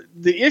 the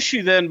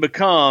issue then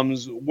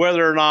becomes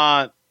whether or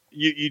not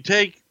you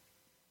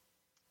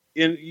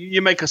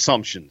make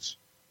assumptions.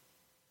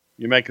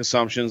 You make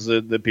assumptions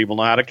that people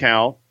know how to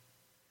count.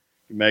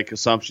 You make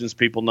assumptions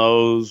people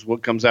knows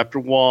what comes after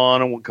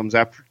 1 and what comes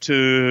after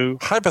 2.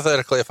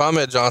 Hypothetically, if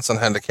Ahmed Johnson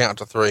had to count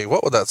to 3,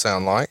 what would that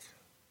sound like?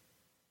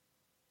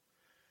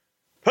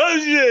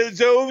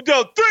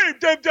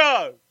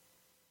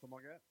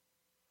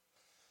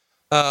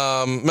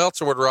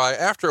 Meltzer would write,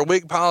 after a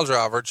weak pile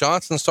driver,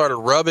 Johnson started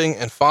rubbing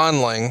and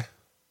fondling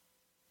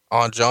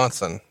on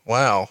Johnson.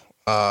 Wow.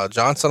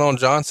 Johnson on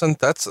Johnson.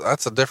 That's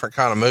a different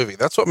kind of movie.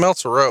 That's what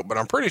Meltzer wrote, but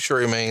I'm pretty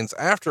sure he means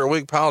after a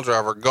weak pile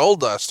driver,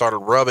 Goldust started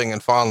rubbing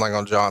and fondling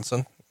on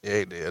Johnson. Yeah,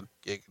 he did.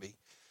 Giggity.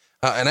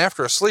 And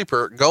after a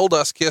sleeper,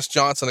 Goldust kissed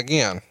Johnson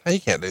again. Hey, you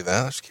can't do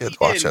that. There's kids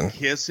watching. Didn't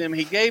kiss him.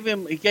 He gave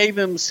him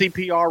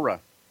CPR.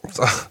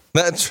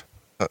 That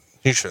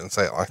you shouldn't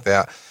say it like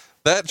that.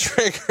 That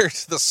triggered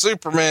the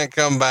Superman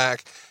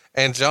comeback,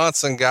 and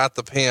Johnson got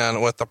the pin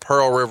with the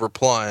Pearl River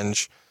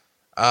plunge.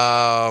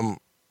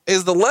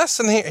 Is the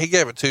lesson here? He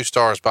gave it 2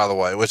 stars, by the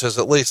way, which is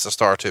at least a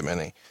star too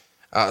many.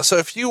 So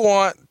if you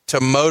want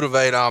to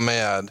motivate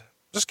Ahmed,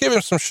 just give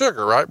him some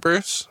sugar, right,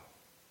 Bruce?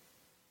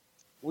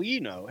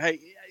 Well, hey,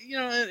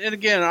 and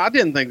again, I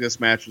didn't think this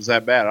match was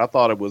that bad. I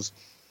thought it was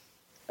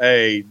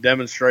a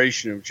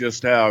demonstration of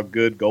just how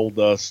good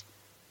Goldust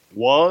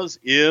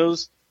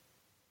is.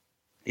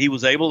 He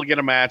was able to get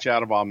a match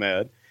out of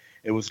Ahmed.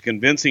 It was a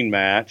convincing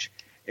match,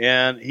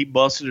 and he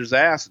busted his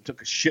ass and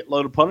took a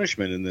shitload of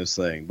punishment in this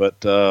thing.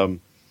 But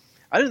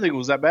I didn't think it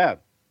was that bad.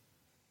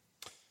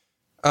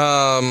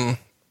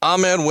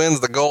 Ahmed wins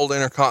the gold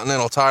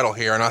Intercontinental title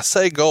here, and I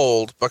say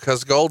gold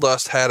because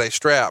Goldust had a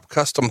strap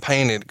custom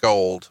painted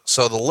gold.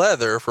 So the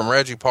leather from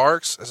Reggie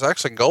Parks is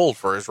actually gold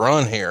for his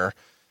run here.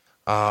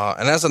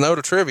 And as a note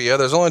of trivia,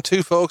 there's only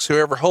 2 folks who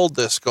ever hold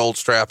this gold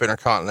strap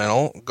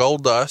Intercontinental,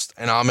 Goldust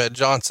and Ahmed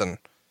Johnson.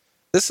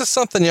 This is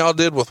something y'all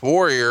did with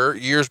Warrior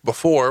years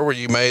before, where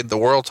you made the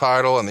world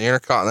title and the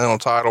Intercontinental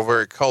title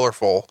very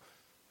colorful.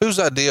 Whose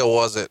idea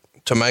was it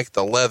to make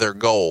the leather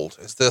gold?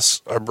 Is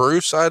this a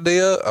Bruce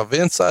idea, a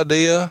Vince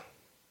idea?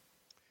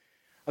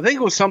 I think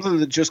it was something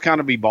that just kind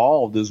of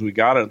evolved as we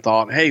got it and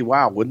thought, hey,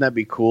 wow, wouldn't that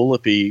be cool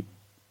if he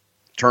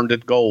turned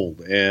it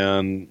gold?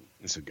 And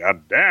I said,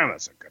 God damn,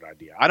 that's a good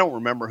idea. I don't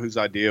remember whose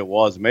idea it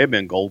was. It may have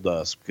been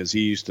Goldust because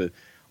he used to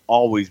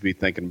always be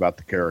thinking about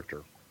the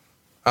character.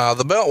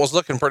 The belt was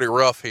looking pretty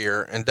rough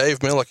here, and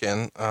Dave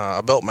Milliken,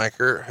 a belt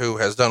maker who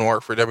has done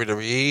work for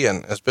WWE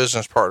and is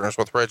business partners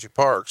with Reggie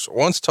Parks,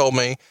 once told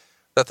me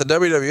that the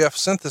WWF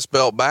sent this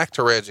belt back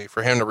to Reggie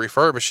for him to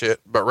refurbish it,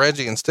 but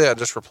Reggie instead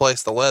just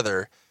replaced the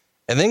leather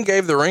and then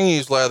gave the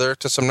ring-used leather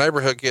to some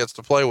neighborhood kids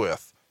to play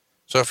with.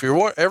 So if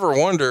you ever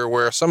wonder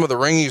where some of the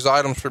ring-used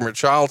items from your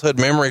childhood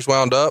memories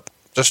wound up,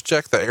 just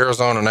check the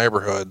Arizona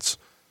neighborhoods.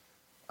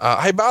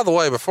 Hey, by the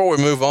way, before we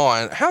move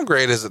on, how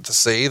great is it to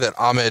see that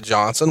Ahmed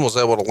Johnson was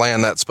able to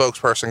land that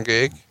spokesperson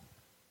gig?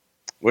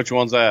 Which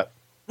one's that?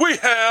 We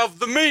have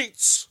the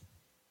meats.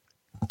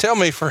 Tell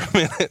me for a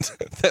minute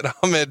that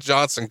Ahmed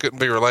Johnson couldn't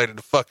be related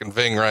to fucking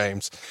Ving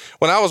Rhames.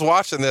 When I was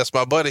watching this,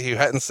 my buddy who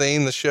hadn't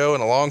seen the show in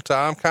a long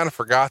time kind of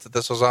forgot that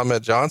this was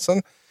Ahmed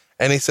Johnson.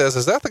 And he says,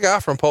 is that the guy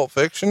from Pulp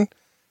Fiction?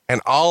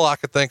 And all I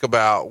could think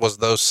about was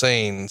those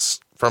scenes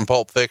from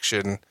Pulp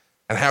Fiction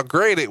and how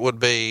great it would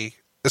be,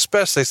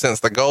 especially since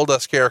the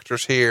Goldust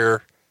character's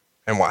here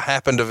and what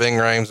happened to Ving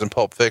Rhames in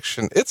Pulp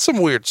Fiction. It's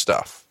some weird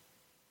stuff.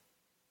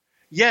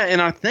 Yeah,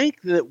 and I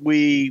think that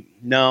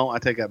I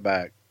take that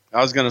back.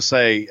 I was going to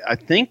say, I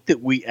think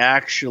that we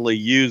actually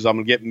I'm going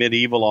to get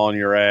Medieval on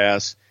your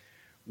ass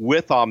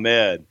with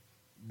Ahmed,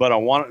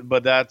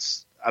 but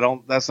that's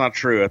not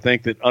true. I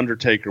think that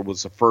Undertaker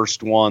was the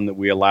first one that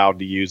we allowed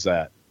to use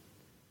that.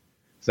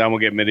 So I'm going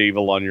to get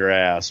Medieval on your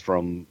ass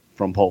from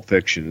Pulp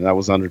Fiction. And that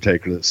was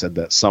Undertaker that said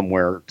that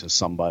somewhere to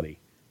somebody.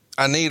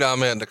 I need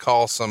Ahmed to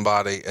call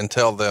somebody and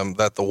tell them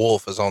that the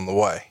wolf is on the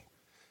way.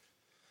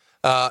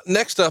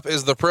 Next up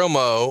is the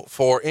promo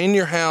for In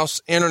Your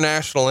House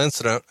International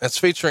Incident. It's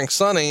featuring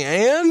Sonny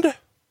and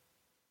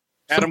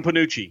Adam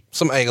Panucci.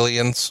 Some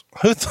aliens.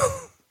 Who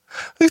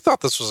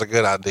thought this was a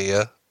good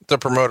idea to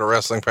promote a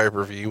wrestling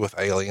pay-per-view with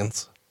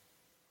aliens?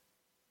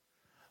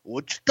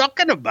 What you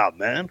talking about,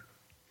 man?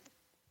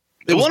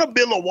 They want to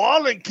build a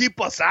wall and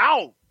keep us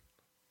out.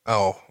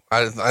 Oh,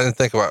 I didn't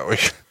think about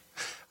it.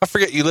 I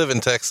forget you live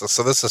in Texas,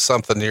 so this is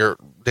something you're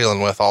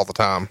dealing with all the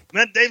time.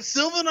 Man, Dave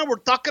Silva and I were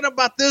talking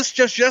about this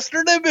just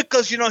yesterday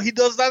because, he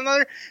does that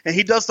there, and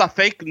he does the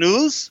fake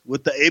news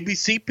with the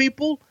ABC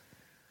people.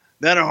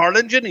 Then in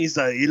Harlingen, he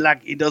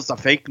does the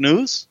fake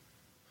news.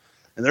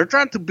 And they're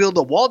trying to build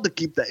a wall to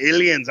keep the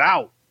aliens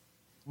out.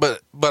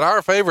 But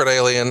our favorite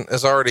alien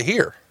is already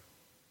here.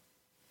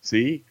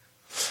 See?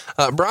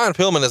 Brian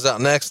Pillman is out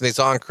next, and he's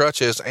on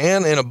crutches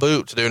and in a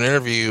boot to do an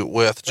interview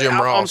with Jim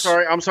Ross.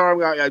 I'm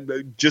sorry. I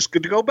just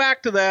good to go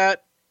back to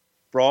that.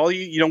 For all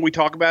you, we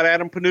talk about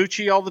Adam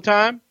Panucci all the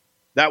time.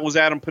 That was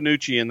Adam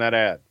Panucci in that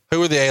ad.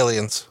 Who are the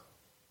aliens?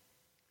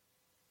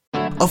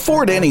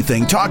 Afford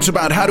Anything talks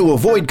about how to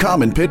avoid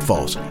common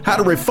pitfalls, how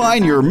to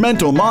refine your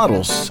mental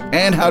models,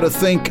 and how to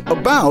think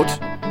about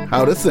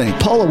how to think.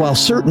 Paula, while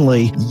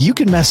certainly you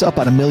can mess up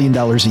on $1 million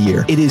a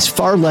year, it is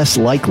far less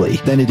likely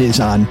than it is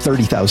on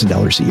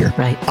 $30,000 a year.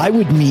 Right. I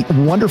would meet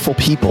wonderful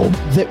people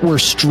that were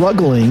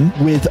struggling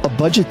with a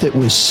budget that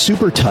was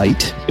super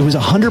tight. It was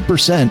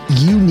 100%.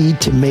 You need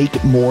to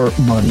make more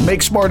money.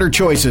 Make smarter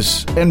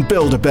choices and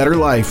build a better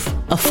life.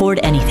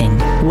 Afford Anything,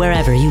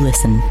 wherever you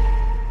listen.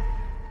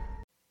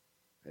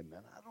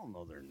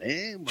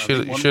 Name.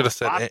 You should have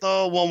said it.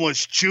 One was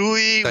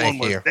Chewy. One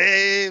was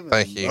Dave.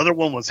 Thank you. The other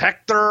one was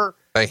Hector.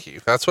 Thank you.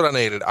 That's what I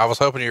needed. I was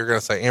hoping you were going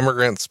to say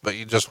immigrants, but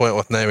you just went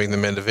with naming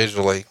them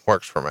individually.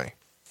 Works for me.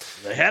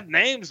 They had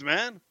names,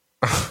 man.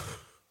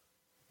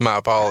 My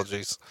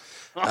apologies.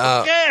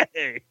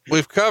 Okay.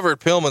 We've covered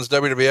Pillman's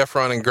WWF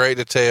run in great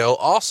detail.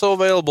 Also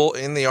available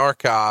in the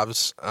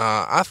archives.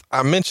 I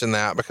mentioned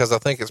that because I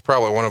think it's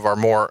probably one of our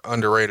more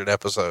underrated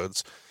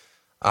episodes.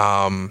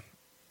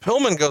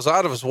 Pillman goes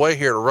out of his way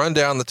here to run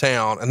down the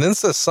town and then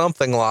says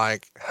something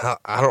like,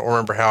 I don't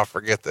remember how I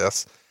forget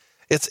this.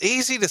 It's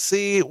easy to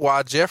see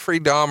why Jeffrey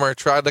Dahmer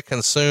tried to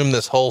consume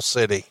this whole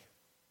city.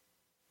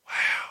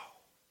 Wow.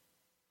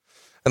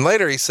 And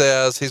later he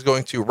says he's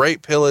going to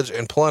rape, pillage,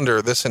 and plunder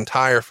this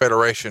entire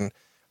federation.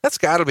 That's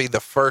got to be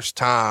the first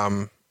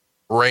time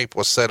rape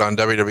was said on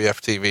WWF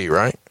TV,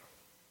 right?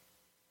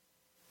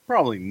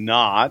 Probably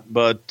not,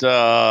 but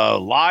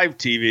live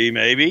TV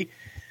maybe.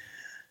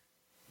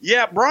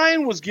 Yeah,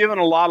 Brian was given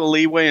a lot of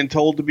leeway and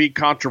told to be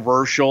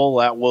controversial.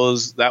 That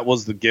was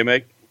the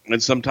gimmick.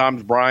 And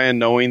sometimes Brian,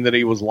 knowing that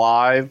he was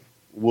live,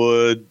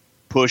 would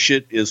push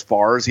it as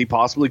far as he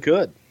possibly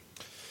could.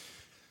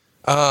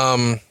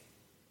 Does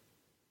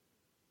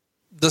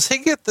he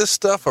get this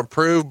stuff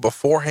approved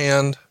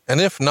beforehand? And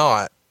if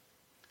not,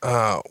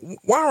 why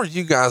are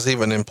you guys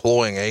even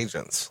employing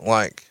agents?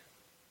 Like,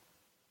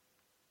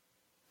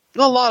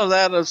 a lot of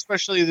that,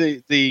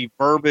 especially the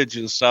verbiage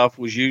and stuff,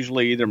 was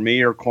usually either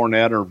me or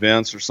Cornette or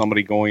Vince or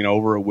somebody going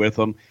over it with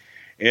them.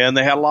 And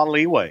they had a lot of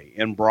leeway.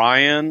 And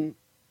Brian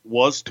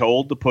was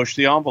told to push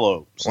the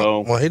envelope.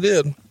 So well, he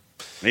did.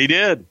 He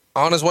did.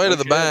 On his way to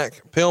the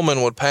back,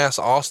 Pillman would pass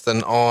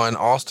Austin on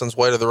Austin's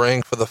way to the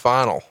ring for the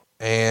final,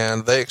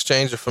 and they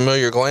exchanged a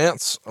familiar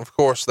glance. Of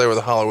course, they were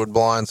the Hollywood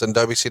Blondes in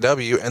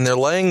WCW, and they're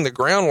laying the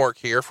groundwork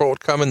here for what would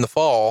come in the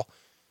fall.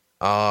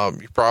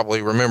 You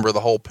probably remember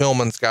the whole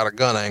Pillman's got a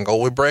gun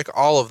angle. We break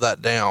all of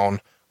that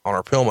down on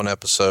our Pillman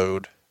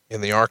episode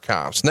in the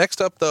archives.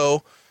 Next up,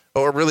 though,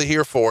 what we're really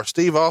here for,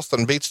 Steve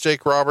Austin beats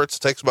Jake Roberts.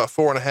 It takes about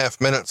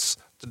 4.5 minutes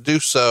to do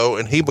so,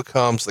 and he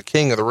becomes the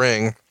king of the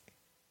ring.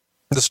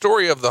 The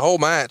story of the whole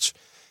match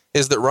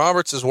is that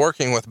Roberts is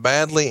working with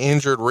badly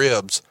injured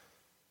ribs.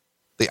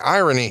 The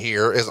irony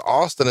here is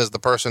Austin is the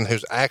person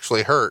who's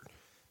actually hurt.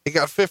 He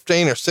got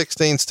 15 or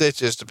 16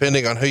 stitches,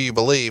 depending on who you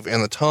believe,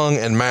 in the tongue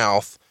and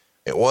mouth.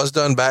 It was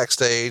done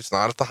backstage,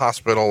 not at the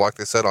hospital like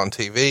they said on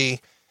TV.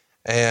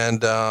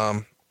 And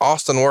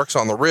Austin works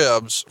on the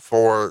ribs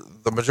for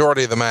the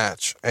majority of the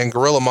match, and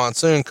Gorilla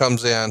Monsoon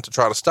comes in to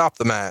try to stop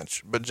the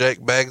match, but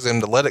Jake begs him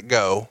to let it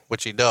go,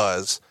 which he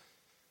does.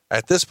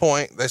 At this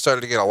point, they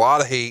started to get a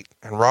lot of heat,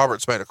 and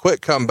Roberts made a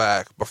quick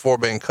comeback before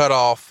being cut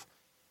off,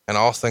 and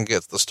Austin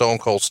gets the Stone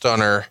Cold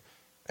Stunner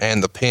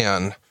and the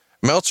pin.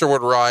 Meltzer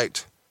would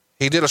write,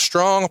 he did a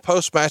strong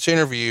post-match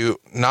interview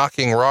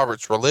knocking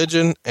Roberts'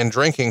 religion and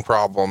drinking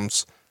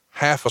problems,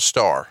 0.5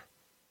 star.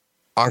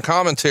 On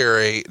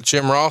commentary,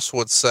 Jim Ross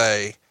would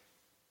say,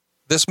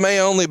 this may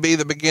only be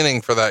the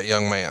beginning for that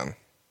young man.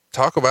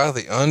 Talk about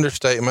the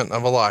understatement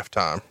of a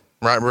lifetime.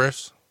 Right,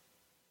 Bruce?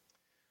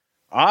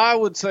 I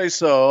would say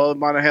so. I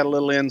might have had a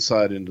little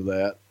insight into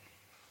that.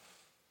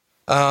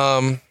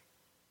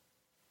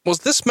 Was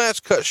this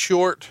match cut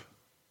short?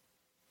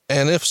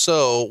 And if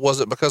so, was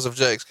it because of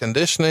Jake's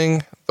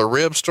conditioning, the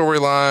rib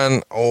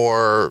storyline,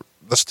 or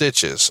the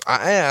stitches?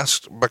 I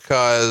asked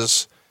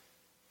because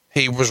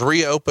he was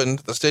reopened,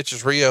 the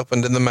stitches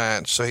reopened in the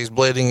match, so he's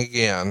bleeding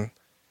again.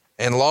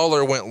 And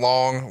Lawler went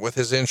long with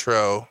his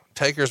intro.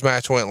 Taker's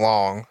match went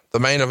long. The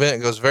main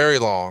event goes very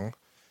long.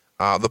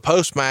 The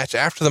post-match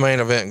after the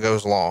main event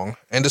goes long.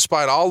 And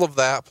despite all of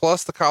that,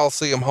 plus the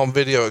Coliseum home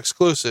video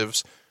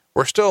exclusives,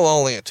 we're still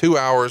only at 2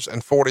 hours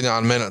and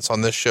 49 minutes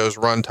on this show's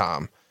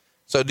runtime.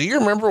 So do you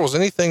remember, was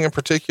anything in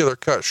particular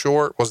cut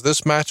short? Was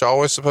this match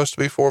always supposed to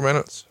be 4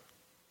 minutes?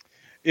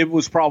 It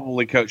was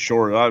probably cut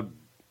short.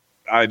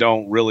 I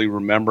don't really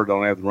remember,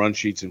 don't have the run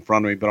sheets in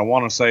front of me, but I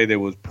want to say that it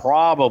was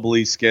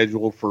probably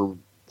scheduled for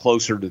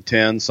closer to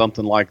 10,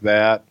 something like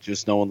that,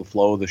 just knowing the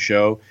flow of the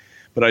show.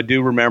 But I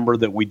do remember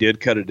that we did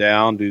cut it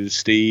down due to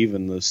Steve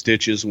and the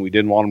stitches, and we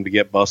didn't want him to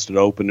get busted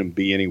open and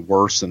be any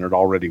worse than it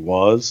already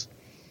was.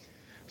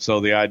 So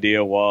the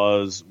idea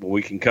was, well,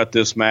 we can cut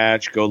this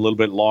match, go a little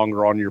bit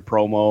longer on your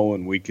promo,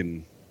 and we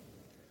can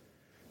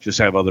just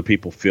have other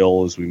people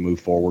fill as we move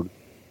forward.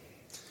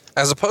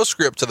 As a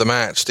postscript to the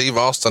match, Steve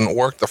Austin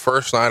worked the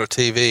first night of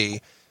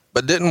TV,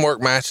 but didn't work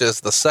matches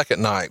the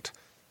second night.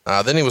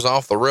 Then he was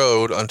off the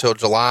road until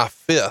July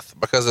 5th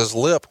because his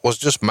lip was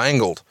just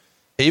mangled.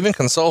 He even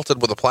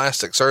consulted with a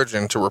plastic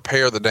surgeon to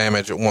repair the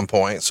damage at one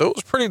point, so it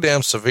was pretty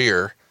damn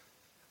severe.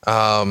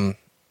 When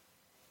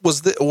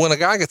a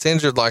guy gets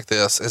injured like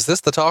this, is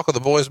this the talk of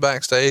the boys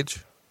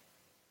backstage?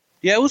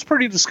 Yeah, it was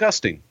pretty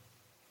disgusting.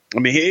 I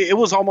mean, it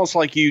was almost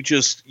like you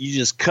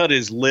just cut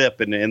his lip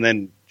and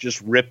then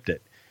just ripped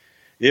it.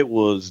 It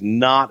was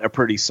not a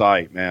pretty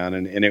sight, man.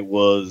 And it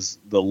was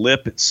the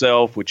lip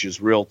itself, which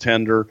is real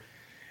tender,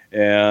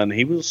 and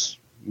he was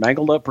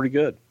mangled up pretty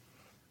good.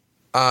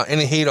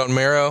 Any heat on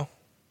Mero?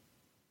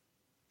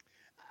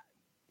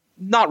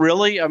 Not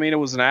really. I mean, it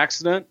was an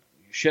accident.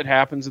 Shit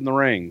happens in the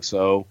ring.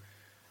 So,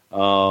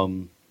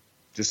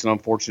 just an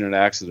unfortunate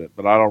accident,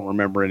 but I don't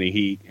remember any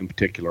heat in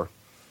particular.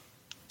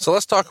 So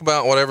let's talk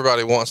about what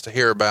everybody wants to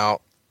hear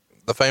about,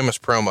 the famous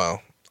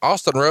promo.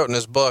 Austin wrote in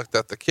his book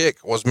that the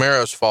kick was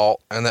Mero's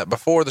fault, and that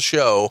before the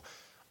show,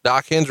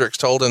 Doc Hendricks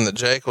told him that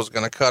Jake was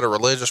going to cut a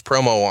religious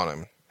promo on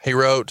him. He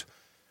wrote,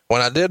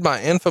 when I did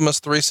my infamous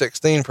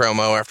 316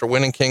 promo after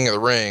winning King of the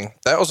Ring,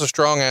 that was a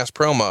strong-ass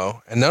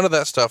promo, and none of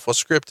that stuff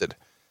was scripted.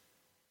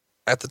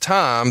 At the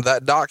time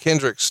that Doc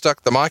Hendricks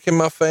stuck the mic in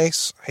my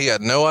face, he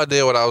had no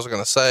idea what I was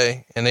going to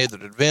say, and neither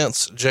did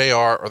Vince,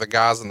 JR, or the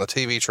guys in the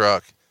TV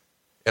truck.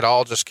 It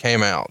all just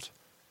came out.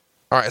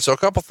 All right, so a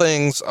couple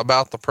things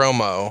about the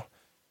promo.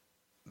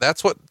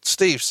 That's what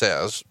Steve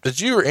says. Did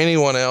you or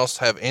anyone else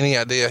have any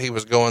idea he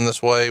was going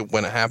this way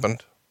when it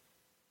happened?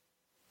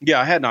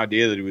 Yeah, I had an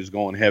idea that he was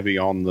going heavy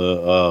on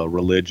the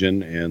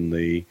religion and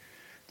the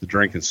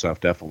drinking stuff,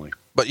 definitely.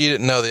 But you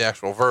didn't know the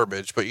actual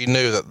verbiage, but you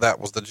knew that that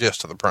was the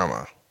gist of the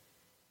promo.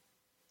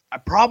 I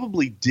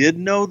probably did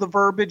know the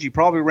verbiage. He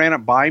probably ran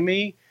it by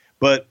me,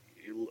 but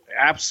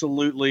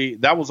absolutely,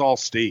 that was all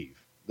Steve.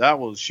 That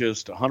was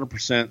just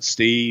 100%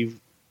 Steve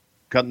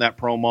cutting that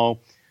promo.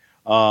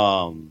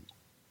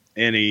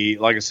 And he,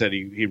 like I said,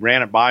 he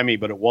ran it by me,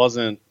 but it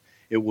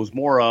was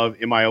more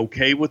of, am I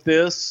okay with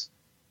this?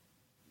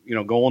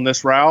 Going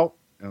this route?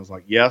 And I was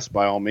like, yes,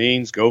 by all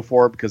means, go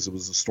for it, because it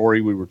was a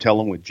story we were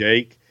telling with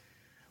Jake.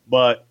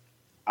 But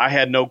I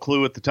had no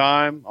clue at the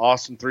time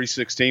Austin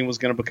 316 was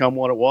going to become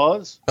what it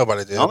was.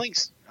 Nobody did. I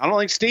don't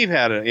think Steve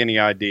had any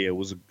idea. It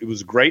was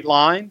a great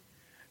line.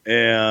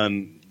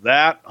 And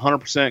that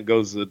 100%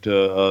 goes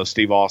to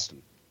Steve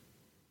Austin.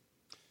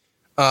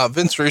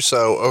 Vince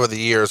Russo over the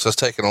years has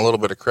taken a little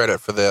bit of credit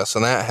for this,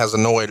 and that has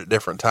annoyed at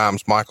different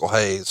times Michael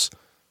Hayes.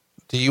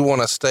 Do you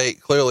want to state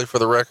clearly for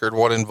the record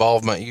what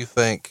involvement you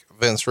think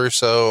Vince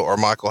Russo or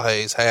Michael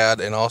Hayes had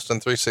in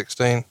Austin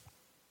 3:16?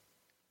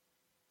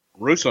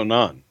 Russo,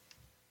 none.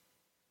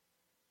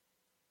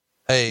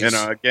 Hayes.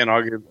 And again,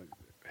 I'll give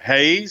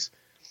Hayes,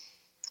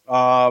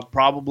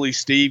 probably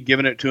Steve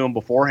giving it to him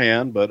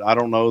beforehand, but I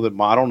don't know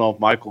if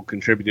Michael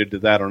contributed to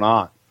that or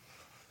not.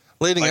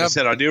 Like I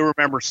said, I do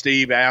remember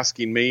Steve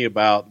asking me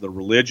about the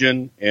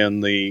religion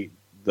and the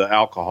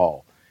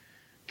alcohol.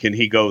 Can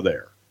he go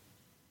there?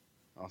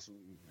 I said,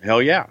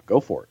 hell yeah,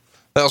 go for it.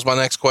 That was my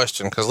next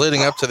question, because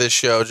leading up to this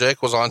show,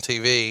 Jake was on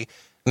TV,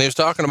 and he was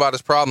talking about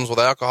his problems with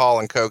alcohol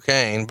and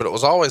cocaine, but it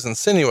was always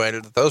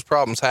insinuated that those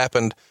problems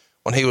happened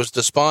when he was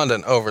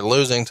despondent over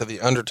losing to The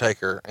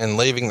Undertaker and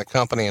leaving the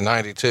company in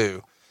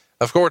 92.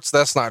 Of course,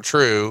 that's not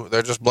true.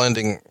 They're just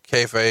blending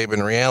kayfabe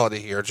and reality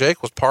here.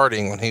 Jake was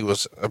partying when he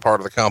was a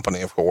part of the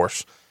company, of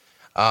course.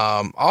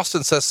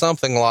 Austin says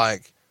something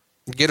like,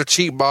 get a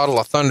cheap bottle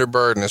of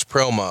Thunderbird in his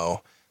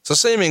promo. So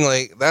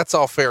seemingly that's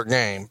all fair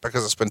game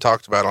because it's been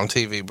talked about on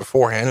TV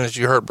beforehand. And as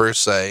you heard Bruce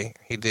say,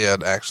 he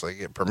did actually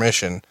get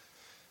permission.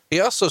 He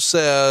also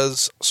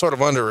says, sort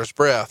of under his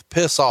breath,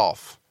 piss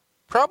off.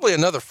 Probably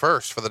another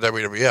first for the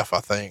WWF,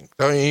 I think.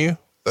 Don't you?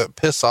 That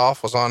piss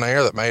off was on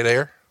air, that made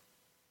air.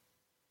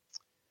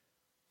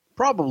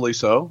 Probably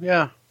so,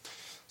 yeah.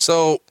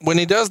 So when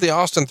he does the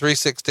Austin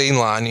 3:16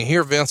 line, you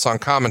hear Vince on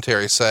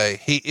commentary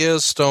say, he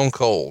is stone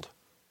cold.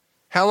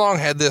 How long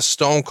had this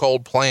stone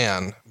cold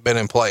plan been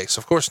in place?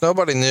 Of course,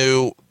 nobody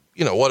knew,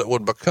 what it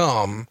would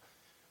become,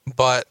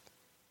 but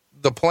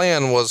the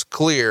plan was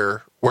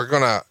clear. We're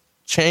going to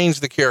change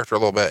the character a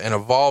little bit and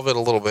evolve it a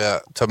little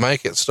bit to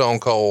make it stone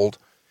cold.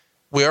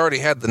 We already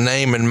had the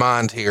name in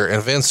mind here,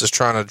 and Vince is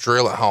trying to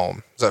drill it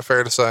home. Is that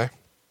fair to say?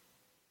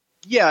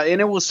 Yeah, and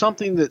it was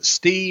something that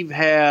Steve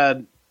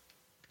had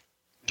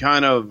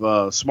kind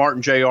of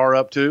smartened JR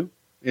up to,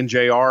 and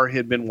JR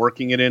had been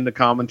working it into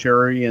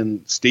commentary,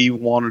 and Steve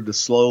wanted to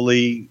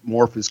slowly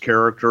morph his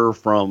character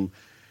from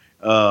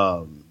the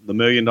 $1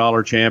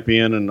 Million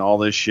Champion and all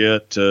this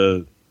shit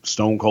to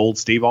Stone Cold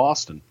Steve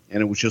Austin.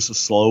 And it was just a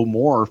slow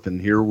morph,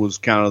 and here was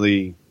kind of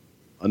the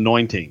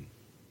anointing.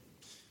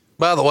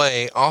 By the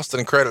way,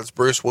 Austin credits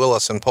Bruce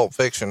Willis in Pulp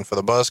Fiction for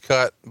the buzz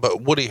cut,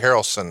 but Woody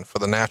Harrelson for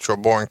the Natural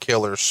Born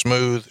Killer's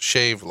smooth,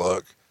 shaved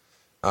look.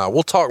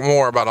 We'll talk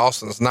more about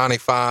Austin's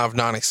 95,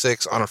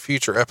 96 on a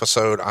future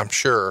episode, I'm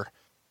sure.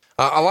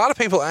 A lot of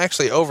people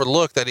actually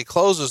overlook that he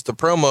closes the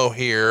promo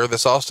here,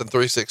 this Austin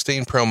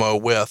 3:16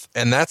 promo with,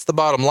 and that's the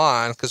bottom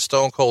line because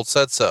Stone Cold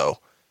said so.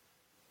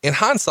 In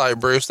hindsight,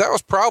 Bruce, that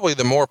was probably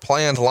the more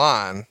planned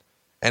line.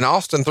 And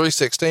Austin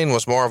 3:16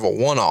 was more of a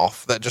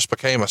one-off that just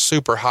became a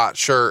super hot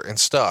shirt and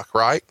stuck,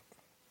 right?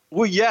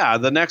 Well, yeah.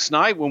 The next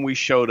night when we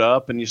showed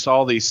up and you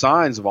saw these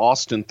signs of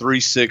Austin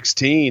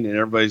 3:16 and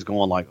everybody's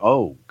going like,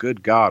 oh,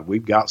 good God,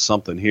 we've got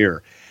something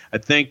here. I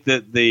think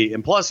that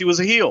and plus he was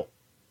a heel.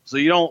 So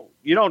you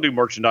don't do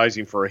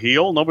merchandising for a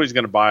heel. Nobody's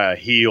going to buy a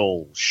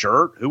heel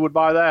shirt. Who would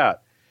buy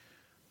that?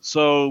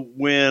 So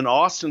when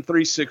Austin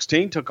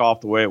 3:16 took off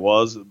the way it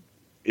was,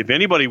 if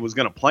anybody was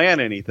going to plan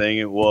anything,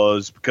 it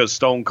was because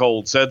Stone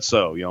Cold said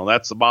so.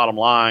 That's the bottom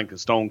line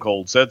because Stone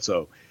Cold said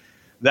so.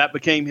 That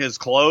became his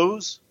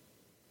close,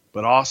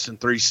 but Austin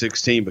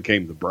 3:16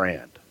 became the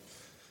brand.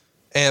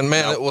 And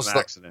man, it was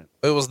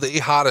the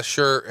hottest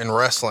shirt in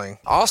wrestling.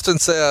 Austin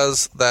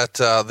says that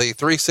the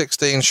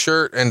 3:16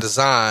 shirt and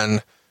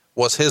design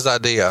was his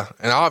idea.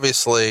 And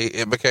obviously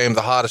it became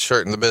the hottest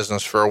shirt in the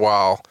business for a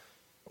while.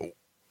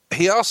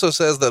 He also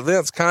says that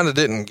Vince kind of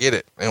didn't get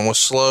it and was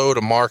slow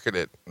to market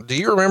it. Do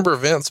you remember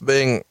Vince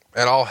being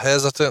at all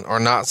hesitant or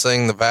not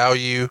seeing the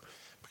value?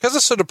 Because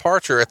it's a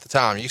departure at the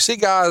time. You see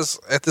guys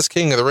at this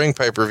King of the Ring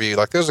pay-per-view,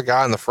 like there's a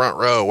guy in the front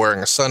row wearing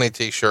a Sonny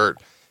t-shirt.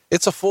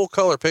 It's a full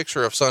color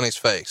picture of Sonny's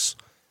face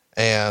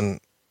and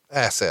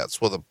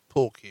assets with a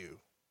pool cue.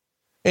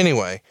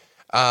 Anyway,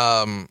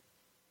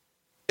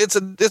 it's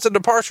a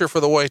departure for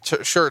the way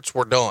shirts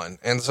were done.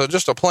 And so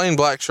just a plain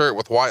black shirt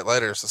with white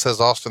letters that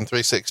says Austin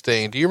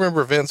 3:16. Do you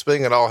remember Vince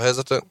being at all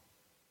hesitant?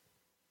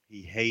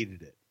 He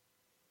hated it.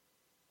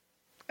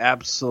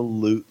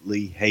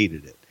 Absolutely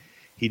hated it.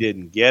 He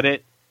didn't get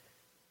it.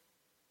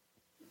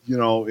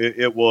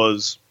 It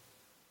was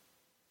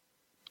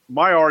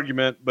my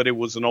argument, but it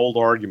was an old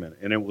argument.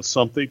 And it was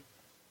something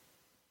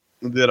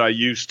that I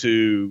used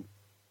to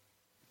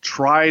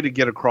try to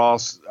get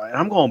across.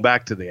 I'm going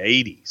back to the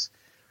 80s.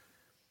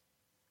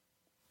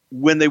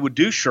 When they would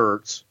do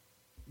shirts,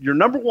 your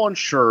number one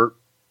shirt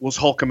was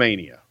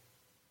Hulkamania.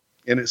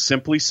 And it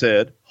simply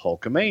said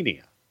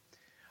Hulkamania.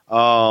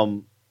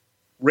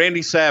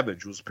 Randy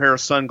Savage was a pair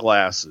of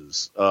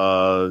sunglasses,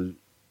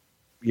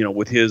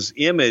 with his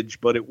image,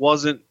 but it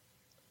wasn't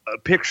a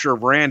picture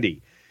of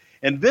Randy.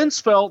 And Vince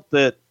felt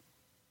that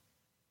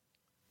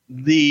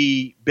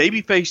the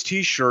babyface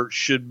t-shirt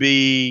should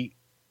be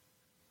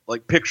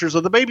like pictures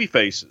of the baby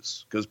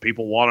faces because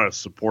people want to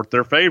support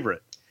their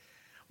favorite.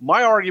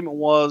 My argument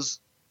was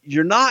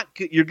you're going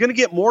to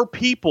get more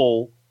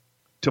people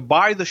to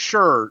buy the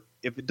shirt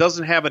if it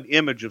doesn't have an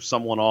image of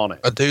someone on it.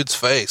 A dude's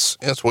face.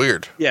 It's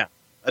weird. Yeah.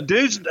 A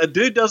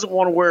dude doesn't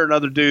want to wear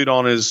another dude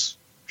on his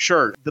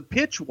shirt. The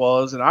pitch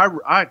was, and I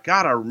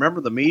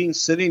remember the meeting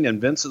sitting in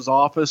Vince's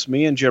office,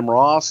 me and Jim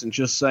Ross, and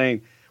just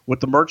saying, with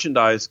the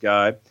merchandise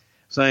guy,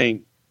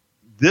 saying,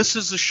 this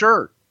is a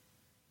shirt.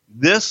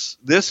 This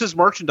is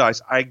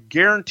merchandise. I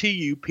guarantee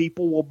you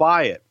people will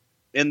buy it.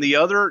 And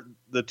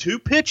the two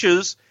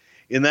pitches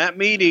in that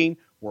meeting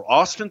were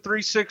Austin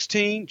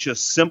 316,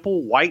 just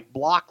simple white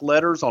block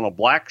letters on a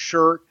black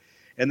shirt.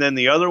 And then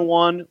the other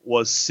one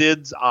was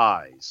Sid's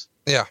eyes.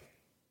 Yeah.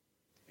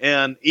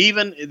 And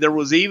there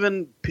was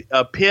even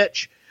a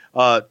pitch,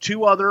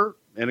 two other,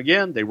 and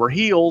again, they were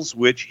heels,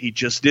 which he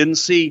just didn't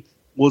see,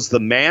 was the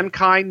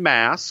Mankind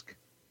mask,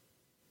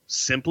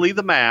 simply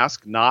the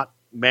mask, not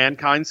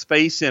Mankind's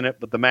face in it,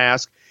 but the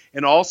mask,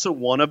 and also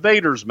one of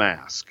Vader's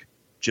mask,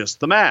 just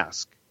the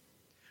mask,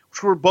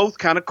 which were both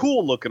kind of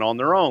cool looking on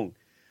their own.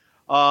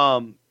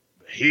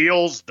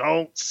 Heels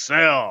don't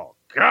sell.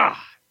 God.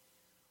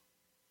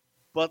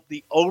 But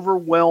the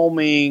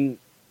overwhelming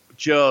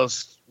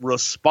just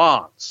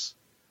response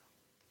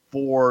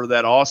for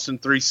that Austin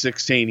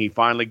 316, he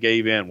finally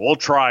gave in. We'll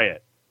try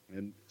it.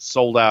 And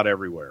sold out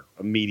everywhere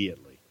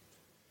immediately.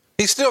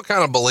 He still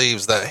kind of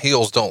believes that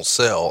heels don't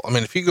sell. I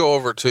mean, if you go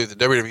over to the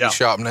WWE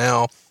shop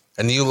now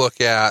and you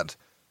look at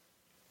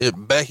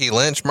Becky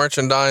Lynch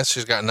merchandise,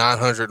 she's got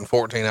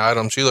 914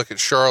 items. You look at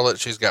Charlotte,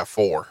 she's got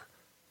 4.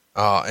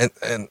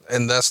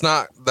 And that's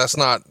not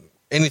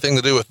anything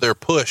to do with their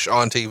push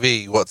on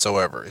TV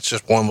whatsoever. It's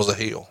just one was a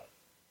heel.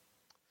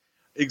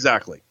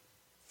 Exactly.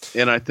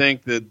 And I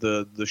think that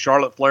the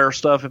Charlotte Flair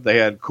stuff, if they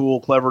had cool,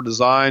 clever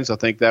designs, I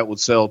think that would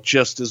sell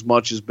just as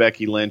much as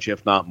Becky Lynch,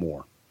 if not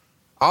more.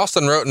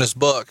 Austin wrote in his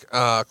book,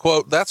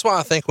 quote, "That's why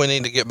I think we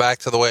need to get back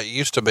to the way it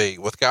used to be,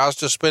 with guys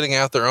just spitting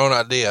out their own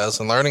ideas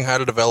and learning how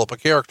to develop a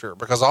character,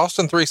 because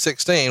Austin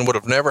 316 would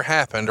have never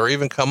happened or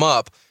even come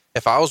up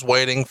if I was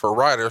waiting for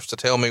writers to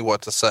tell me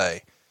what to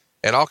say.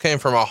 It all came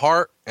from my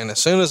heart, and as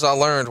soon as I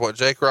learned what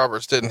Jake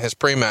Roberts did in his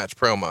pre-match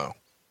promo.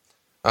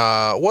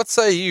 What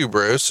say you,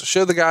 Bruce?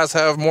 Should the guys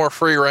have more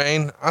free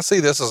reign? I see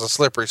this as a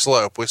slippery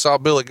slope. We saw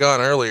Billy Gunn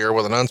earlier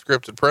with an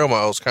unscripted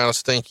promo. It was kind of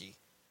stinky.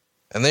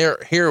 And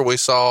here we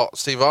saw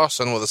Steve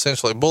Austin with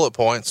essentially bullet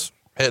points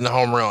hitting a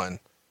home run.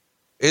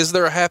 Is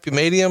there a happy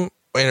medium?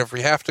 And if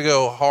we have to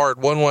go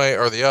hard one way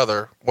or the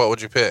other, what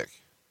would you pick?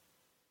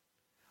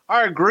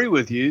 I agree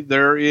with you.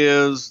 There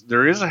is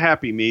a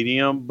happy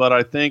medium, but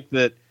I think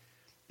that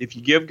if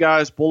you give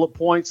guys bullet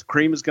points,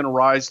 cream is going to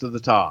rise to the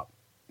top.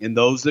 And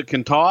those that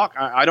can talk,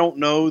 I don't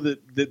know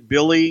that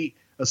Billy,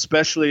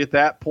 especially at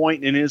that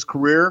point in his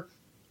career,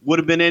 would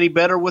have been any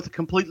better with a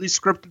completely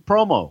scripted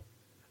promo.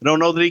 I don't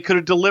know that he could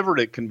have delivered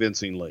it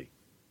convincingly.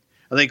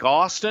 I think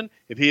Austin,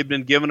 if he had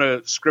been given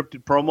a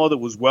scripted promo that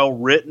was well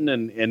written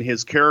and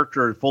his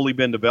character had fully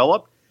been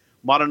developed,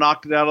 might have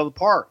knocked it out of the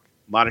park.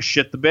 Might have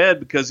shit the bed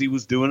because he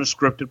was doing a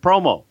scripted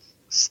promo.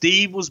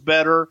 Steve was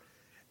better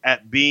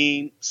at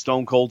being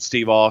Stone Cold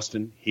Steve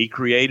Austin. He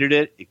created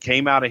it. It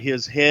came out of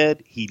his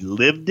head. He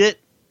lived it,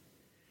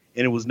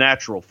 and it was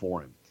natural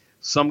for him.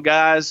 Some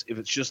guys, if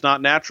it's just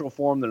not natural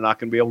for them, they're not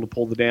going to be able to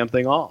pull the damn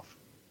thing off.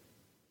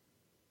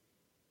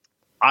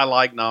 I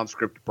like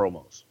non-scripted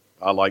promos.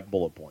 I like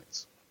bullet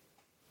points.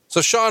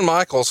 So Shawn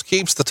Michaels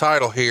keeps the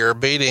title here,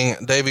 beating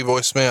Davey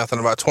Boy Smith in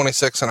about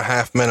 26 and a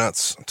half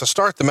minutes. To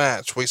start the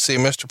match, we see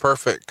Mr.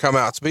 Perfect come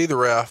out to be the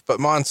ref, but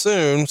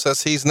Monsoon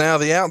says he's now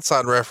the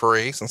outside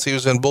referee since he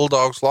was in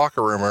Bulldog's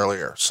locker room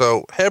earlier.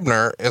 So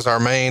Hebner is our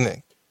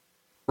main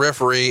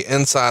referee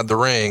inside the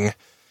ring.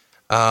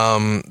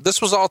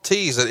 This was all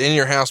teased at In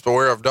Your House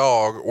Beware of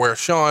Dog, where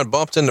Shawn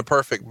bumped into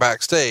Perfect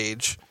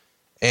backstage,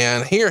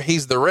 and here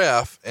he's the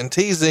ref and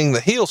teasing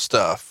the heel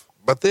stuff,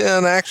 but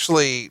then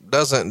actually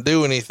doesn't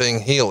do anything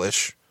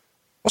heelish.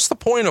 What's the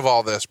point of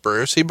all this,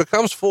 Bruce? He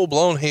becomes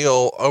full-blown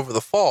heel over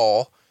the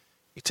fall,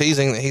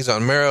 teasing that he's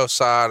on Mero's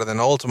side, and then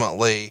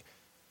ultimately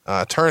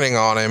turning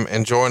on him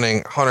and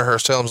joining Hunter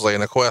Hearst Helmsley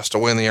in a quest to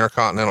win the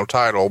Intercontinental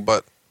title.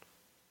 But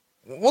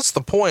what's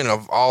the point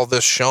of all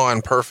this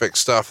Shawn Perfect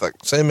stuff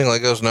that seemingly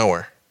goes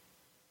nowhere?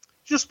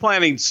 Just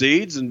planting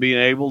seeds and being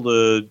able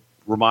to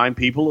remind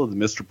people of the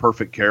Mr.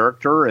 Perfect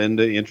character and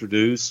to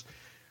introduce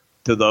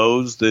to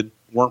those that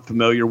weren't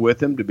familiar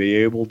with him, to be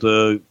able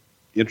to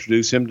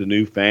introduce him to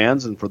new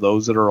fans, and for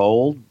those that are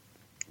old,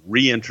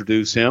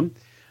 reintroduce him.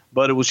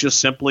 But it was just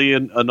simply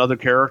another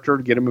character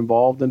to get him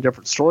involved in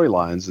different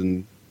storylines,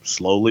 and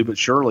slowly but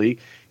surely,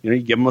 you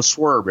give him a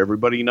swerve.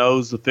 Everybody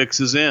knows the fix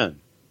is in,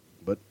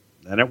 but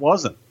then it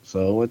wasn't.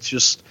 So it's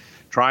just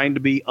trying to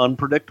be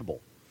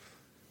unpredictable.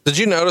 Did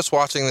you notice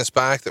watching this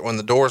back that when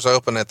the doors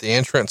open at the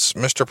entrance,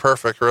 Mr.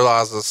 Perfect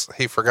realizes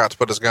he forgot to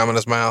put his gum in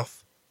his mouth?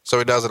 So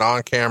he does it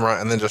on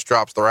camera and then just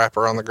drops the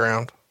wrapper on the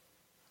ground?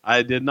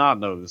 I did not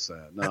notice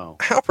that, no.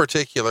 How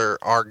particular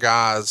are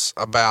guys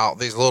about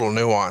these little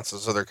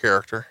nuances of their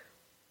character?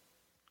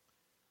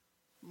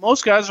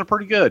 most guys are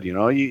pretty good. You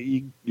know,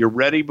 you're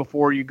ready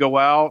before you go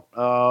out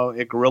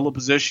at gorilla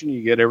position.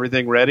 You get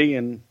everything ready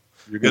and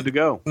you're good to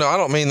go. No, I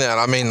don't mean that.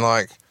 I mean,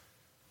 like,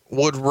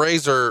 would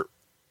Razor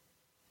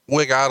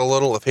wig out a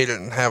little if he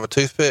didn't have a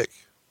toothpick?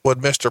 Would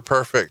Mr.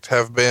 Perfect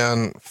have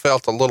been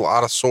felt a little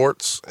out of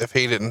sorts if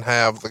he didn't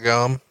have the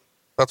gum?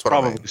 That's what I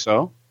mean. Probably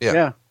so.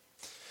 Yeah.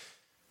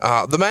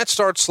 The match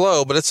starts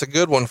slow, but it's a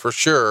good one for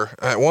sure.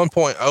 At one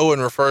point, Owen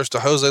refers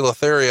to Jose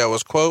Lothario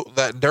as, quote,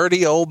 that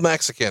dirty old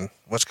Mexican,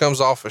 which comes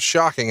off as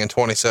shocking in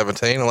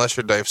 2017, unless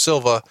you're Dave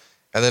Silva,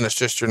 and then it's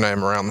just your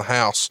name around the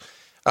house.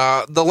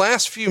 The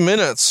last few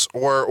minutes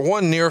were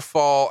one near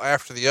fall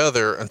after the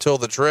other until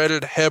the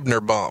dreaded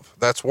Hebner bump.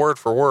 That's word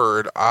for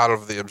word out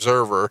of the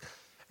Observer.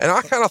 And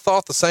I kind of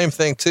thought the same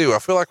thing too. I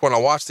feel like when I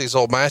watch these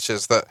old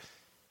matches that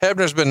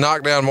Hebner's been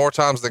knocked down more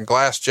times than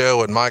Glass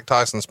Joe and Mike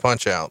Tyson's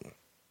Punch Out.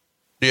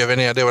 Do you have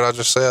any idea what I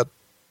just said?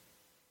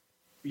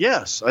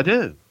 Yes, I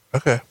do.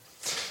 Okay.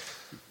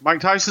 Mike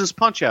Tyson's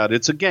Punch Out.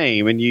 It's a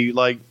game, and you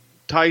like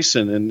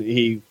Tyson, and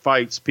he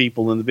fights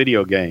people in the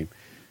video game.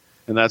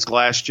 And that's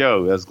Glass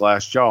Joe. That's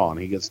Glass Jaw, and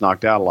he gets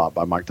knocked out a lot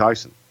by Mike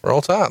Tyson.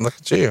 Roll Tide. Look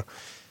at you.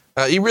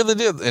 You really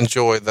did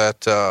enjoy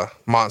that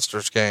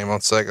Monsters game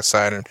on Sega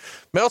Saturn.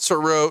 Meltzer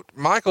wrote,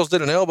 Michaels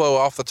did an elbow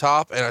off the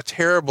top and a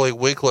terribly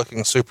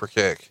weak-looking super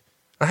kick.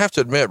 I have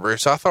to admit,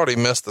 Bruce, I thought he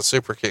missed the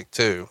super kick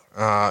too.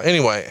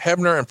 Anyway,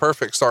 Hebner and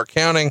Perfect start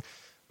counting,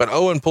 but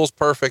Owen pulls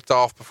Perfect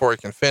off before he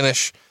can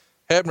finish.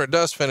 Hebner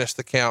does finish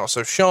the count,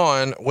 so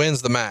Sean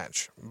wins the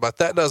match. But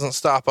that doesn't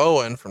stop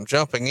Owen from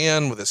jumping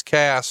in with his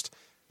cast.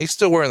 He's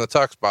still wearing the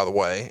tux, by the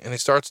way, and he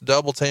starts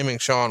double teaming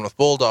Sean with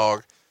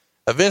Bulldog.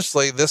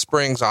 Eventually, this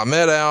brings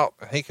Ahmed out,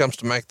 and he comes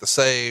to make the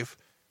save,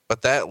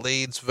 but that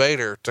leads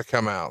Vader to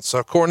come out.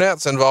 So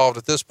Cornette's involved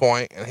at this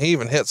point, and he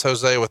even hits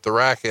Jose with the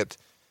racket.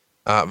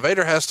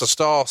 Vader has to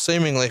stall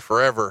seemingly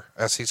forever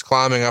as he's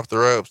climbing up the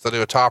ropes to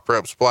do a top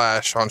rope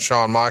splash on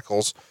Shawn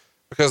Michaels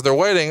because they're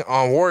waiting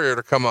on Warrior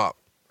to come up,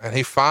 and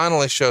he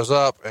finally shows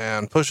up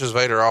and pushes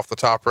Vader off the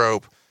top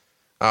rope.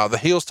 The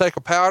heels take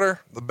a powder.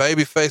 The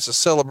baby faces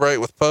celebrate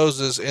with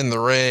poses in the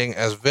ring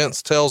as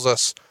Vince tells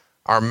us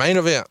our main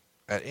event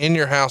at In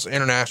Your House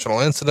International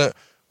Incident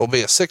will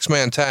be a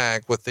 6-man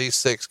tag with these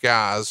 6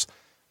 guys.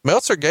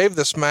 Meltzer gave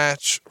this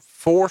match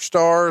 4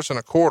 stars and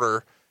a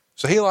quarter,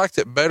 so he liked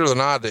it better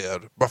than I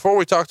did. Before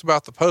we talked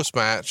about the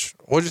post-match,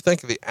 what did you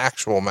think of the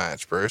actual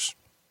match, Bruce?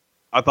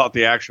 I thought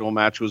the actual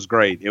match was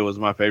great. It was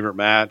my favorite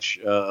match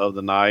of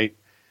the night.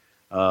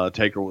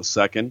 Taker was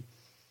second,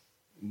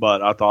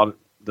 but I thought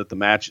that the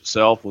match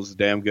itself was a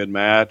damn good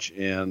match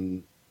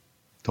and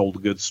told a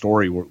good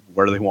story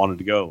where they wanted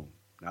to go.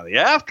 Now the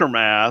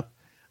aftermath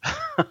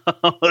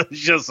was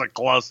just a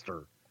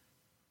cluster.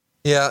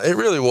 Yeah, it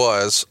really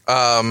was.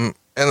 And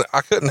I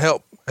couldn't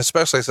help,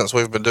 especially since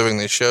we've been doing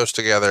these shows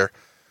together,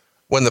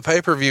 when the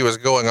pay-per-view is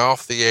going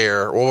off the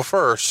air. Well,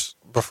 first,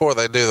 before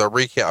they do the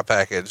recap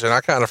package, and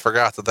I kind of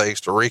forgot that they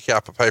used to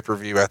recap a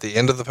pay-per-view at the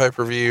end of the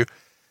pay-per-view.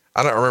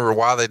 I don't remember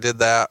why they did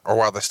that or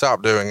why they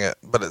stopped doing it,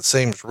 but it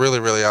seems really,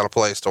 really out of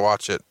place to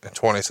watch it in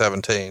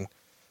 2017.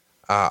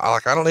 I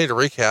don't need a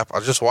recap.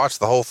 I just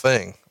watched the whole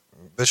thing.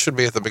 This should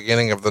be at the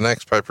beginning of the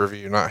next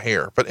pay-per-view, not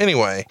here. But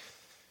anyway,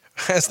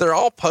 as they're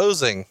all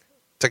posing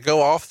to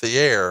go off the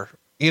air,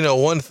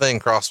 one thing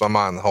crossed my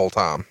mind the whole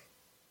time.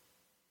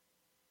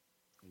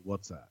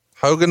 What's that?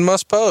 Hogan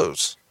must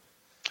pose.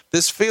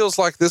 This feels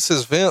like this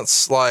is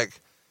Vince,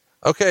 like,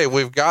 okay,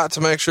 we've got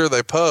to make sure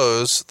they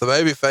pose. The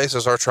baby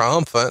faces are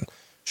triumphant.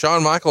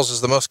 Shawn Michaels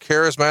is the most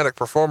charismatic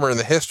performer in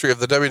the history of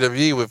the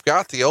WWE. We've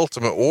got the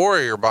Ultimate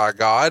Warrior, by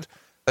God.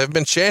 They've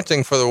been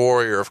chanting for the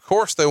Warrior. Of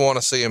course they want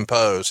to see him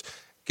pose.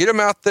 Get him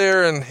out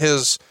there in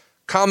his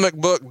comic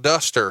book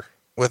duster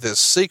with his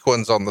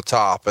sequins on the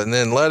top, and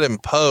then let him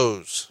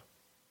pose.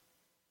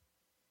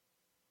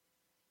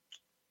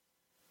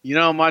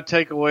 My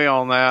takeaway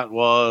on that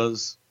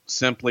was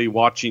simply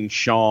watching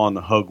Shawn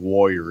hug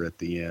Warrior at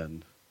the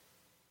end.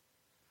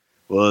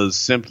 Was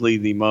simply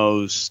the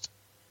most,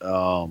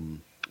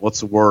 what's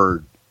the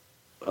word?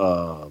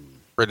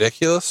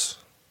 Ridiculous?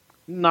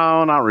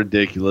 No, not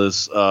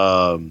ridiculous.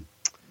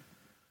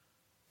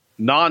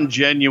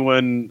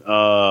 Non-genuine,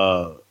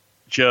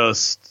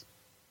 just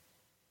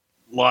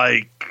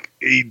like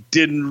he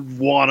didn't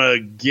want to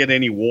get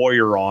any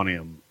Warrior on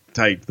him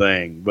type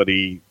thing, but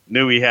he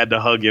knew he had to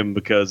hug him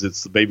because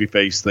it's the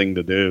babyface thing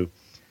to do.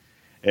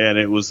 And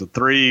it was the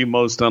 3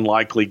 most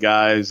unlikely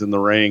guys in the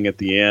ring at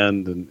the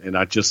end, and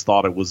I just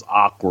thought it was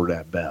awkward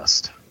at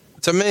best.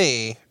 To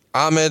me,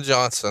 Ahmed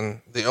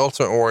Johnson, the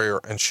Ultimate Warrior,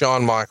 and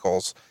Shawn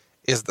Michaels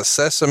is the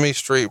Sesame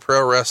Street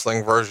Pro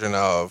Wrestling version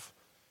of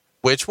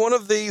which one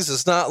of these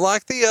is not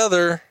like the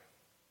other?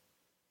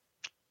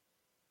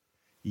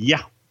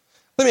 Yeah.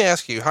 Let me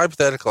ask you,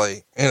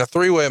 hypothetically, in a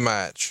 3-way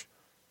match,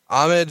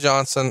 Ahmed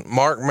Johnson,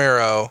 Mark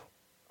Mero,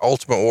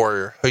 Ultimate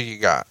Warrior, who you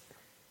got?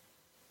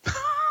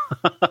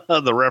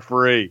 The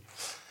referee.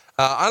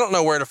 I don't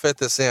know where to fit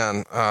this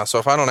in. So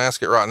if I don't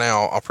ask it right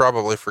now, I'll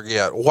probably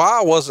forget. Why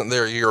wasn't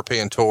there a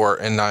European tour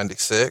in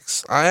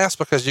 96? I asked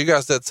because you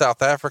guys did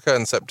South Africa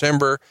in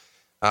September.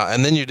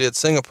 And then you did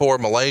Singapore,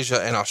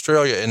 Malaysia, and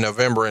Australia in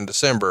November and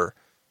December.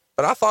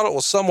 But I thought it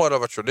was somewhat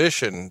of a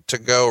tradition to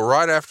go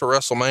right after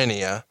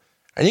WrestleMania.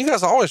 And you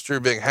guys always drew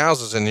big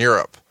houses in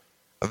Europe.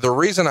 The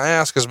reason I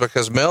ask is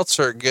because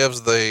Meltzer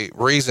gives the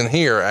reason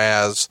here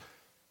as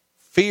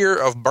fear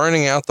of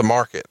burning out the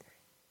market.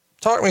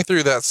 Talk me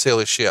through that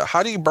silly shit.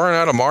 How do you burn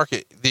out a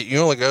market that you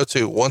only go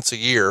to once a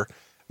year?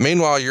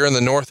 Meanwhile, you're in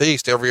the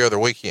Northeast every other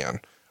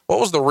weekend. What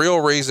was the real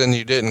reason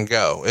you didn't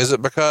go? Is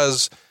it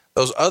because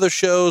those other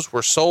shows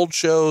were sold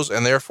shows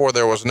and therefore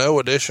there was no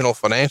additional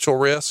financial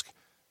risk,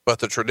 but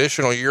the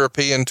traditional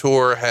European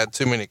tour had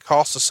too many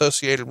costs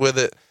associated with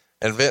it,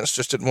 and Vince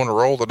just didn't want to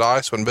roll the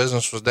dice when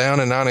business was down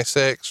in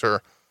 96?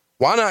 Or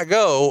why not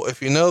go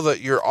if you know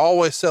that you're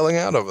always selling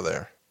out over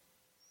there?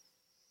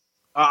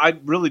 I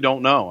really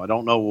don't know. I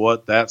don't know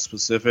what that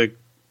specific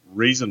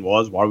reason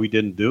was why we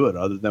didn't do it,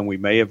 other than we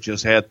may have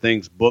just had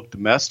things booked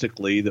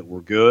domestically that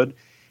were good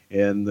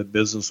and the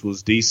business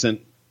was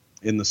decent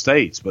in the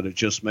States, but it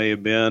just may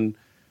have been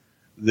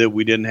that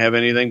we didn't have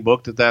anything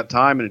booked at that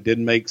time and it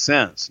didn't make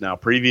sense. Now,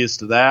 previous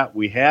to that,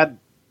 we had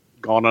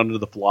gone under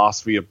the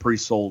philosophy of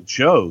pre-sold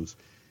shows.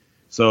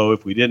 So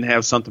if we didn't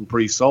have something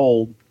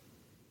pre-sold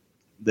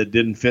that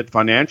didn't fit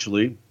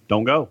financially,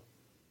 don't go.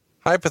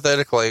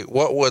 Hypothetically,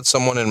 what would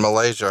someone in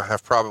Malaysia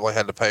have probably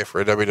had to pay for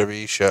a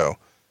WWE show?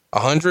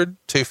 100,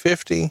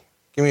 250?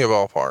 Give me a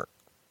ballpark.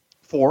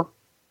 4.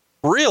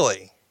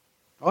 Really?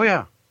 Oh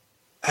yeah.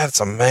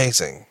 That's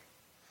amazing.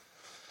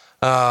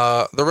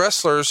 The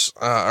wrestlers,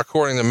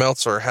 according to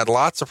Meltzer, had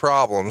lots of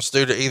problems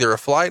due to either a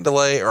flight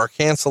delay or a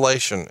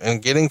cancellation in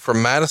getting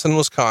from Madison,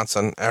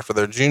 Wisconsin after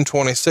their June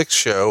 26th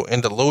show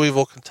into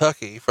Louisville,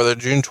 Kentucky for their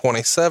June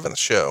 27th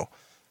show.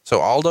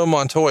 So Aldo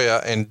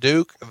Montoya and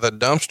Duke the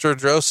Dumpster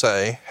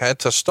Drose had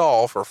to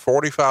stall for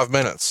 45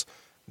 minutes,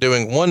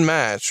 doing one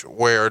match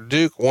where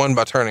Duke won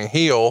by turning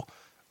heel,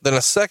 then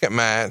a second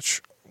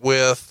match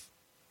with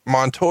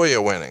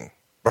Montoya winning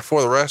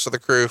before the rest of the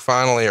crew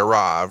finally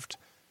arrived.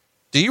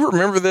 Do you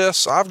remember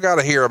this? I've got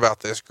to hear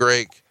about this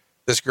great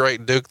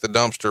Duke the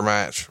Dumpster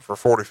match for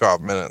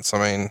 45 minutes. I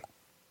mean,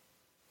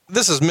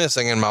 this is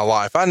missing in my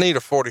life. I need a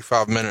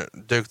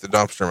 45-minute Duke the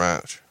Dumpster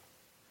match.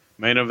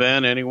 Main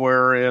event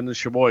anywhere in the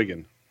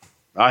Sheboygan.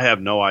 I have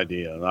no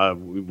idea.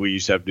 We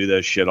used to have to do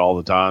that shit all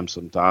the time.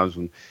 Sometimes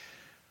when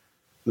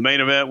the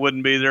main event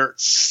wouldn't be there,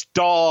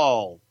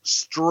 stall,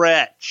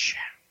 stretch.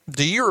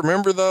 Do you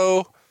remember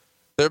though,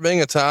 there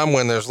being a time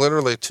when there's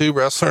literally 2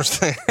 wrestlers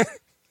there?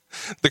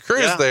 The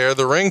crew's there,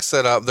 the ring's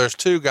set up, there's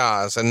 2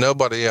 guys and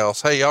nobody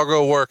else. Hey, y'all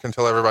go work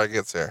until everybody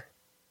gets here.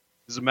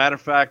 As a matter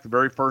of fact, the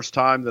very first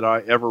time that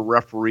I ever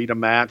refereed a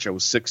match, I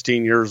was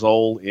 16 years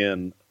old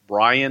in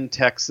Bryan,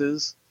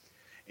 Texas.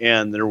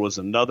 And there was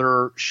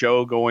another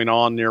show going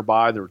on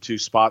nearby. There were 2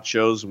 spot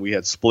shows and we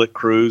had split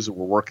crews that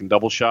were working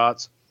double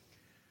shots.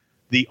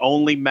 The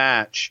only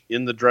match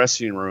in the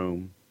dressing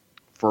room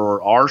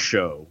for our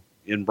show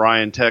in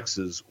Bryan,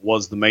 Texas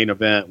was the main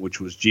event, which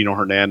was Gino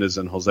Hernandez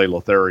and Jose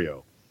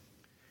Lothario.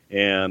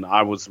 And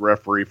I was the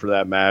referee for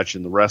that match,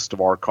 and the rest of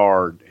our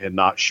card had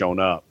not shown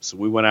up. So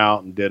we went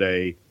out and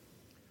did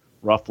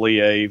roughly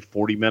a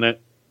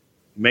 40-minute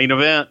main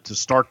event to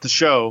start the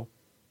show,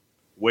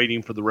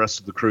 waiting for the rest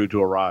of the crew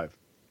to arrive.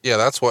 Yeah,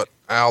 that's what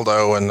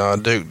Aldo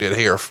and Duke did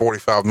here,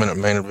 45-minute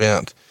main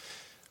event.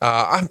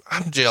 I'm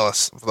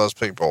jealous of those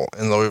people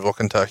in Louisville,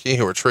 Kentucky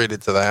who were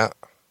treated to that.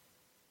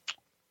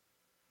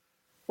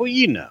 Well,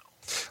 you know.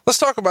 Let's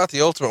talk about the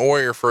Ultimate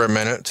Warrior for a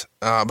minute,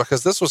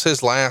 because this was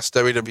his last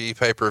WWE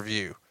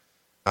pay-per-view.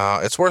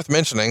 It's worth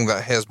mentioning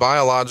that his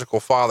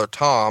biological father,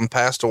 Tom,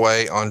 passed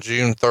away on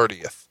June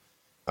 30th.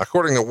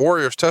 According to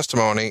Warrior's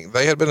testimony,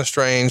 they had been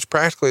estranged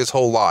practically his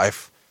whole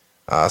life,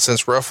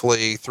 since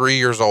roughly 3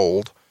 years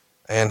old,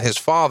 and his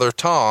father,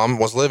 Tom,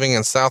 was living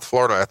in South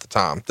Florida at the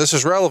time. This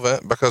is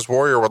relevant because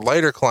Warrior would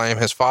later claim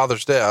his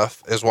father's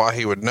death is why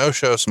he would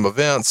no-show some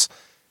events,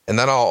 and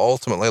that all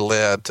ultimately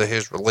led to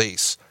his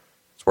release.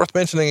 It's worth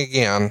mentioning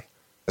again,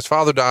 his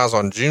father dies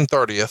on June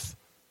 30th,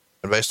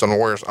 and based on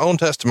Warrior's own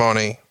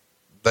testimony,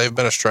 they've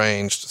been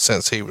estranged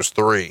since he was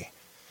 3.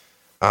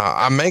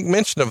 I make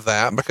mention of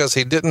that because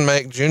he didn't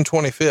make June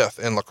 25th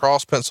in La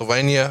Crosse,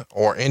 Pennsylvania,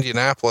 or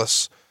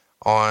Indianapolis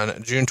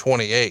on June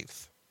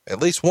 28th. At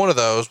least one of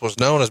those was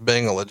known as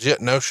being a legit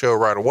no-show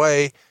right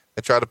away.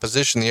 They tried to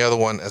position the other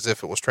one as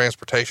if it was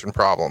transportation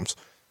problems.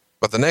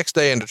 But the next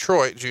day in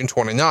Detroit, June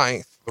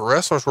 29th, the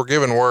wrestlers were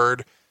given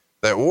word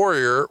that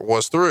Warrior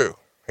was through.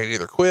 He'd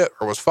either quit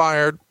or was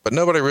fired, but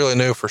nobody really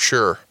knew for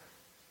sure.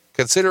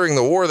 Considering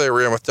the war they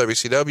were in with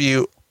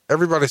WCW,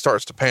 everybody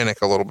starts to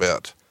panic a little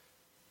bit.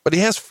 But he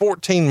has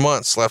 14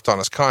 months left on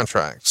his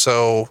contract,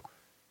 so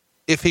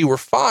if he were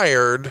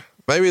fired,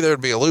 maybe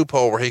there'd be a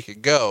loophole where he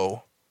could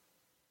go.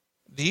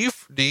 Do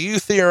you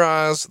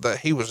theorize that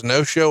he was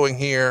no-showing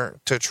here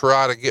to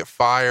try to get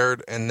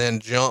fired and then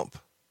jump?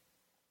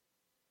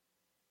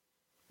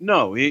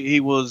 No, it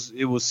was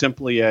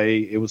simply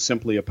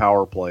a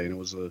power play, and it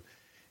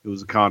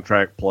was a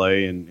contract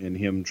play and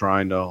him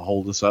trying to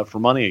hold us up for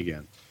money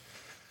again.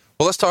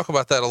 Well, let's talk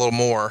about that a little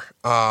more.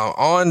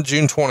 On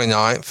June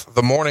 29th,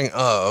 the morning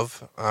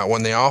of,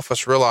 when the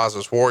office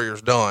realizes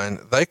Warrior's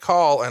done, they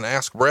call and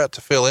ask Bret to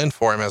fill in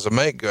for him as a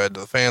make good to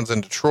the fans in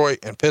Detroit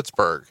and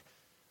Pittsburgh.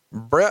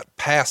 Bret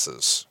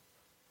passes.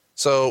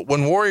 So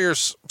when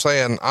Warrior's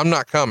saying, I'm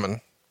not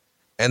coming,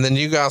 and then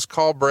you guys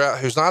call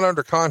Bret, who's not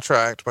under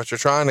contract, but you're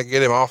trying to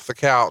get him off the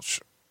couch,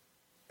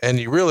 and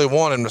you really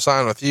want him to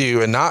sign with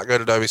you and not go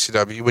to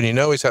WCW when you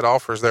know he's had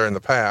offers there in the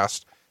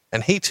past,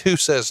 and he too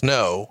says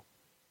no.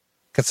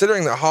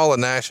 Considering that Hall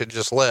and Nash had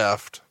just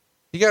left,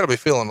 you got to be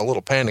feeling a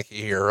little panicky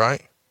here,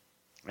 right?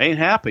 Ain't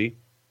happy.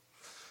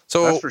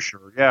 So that's for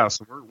sure. Yeah.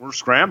 So we're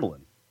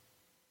scrambling.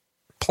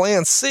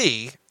 Plan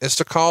C is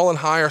to call and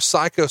hire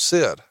Psycho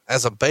Sid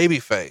as a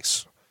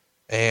babyface,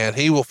 and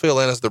he will fill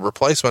in as the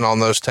replacement on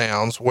those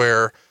towns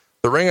where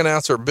the ring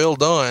announcer Bill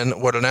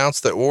Dunn would announce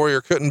that Warrior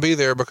couldn't be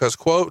there because,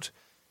 quote,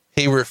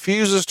 he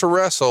refuses to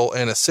wrestle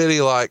in a city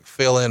like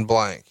fill in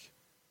blank,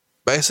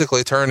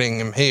 basically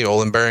turning him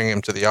heel and burying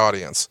him to the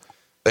audience.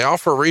 They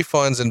offer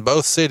refunds in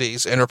both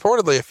cities, and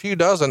reportedly a few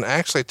dozen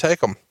actually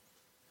take them.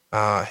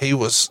 He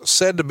was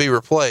said to be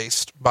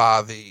replaced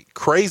by the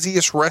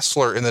craziest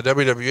wrestler in the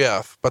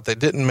WWF, but they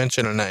didn't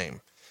mention a name.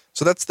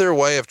 So that's their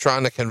way of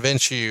trying to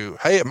convince you,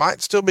 hey, it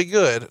might still be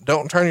good.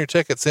 Don't turn your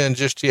tickets in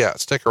just yet.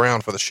 Stick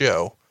around for the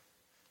show.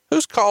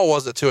 Whose call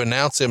was it to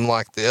announce him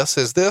like this?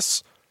 Is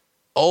this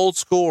old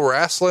school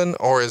wrestling,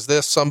 or is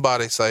this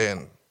somebody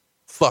saying,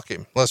 fuck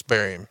him, let's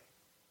bury him?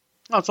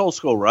 No, it's old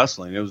school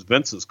wrestling. It was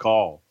Vince's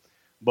call.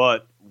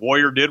 But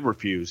Warrior did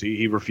refuse.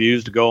 He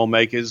refused to go and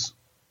make his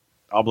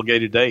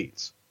obligated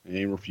dates, and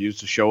he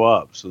refused to show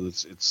up. So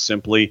it's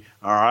simply,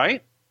 all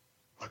right,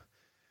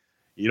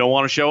 you don't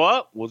want to show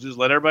up? We'll just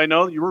let everybody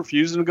know that you're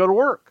refusing to go to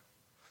work.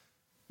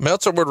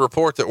 Meltzer would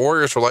report that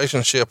Warrior's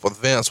relationship with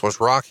Vince was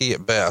rocky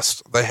at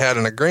best. They had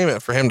an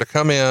agreement for him to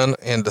come in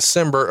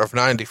December of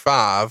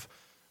 95,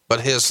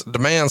 but his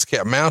demands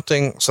kept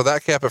mounting, so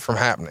that kept it from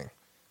happening.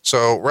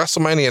 So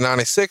WrestleMania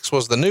 96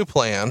 was the new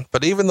plan,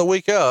 but even the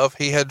week of,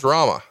 he had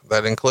drama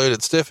that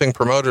included stiffing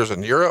promoters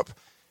in Europe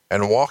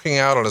and walking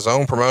out on his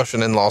own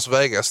promotion in Las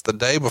Vegas the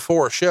day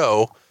before a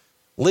show,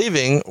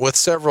 leaving with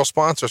several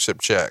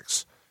sponsorship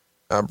checks.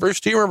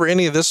 Bruce, do you remember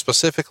any of this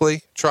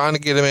specifically? Trying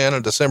to get him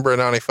in December of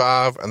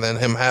 95 and then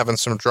him having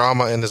some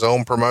drama in his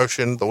own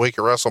promotion the week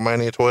of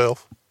WrestleMania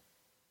 12?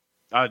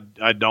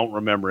 I don't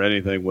remember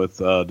anything with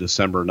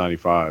December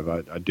 95.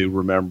 I do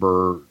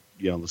remember,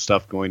 the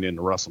stuff going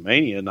into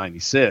WrestleMania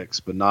 96,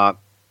 but not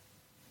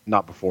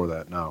before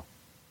that. No.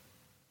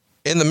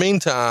 In the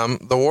meantime,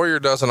 the Warrior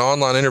does an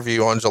online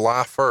interview on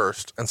July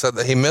 1st and said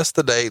that he missed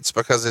the dates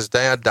because his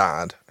dad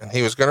died and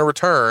he was going to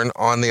return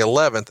on the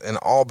 11th in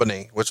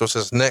Albany, which was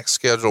his next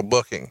scheduled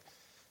booking.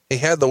 He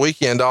had the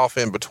weekend off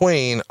in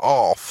between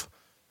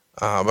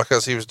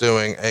because he was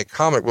doing a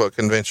comic book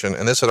convention,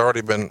 and this had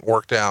already been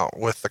worked out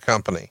with the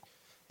company.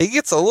 He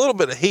gets a little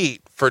bit of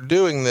heat for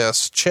doing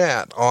this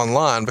chat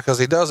online because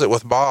he does it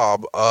with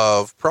Bob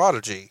of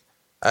Prodigy,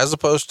 as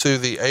opposed to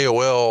the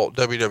AOL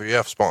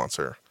WWF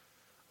sponsor.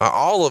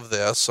 All of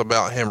this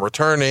about him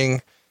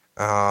returning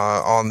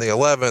on the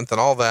 11th and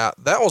all that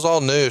was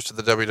all news to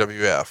the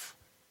WWF.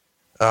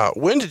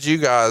 When did you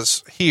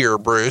guys hear,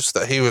 Bruce,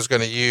 that he was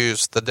going to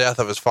use the death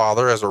of his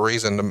father as a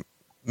reason to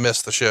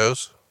miss the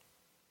shows?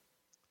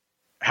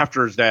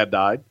 After his dad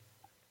died.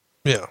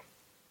 Yeah.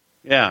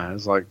 Yeah.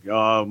 It's like,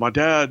 my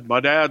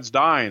dad's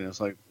dying.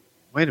 It's like,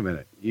 wait a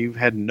minute. You've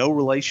had no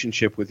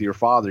relationship with your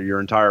father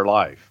your entire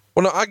life.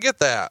 Well, no, I get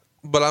that,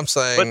 but I'm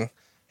saying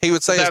he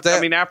would say his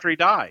dad. After he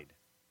died,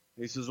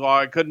 he says, well,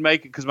 I couldn't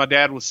make it because my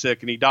dad was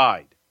sick and he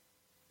died.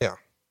 Yeah.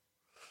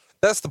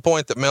 That's the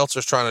point that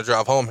Meltzer's trying to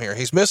drive home here.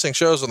 He's missing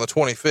shows on the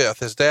 25th.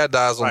 His dad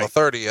dies on the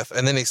 30th.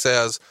 And then he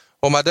says,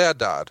 well, my dad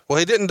died. Well,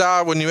 he didn't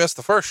die when you missed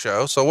the first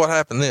show. So what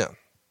happened then?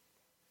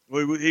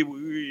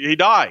 He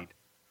died.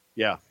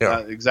 Yeah,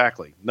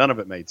 exactly. None of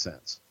it made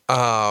sense.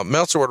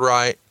 Meltzer would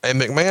write, a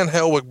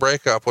McMahon-Hellwig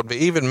breakup would be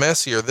even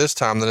messier this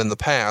time than in the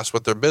past,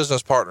 with their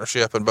business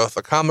partnership in both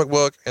the comic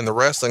book and the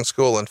wrestling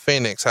school in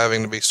Phoenix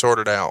having to be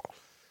sorted out.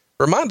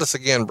 Remind us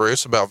again,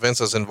 Bruce, about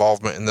Vince's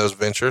involvement in those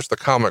ventures, the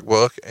comic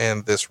book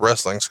and this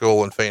wrestling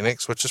school in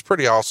Phoenix, which is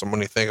pretty awesome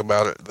when you think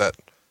about it, that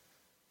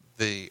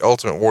the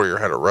Ultimate Warrior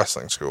had a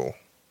wrestling school.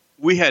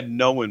 We had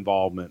no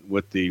involvement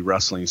with the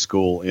wrestling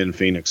school in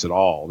Phoenix at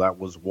all. That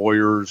was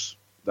Warrior's.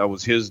 That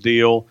was his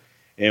deal,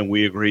 and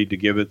we agreed to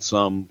give it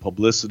some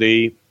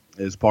publicity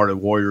as part of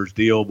Warrior's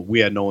deal, but we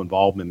had no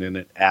involvement in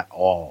it at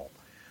all.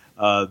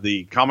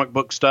 The comic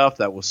book stuff,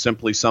 that was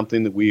simply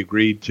something that we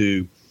agreed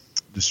to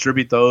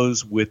distribute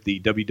those with the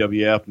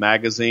WWF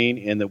magazine,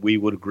 and that we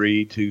would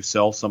agree to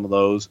sell some of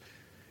those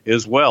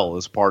as well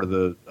as part of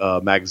the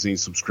magazine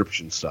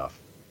subscription stuff.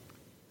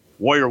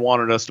 Warrior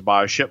wanted us to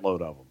buy a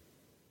shitload of them.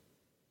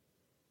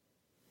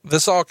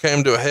 This all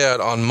came to a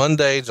head on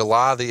Monday,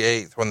 July the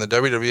 8th, when the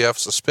WWF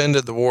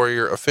suspended the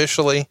Warrior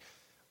officially.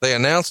 They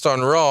announced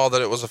on Raw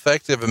that it was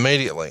effective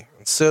immediately,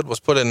 and Sid was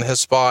put in his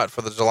spot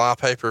for the July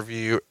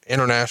pay-per-view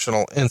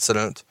international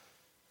incident.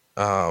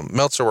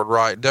 Meltzer would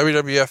write,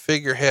 WWF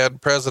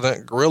figurehead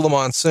president Gorilla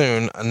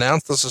Monsoon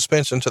announced the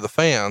suspension to the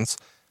fans,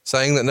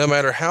 saying that no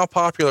matter how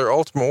popular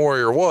Ultimate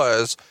Warrior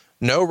was,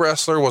 no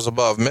wrestler was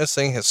above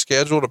missing his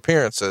scheduled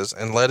appearances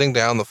and letting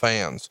down the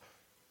fans.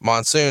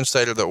 Monsoon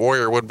stated that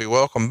Warrior would be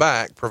welcome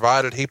back,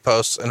 provided he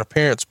posts an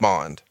appearance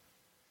bond.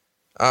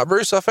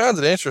 Bruce, I found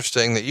it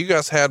interesting that you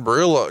guys had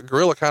Gorilla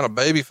kind of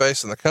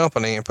babyface in the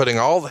company and putting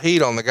all the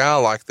heat on the guy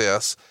like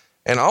this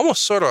and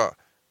almost sort of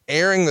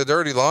airing the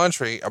dirty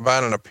laundry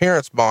about an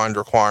appearance bond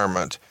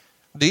requirement.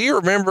 Do you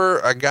remember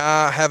a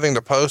guy having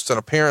to post an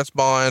appearance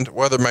bond,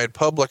 whether made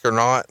public or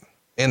not,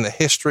 in the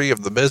history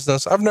of the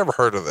business? I've never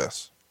heard of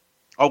this.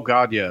 Oh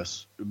God,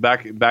 yes.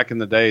 Back in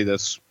the day,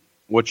 that's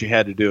what you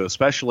had to do,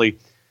 especially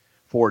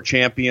for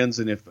champions.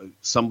 And if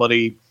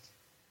somebody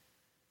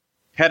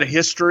had a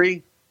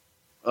history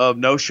of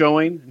no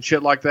showing and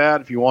shit like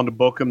that, if you wanted to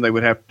book them, they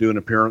would have to do an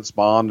appearance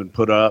bond and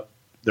put up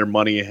their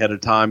money ahead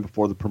of time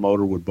before the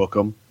promoter would book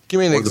them. Give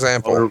me an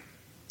example.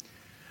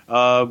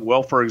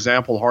 Well, for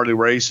example, Harley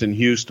Race in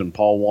Houston,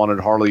 Paul wanted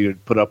Harley to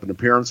put up an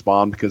appearance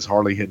bond because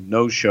Harley had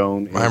no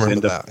shown and was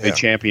NWA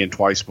champion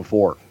twice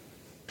before.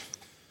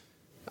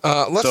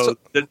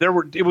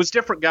 It was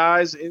different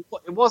guys. It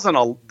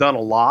wasn't done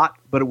a lot,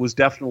 but it was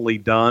definitely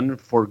done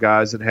for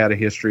guys that had a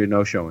history of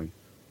no showing.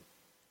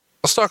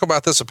 Let's talk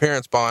about this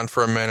appearance bond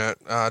for a minute.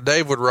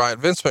 Dave would write,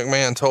 Vince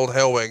McMahon told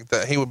Hellwig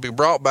that he would be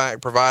brought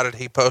back provided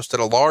he posted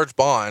a large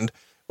bond,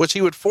 which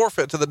he would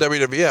forfeit to the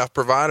WWF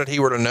provided he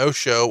were to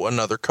no-show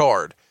another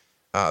card.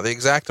 The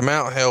exact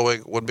amount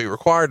Hellwig would be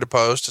required to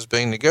post is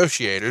being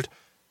negotiated,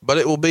 but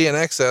it will be in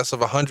excess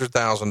of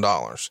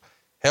 $100,000.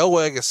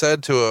 Hellwig is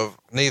said to have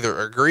neither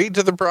agreed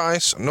to the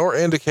price nor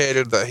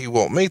indicated that he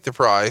won't meet the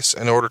price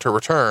in order to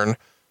return,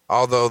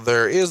 although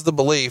there is the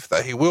belief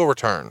that he will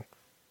return.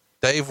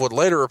 Dave would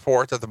later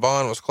report that the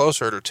bond was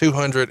closer to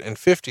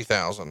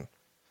 $250,000.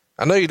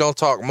 I know you don't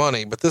talk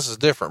money, but this is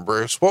different,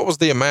 Bruce. What was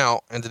the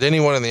amount, and did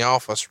anyone in the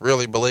office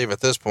really believe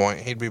at this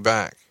point he'd be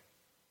back?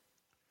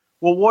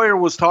 Well, Warrior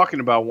was talking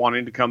about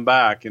wanting to come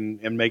back and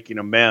making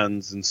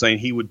amends and saying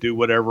he would do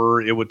whatever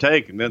it would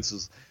take. And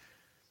Vince's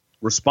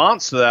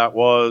response to that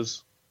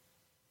was,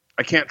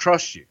 I can't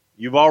trust you.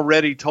 You've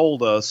already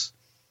told us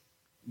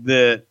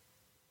that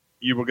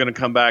you were going to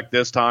come back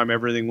this time,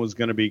 everything was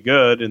going to be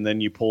good, and then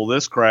you pull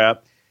this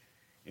crap.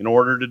 In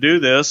order to do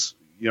this,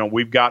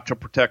 we've got to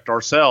protect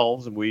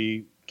ourselves, and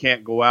we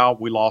can't go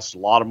out. We lost a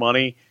lot of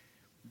money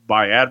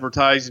by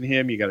advertising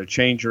him. You got to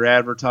change your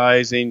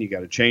advertising. You got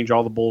to change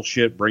all the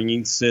bullshit,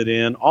 bringing Sid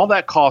in. All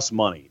that costs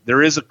money.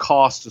 There is a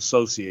cost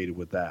associated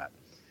with that.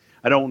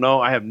 I don't know.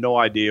 I have no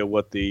idea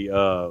what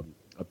the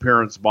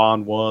appearance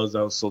bond was.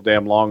 That was so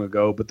damn long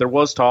ago. But there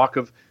was talk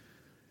of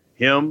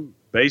him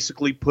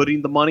basically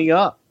putting the money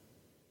up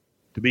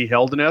to be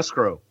held in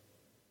escrow.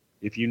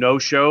 If you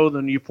no-show,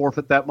 then you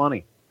forfeit that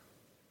money.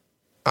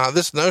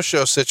 This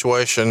no-show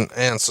situation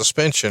and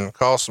suspension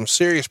caused some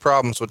serious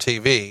problems with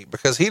TV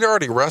because he'd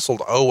already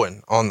wrestled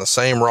Owen on the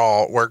same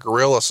Raw where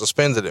Gorilla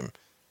suspended him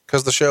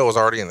because the show was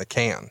already in the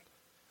can.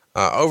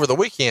 Over the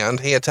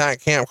weekend, he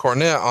attacked Camp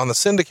Cornette on the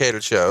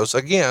syndicated shows.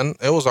 Again,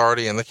 it was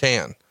already in the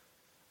can.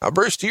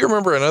 Bruce, do you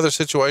remember another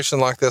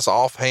situation like this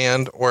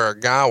offhand where a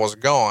guy was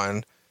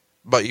gone,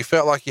 but you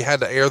felt like you had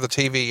to air the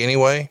TV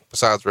anyway,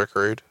 besides Rick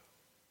Rude?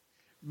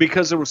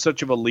 Because there was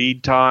such of a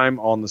lead time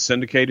on the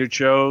syndicated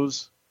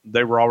shows,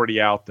 they were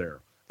already out there.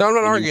 No, I'm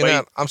not arguing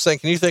that. I'm saying,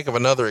 can you think of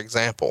another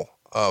example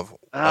of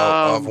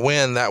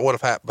when that would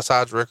have happened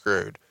besides Rick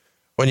Rude?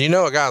 When you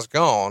know a guy's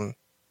gone,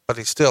 but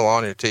he's still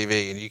on your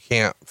TV and you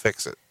can't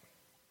fix it.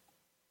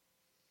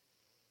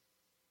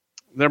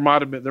 There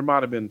might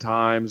have been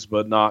times,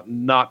 but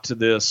not to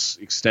this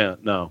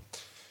extent. No.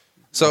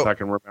 So if I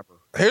can remember.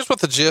 Here's what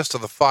the gist of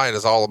the fight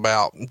is all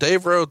about.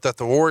 Dave wrote that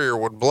the Warrior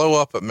would blow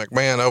up at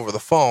McMahon over the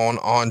phone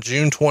on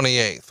June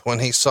 28th when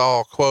he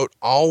saw, quote,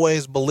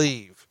 "Always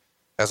Believe"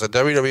 as a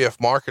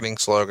WWF marketing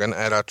slogan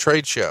at a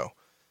trade show.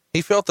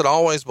 He felt that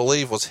Always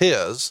Believe was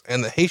his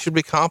and that he should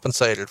be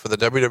compensated for the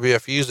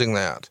WWF using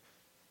that.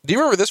 Do you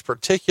remember this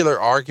particular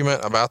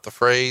argument about the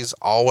phrase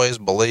 "Always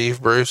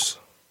Believe," Bruce?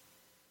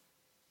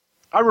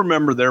 I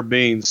remember there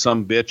being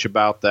some bitch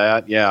about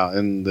that. Yeah.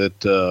 And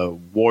that,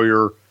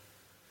 Warrior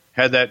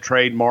had that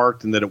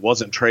trademarked and that it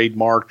wasn't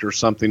trademarked or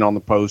something on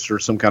the poster,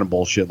 some kind of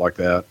bullshit like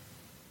that.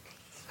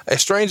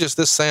 As strange as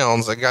this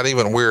sounds, it got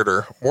even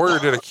weirder. Warrior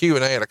did a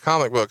Q&A at a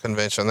comic book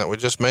convention that we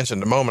just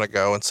mentioned a moment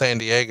ago in San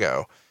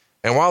Diego.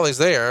 And while he's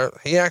there,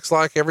 he acts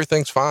like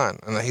everything's fine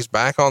and that he's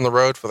back on the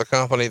road for the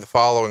company the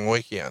following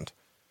weekend.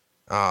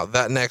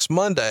 That next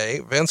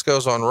Monday, Vince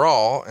goes on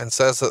Raw and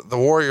says that the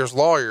Warrior's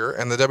lawyer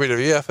and the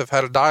WWF have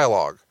had a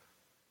dialogue.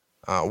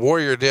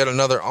 Warrior did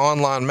another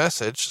online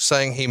message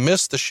saying he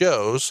missed the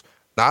shows,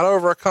 not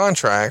over a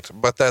contract,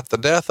 but that the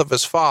death of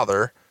his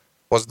father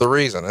was the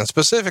reason. And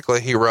specifically,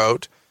 he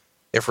wrote,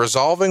 "If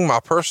resolving my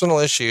personal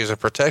issues and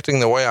protecting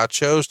the way I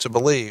chose to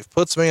believe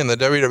puts me in the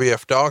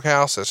WWF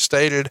doghouse as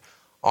stated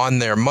on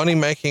their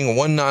money-making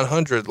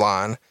 1-900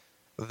 line,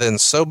 then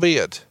so be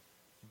it.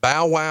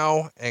 Bow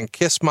wow and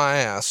kiss my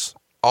ass.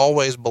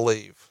 Always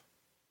Believe."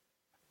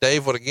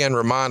 Dave would again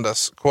remind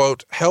us,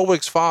 quote,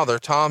 Hellwig's father,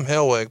 Tom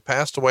Hellwig,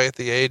 passed away at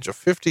the age of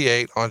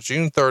 58 on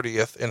June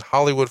 30th in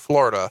Hollywood,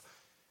 Florida.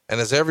 And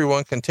as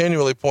everyone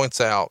continually points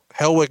out,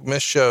 Hellwig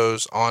missed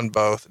shows on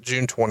both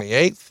June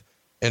 28th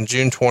and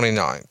June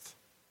 29th.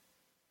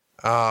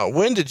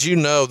 When did you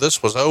know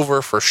this was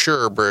over for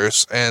sure,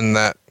 Bruce, and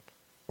that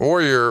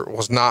Warrior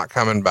was not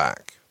coming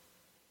back?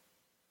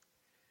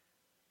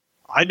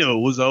 I knew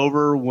it was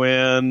over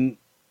when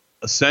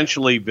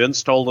essentially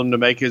Vince told him to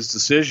make his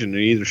decision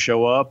and either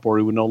show up or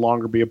he would no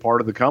longer be a part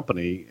of the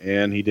company,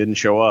 and he didn't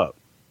show up.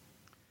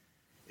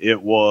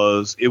 It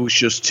was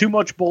just too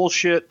much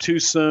bullshit too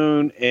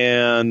soon,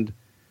 and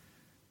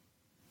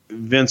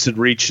Vince had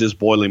reached his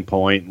boiling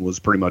point and was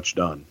pretty much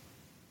done.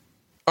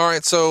 All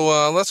right,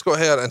 so let's go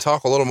ahead and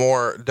talk a little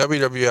more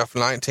WWF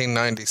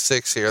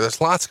 1996 here.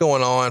 There's lots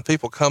going on,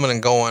 people coming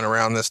and going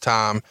around this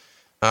time.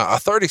 A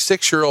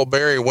 36-year-old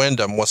Barry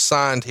Windham was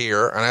signed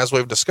here, and as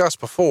we've discussed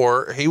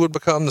before, he would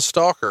become the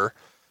Stalker.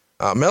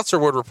 Meltzer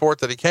would report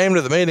that he came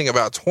to the meeting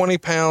about 20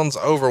 pounds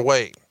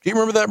overweight. Do you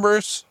remember that,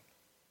 Bruce?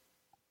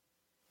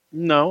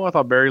 No, I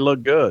thought Barry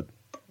looked good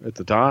at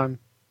the time.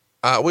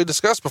 We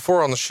discussed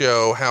before on the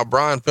show how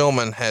Brian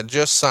Pillman had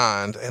just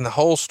signed, and the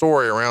whole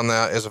story around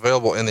that is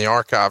available in the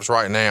archives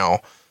right now.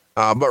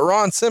 But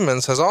Ron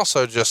Simmons has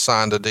also just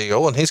signed a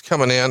deal, and he's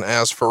coming in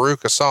as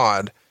Farouk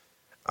Assad.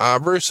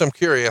 Bruce, I'm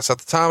curious, at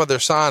the time of their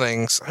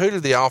signings, who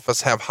did the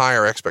office have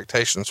higher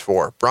expectations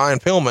for, Brian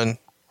Pillman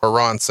or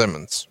Ron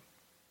Simmons?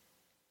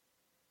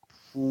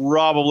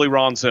 Probably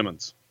Ron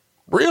Simmons.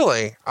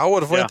 Really? I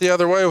would have went the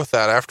other way with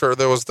that after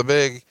there was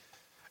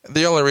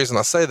the only reason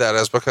I say that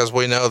is because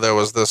we know there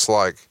was this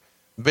like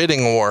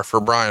bidding war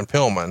for Brian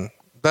Pillman.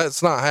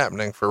 That's not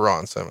happening for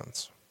Ron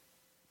Simmons.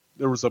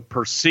 There was a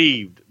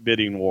perceived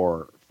bidding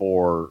war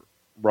for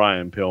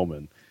Brian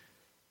Pillman.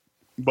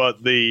 But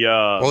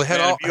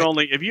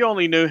if you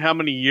only knew how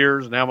many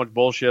years and how much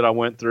bullshit I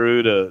went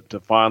through to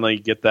finally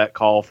get that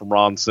call from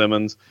Ron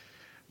Simmons,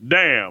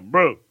 damn,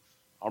 bro,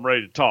 I'm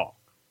ready to talk.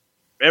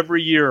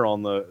 Every year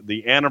on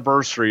the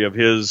anniversary of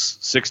his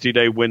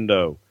 60-day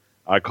window,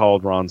 I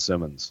called Ron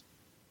Simmons.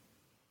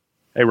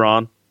 Hey,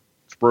 Ron,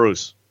 it's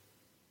Bruce.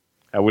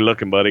 How we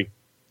looking, buddy?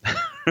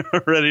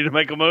 Ready to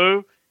make a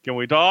move? Can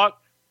we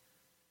talk?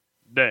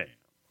 Damn,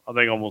 I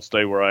think I'm going to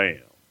stay where I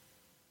am.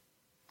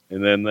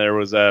 And then there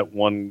was that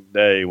one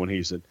day when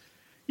he said,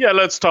 yeah,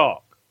 let's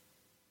talk.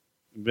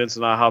 Vince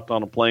and I hopped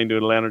on a plane to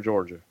Atlanta,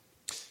 Georgia.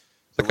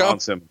 Ron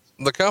Simmons.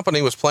 The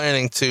company was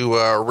planning to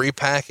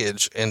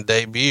repackage and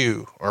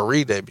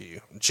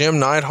re-debut Jim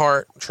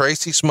Neidhart,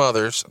 Tracy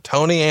Smothers,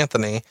 Tony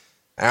Anthony,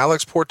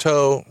 Alex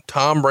Porteau,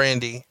 Tom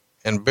Brandy,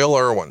 and Bill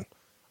Irwin,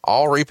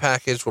 all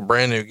repackaged with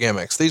brand new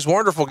gimmicks. These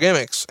wonderful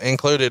gimmicks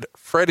included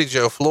Freddie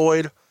Joe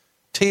Floyd,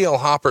 T.L.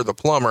 Hopper the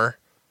Plumber,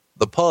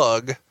 the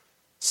Pug,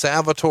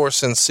 Salvatore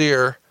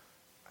Sincere,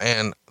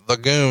 and the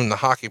Goon, the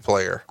hockey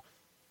player.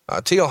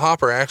 T.L.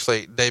 Hopper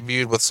actually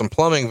debuted with some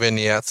plumbing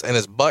vignettes, and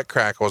his butt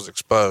crack was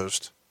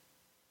exposed.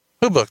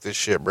 Who booked this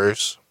shit,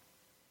 Bruce?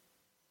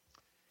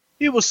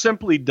 It was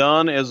simply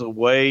done as a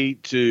way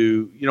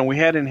to, we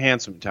had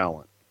enhancement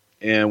talent,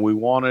 and we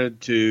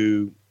wanted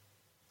to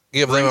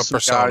give them a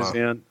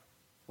persona.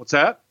 What's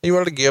that? You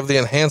wanted to give the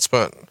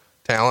enhancement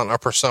talent a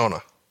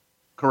persona.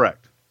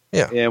 Correct.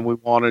 Yeah. And we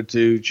wanted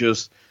to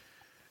just,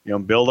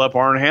 build up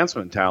our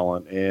enhancement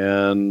talent.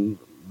 And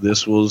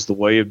this was the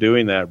way of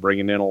doing that,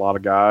 bringing in a lot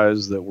of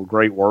guys that were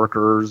great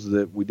workers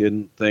that we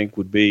didn't think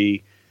would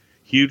be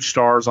huge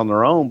stars on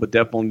their own, but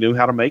definitely knew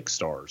how to make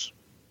stars.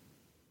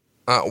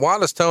 Why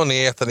does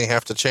Tony Anthony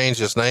have to change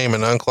his name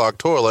and unclog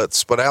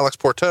toilets, but Alex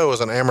Porteau is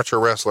an amateur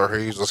wrestler who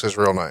uses his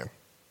real name?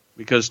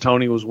 Because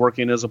Tony was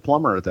working as a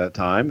plumber at that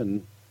time,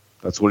 and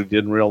that's what he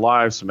did in real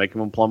life, so make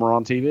him a plumber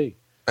on TV.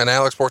 And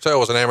Alex Porteau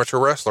was an amateur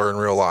wrestler in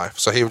real life,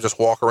 so he would just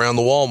walk around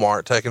the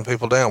Walmart taking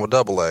people down with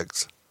double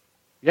legs.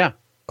 Yeah.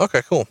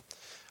 Okay, cool.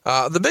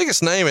 The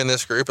biggest name in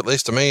this group, at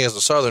least to me, is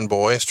the Southern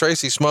boy, is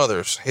Tracy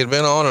Smothers. He'd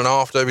been on and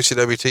off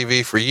WCW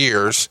TV for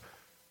years.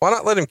 Why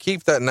not let him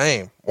keep that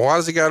name? Why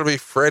does he got to be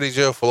Freddie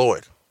Joe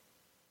Floyd?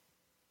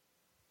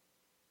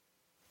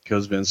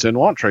 Because Vince didn't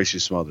want Tracy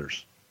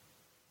Smothers.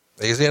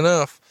 Easy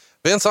enough.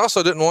 Vince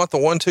also didn't want the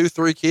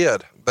 1-2-3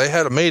 kid. They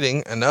had a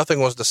meeting and nothing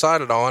was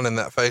decided on in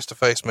that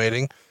face-to-face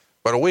meeting.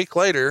 But a week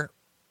later,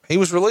 he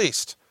was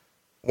released.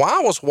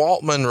 Why was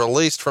Waltman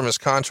released from his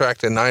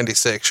contract in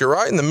 96? You're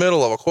right in the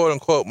middle of a quote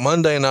unquote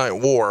Monday Night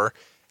War.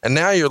 And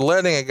now you're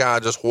letting a guy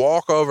just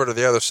walk over to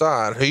the other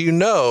side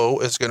who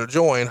is going to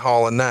join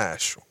Hall and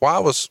Nash. Why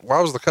was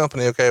the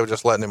company okay with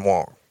just letting him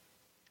walk?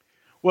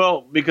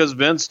 Well, because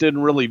Vince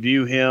didn't really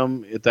view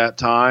him at that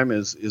time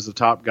as a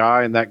top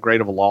guy and that great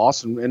of a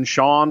loss. And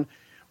Shawn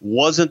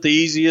wasn't the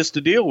easiest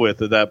to deal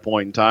with at that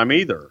point in time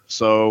either.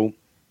 So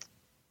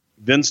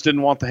Vince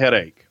didn't want the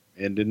headache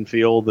and didn't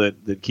feel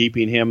that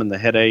keeping him and the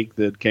headache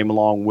that came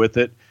along with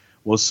it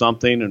was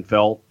something, and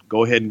felt,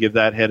 go ahead and give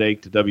that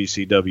headache to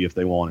WCW if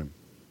they want him.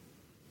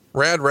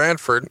 Rad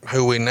Radford,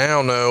 who we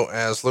now know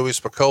as Louis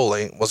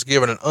Spicoli, was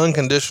given an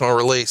unconditional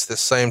release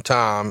this same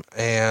time,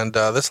 and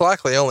this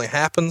likely only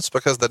happens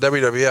because the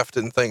WWF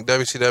didn't think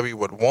WCW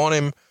would want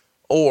him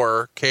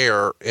or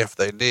care if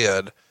they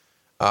did.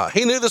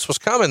 He knew this was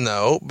coming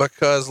though,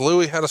 because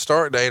Louis had a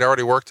start date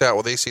already worked out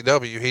with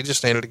ECW. He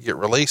just needed to get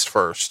released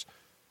first.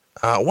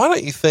 Why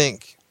don't you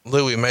think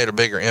Louis made a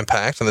bigger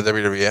impact in the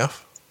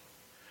WWF?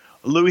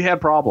 Louis had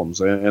problems,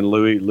 and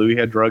Louis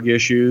had drug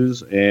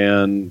issues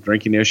and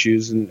drinking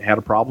issues and had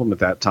a problem at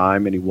that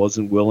time, and he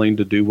wasn't willing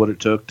to do what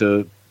it took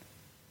to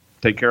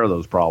take care of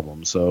those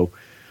problems. So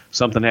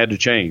something had to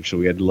change, so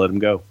we had to let him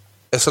go.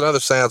 It's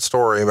another sad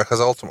story because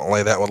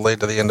ultimately that would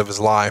lead to the end of his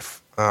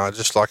life,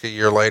 just like a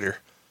year later.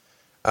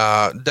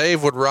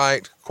 Dave would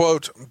write,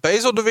 quote,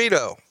 Basil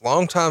DeVito,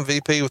 longtime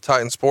VP with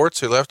Titan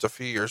Sports, who left a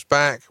few years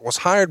back, was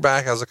hired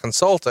back as a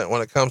consultant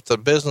when it comes to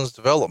business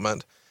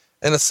development.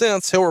 In a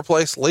sense, he'll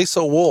replace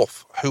Lisa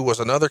Wolf, who was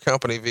another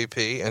company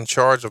VP in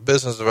charge of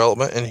business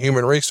development and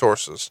human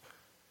resources.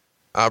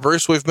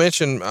 Bruce, we've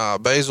mentioned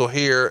Basil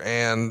here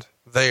and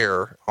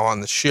there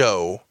on the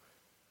show.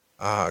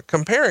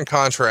 Compare and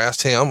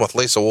contrast him with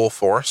Lisa Wolf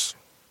for us.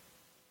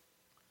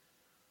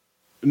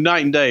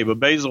 Night and day, but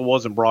Basil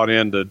wasn't brought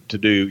in to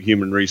do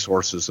human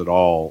resources at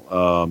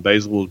all.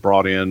 Basil was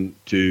brought in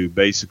to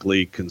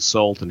basically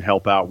consult and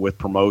help out with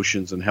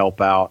promotions and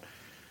help out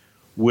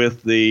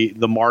with the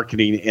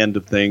marketing end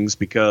of things,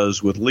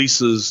 because with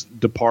Lisa's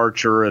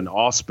departure and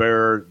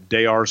Osber,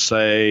 D'Arce,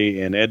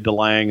 and Ed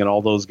DeLange and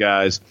all those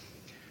guys,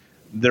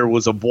 there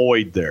was a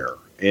void there.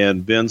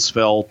 And Vince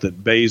felt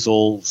that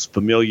Basil's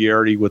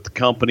familiarity with the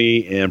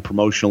company and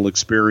promotional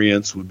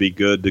experience would be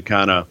good to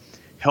kind of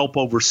help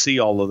oversee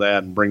all of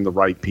that and bring the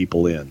right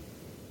people in.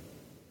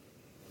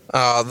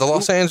 The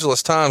Los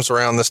Angeles Times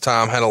around this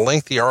time had a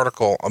lengthy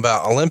article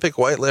about Olympic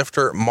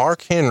weightlifter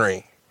Mark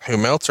Henry, who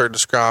Meltzer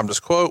described as,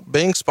 quote,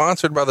 being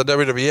sponsored by the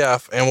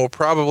WWF and will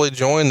probably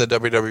join the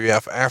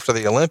WWF after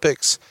the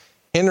Olympics.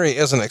 Henry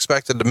isn't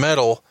expected to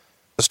medal.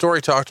 The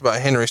story talked about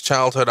Henry's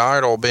childhood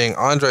idol being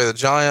Andre the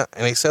Giant,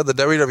 and he said the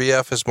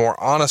WWF is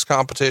more honest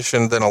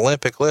competition than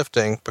Olympic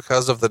lifting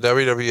because of the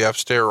WWF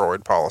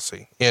steroid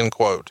policy, end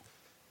quote.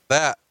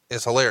 That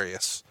is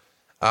hilarious.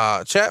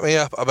 Chat me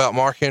up about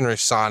Mark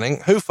Henry's signing.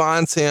 Who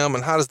finds him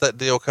and how does that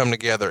deal come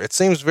together? It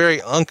seems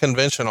very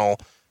unconventional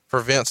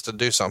for Vince to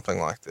do something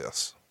like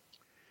this.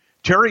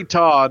 Terry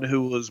Todd,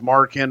 who was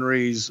Mark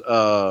Henry's,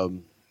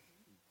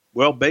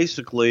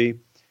 basically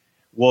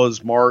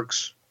was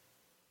Mark's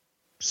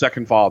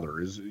second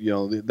father.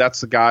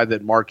 That's the guy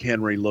that Mark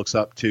Henry looks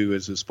up to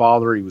as his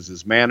father. He was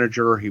his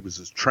manager. He was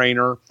his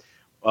trainer.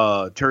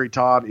 Terry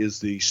Todd is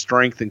the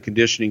strength and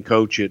conditioning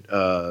coach at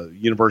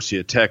University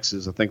of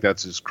Texas. I think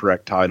that's his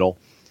correct title.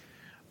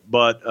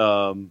 But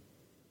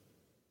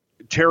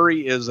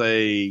Terry is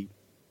a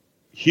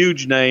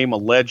huge name, a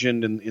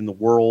legend in the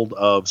world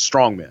of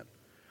strongmen.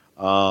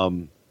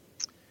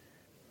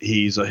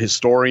 He's a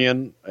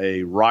historian,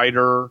 a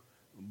writer,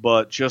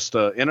 but just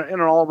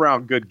an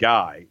all-around good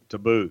guy to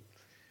boot.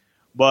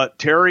 But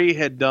Terry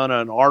had done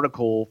an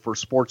article for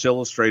Sports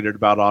Illustrated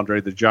about Andre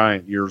the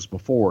Giant years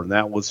before, and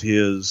that was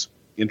his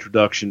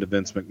introduction to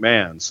Vince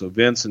McMahon. So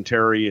Vince and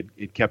Terry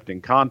had kept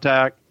in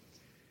contact.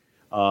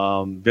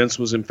 Vince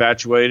was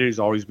infatuated. He's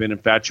always been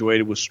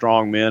infatuated with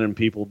strong men and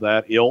people of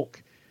that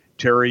ilk.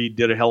 Terry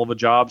did a hell of a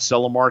job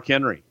selling Mark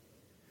Henry.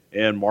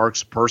 And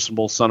Mark's a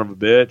personable son of a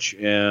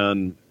bitch.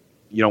 And,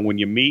 when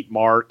you meet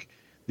Mark,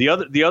 the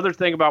other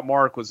thing about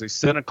Mark was they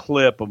sent a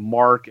clip of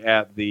Mark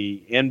at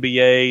the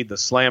NBA, the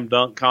slam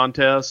dunk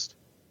contest,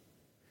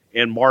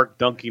 and Mark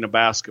dunking a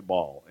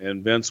basketball.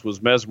 And Vince was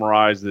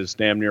mesmerized this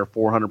damn near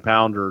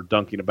 400-pounder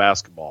dunking a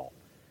basketball.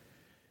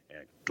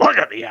 And look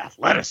at the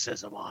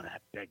athleticism on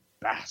that big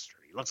bastard.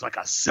 He looks like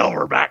a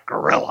silverback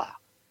gorilla.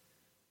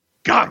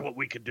 God, what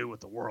we could do with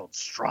the world's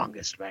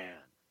strongest man.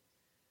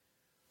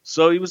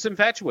 So he was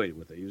infatuated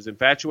with it. He was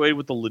infatuated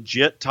with the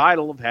legit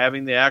title of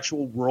having the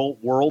actual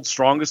world's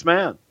strongest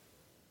man.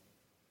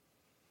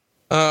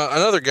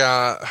 Another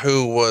guy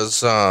who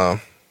was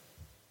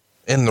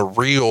in the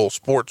real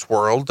sports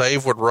world,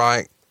 Dave would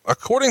write,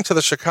 according to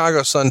the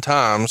Chicago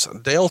Sun-Times,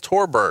 Dale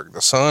Torberg,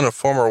 the son of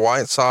former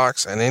White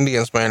Sox and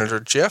Indians manager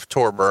Jeff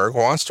Torberg,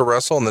 wants to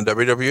wrestle in the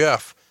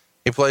WWF.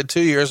 He played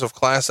 2 years of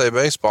Class A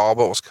baseball,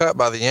 but was cut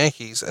by the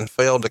Yankees and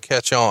failed to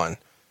catch on.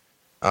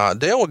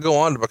 Dale would go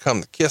on to become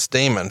the Kiss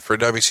Demon for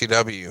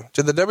WCW.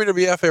 Did the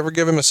WWF ever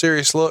give him a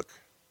serious look?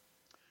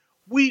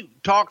 We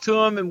talked to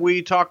him, and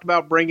we talked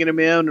about bringing him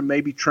in and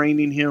maybe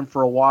training him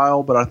for a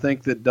while, but I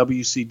think that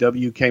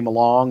WCW came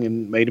along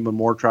and made him a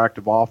more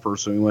attractive offer,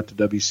 so he went to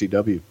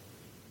WCW.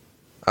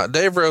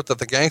 Dave wrote that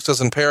the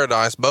Gangstas in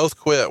Paradise both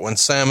quit when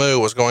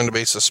Samu was going to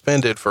be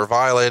suspended for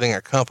violating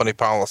a company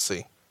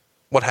policy.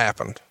 What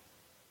happened?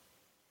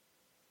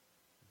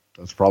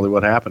 That's probably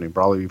what happened. He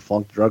probably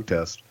flunked the drug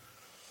test.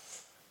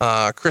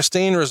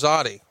 Christine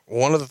Rosati,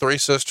 one of the three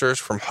sisters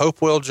from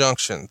Hopewell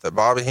Junction that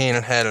Bobby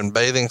Heenan had in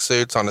bathing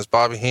suits on his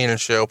Bobby Heenan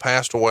show,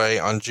 passed away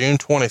on June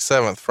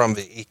 27th from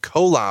the E.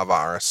 coli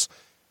virus.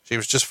 She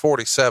was just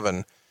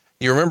 47.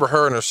 You remember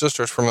her and her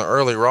sisters from the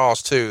early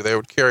Raws too. They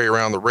would carry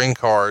around the ring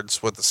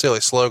cards with the silly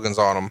slogans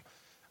on them.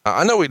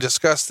 I know we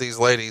discussed these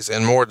ladies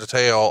in more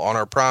detail on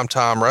our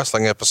Primetime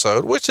Wrestling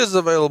episode, which is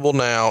available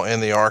now in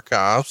the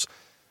archives.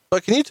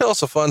 But can you tell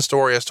us a fun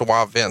story as to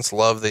why Vince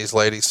loved these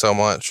ladies so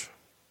much?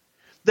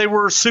 They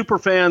were super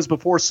fans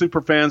before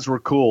super fans were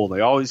cool.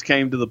 They always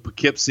came to the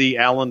Poughkeepsie,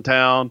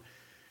 Allentown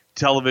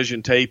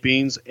television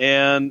tapings,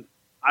 and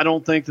I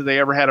don't think that they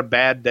ever had a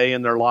bad day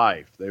in their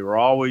life. They were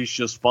always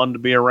just fun to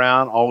be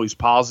around, always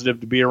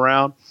positive to be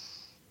around,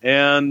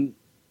 and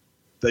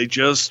they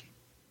just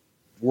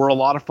were a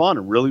lot of fun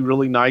and really,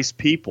 really nice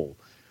people.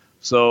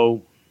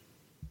 So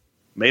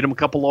made them a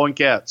couple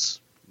oinkettes,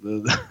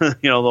 the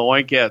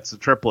oinkettes, the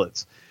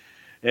triplets.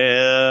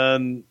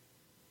 And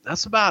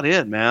that's about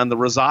it, man. The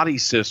Rosati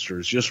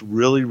sisters, just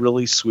really,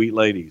 really sweet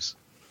ladies.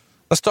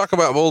 Let's talk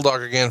about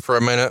Bulldog again for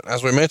a minute.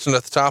 As we mentioned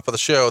at the top of the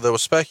show, there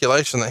was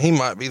speculation that he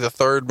might be the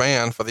third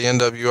man for the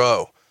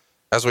NWO.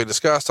 As we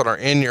discussed on our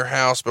In Your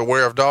House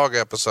Beware of Dog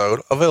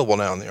episode, available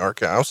now in the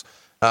archives,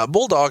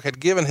 Bulldog had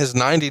given his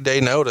 90-day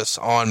notice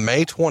on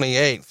May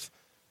 28th,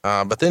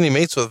 but then he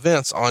meets with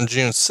Vince on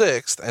June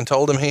 6th and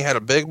told him he had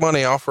a big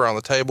money offer on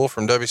the table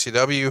from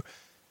WCW,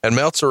 and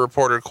Meltzer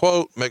reported,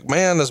 quote,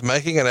 McMahon is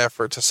making an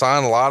effort to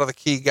sign a lot of the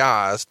key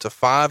guys to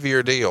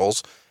 5-year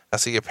deals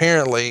as he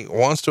apparently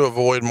wants to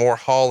avoid more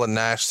Hall and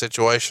Nash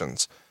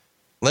situations.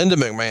 Linda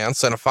McMahon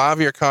sent a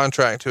 5-year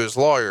contract to his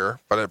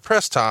lawyer, but at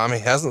press time he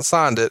hasn't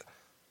signed it,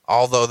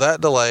 although that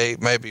delay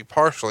may be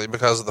partially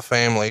because of the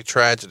family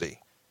tragedy.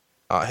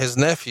 His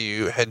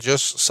nephew had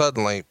just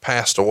suddenly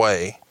passed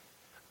away.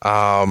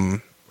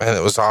 And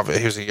it was obvious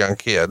he was a young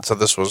kid. So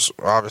this was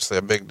obviously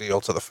a big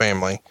deal to the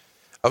family.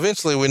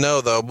 Eventually we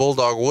know though,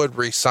 Bulldog would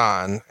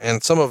re-sign,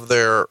 and some of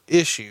their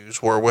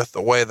issues were with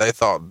the way they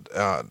thought,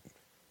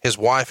 his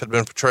wife had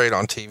been portrayed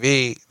on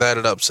TV. That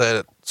had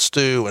upset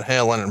Stu and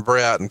Helen and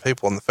Brett and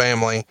people in the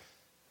family.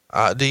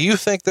 Do you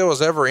think there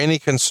was ever any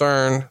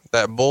concern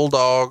that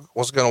Bulldog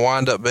was going to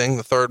wind up being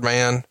the third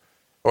man,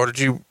 or did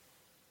you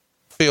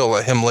feel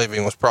that him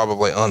leaving was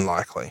probably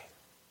unlikely?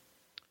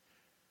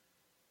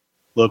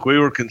 Look, we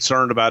were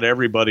concerned about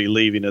everybody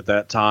leaving at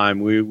that time.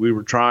 We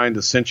were trying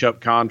to cinch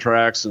up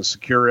contracts and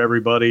secure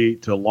everybody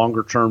to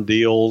longer term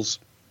deals.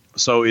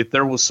 So if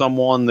there was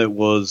someone that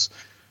was,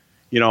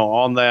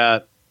 on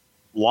that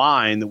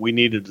line that we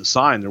needed to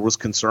sign, there was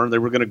concern they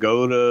were going to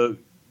go to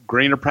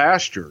greener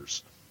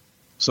pastures.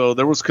 So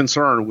there was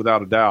concern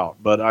without a doubt,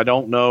 but I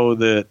don't know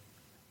that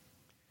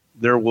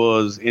there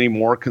was any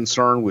more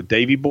concern with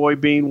Davey Boy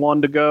being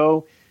one to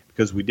go,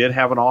 because we did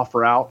have an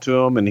offer out to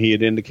him and he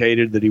had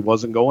indicated that he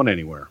wasn't going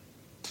anywhere.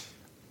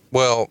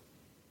 Well,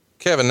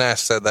 Kevin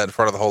Nash said that in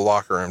front of the whole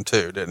locker room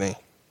too, didn't he?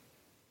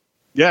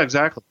 Yeah,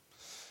 exactly.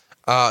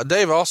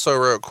 Dave also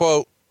wrote,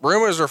 quote,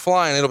 rumors are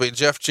flying it'll be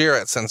Jeff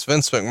Jarrett, since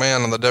Vince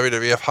McMahon on the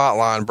WWF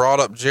hotline brought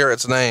up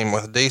Jarrett's name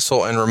with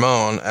Diesel and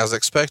Ramon as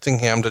expecting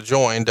him to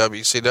join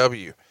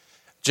WCW.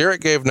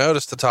 Jarrett gave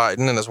notice to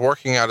Titan and is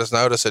working out his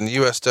notice in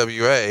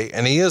USWA,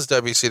 and he is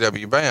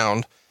WCW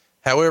bound.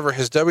 However,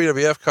 his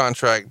WWF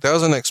contract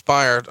doesn't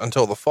expire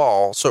until the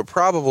fall, so it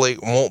probably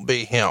won't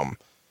be him.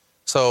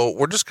 So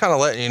we're just kind of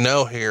letting you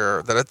know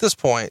here that at this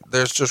point,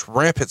 there's just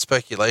rampant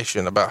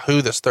speculation about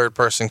who this third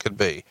person could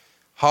be.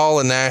 Hall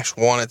and Nash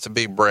want it to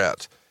be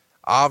Brett.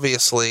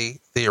 Obviously,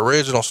 the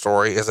original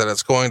story is that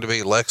it's going to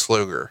be Lex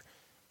Luger.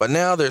 But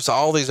now there's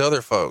all these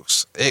other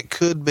folks. It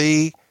could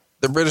be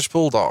the British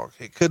Bulldog.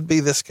 It could be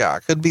this guy.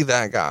 It could be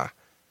that guy.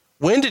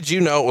 When did you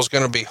know it was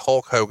going to be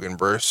Hulk Hogan,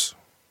 Bruce?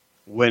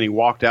 When he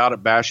walked out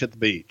at Bash at the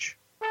Beach.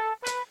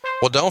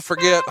 Well, don't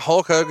forget,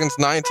 Hulk Hogan's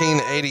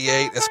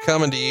 1988 is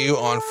coming to you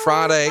on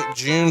Friday,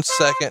 June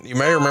 2nd. You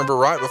may remember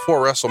right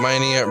before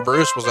WrestleMania,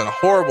 Bruce was in a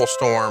horrible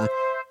storm.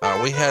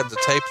 We had to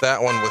tape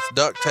that one with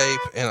duct tape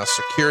in a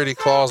security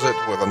closet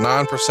with a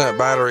 9%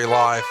 battery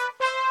life,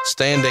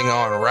 standing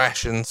on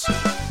rations.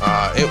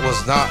 It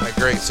was not a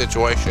great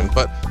situation,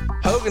 but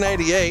Hogan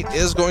 88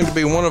 is going to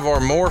be one of our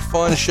more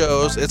fun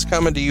shows. It's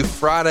coming to you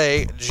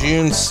Friday,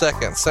 June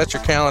 2nd. Set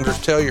your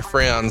calendars, tell your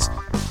friends.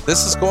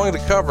 This is going to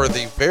cover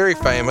the very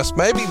famous,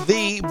 maybe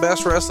the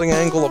best wrestling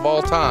angle of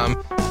all time,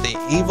 the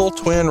evil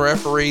twin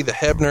referee, the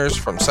Hebners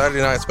from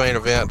Saturday night's main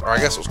event, or I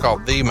guess it was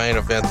called the main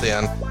event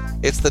then.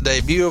 It's the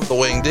debut of the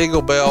Winged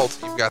Eagle belt.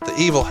 You've got the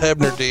evil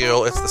Hebner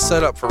deal. It's the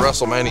setup for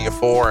WrestleMania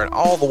 4 and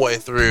all the way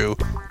through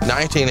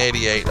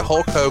 1988,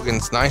 Hulk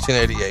Hogan's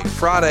 1988,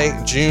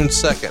 Friday, June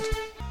 2nd.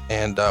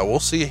 And we'll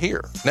see you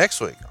here next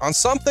week on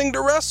Something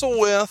to Wrestle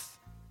With.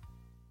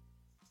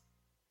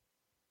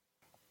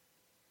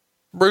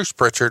 Bruce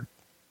Pritchard.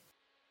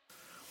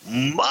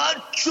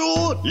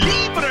 Macho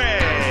Libre.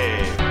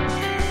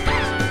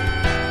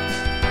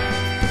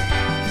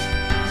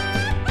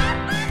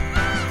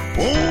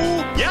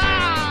 Oh, yeah.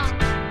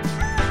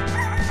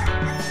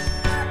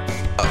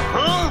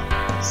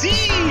 Sí.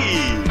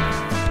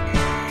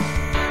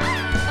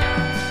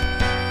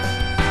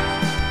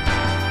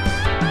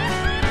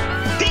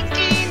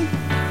 Thinking.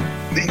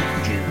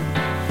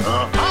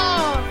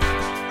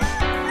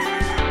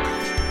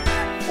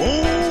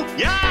 Oh,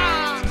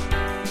 yeah.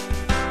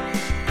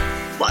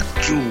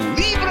 Lucha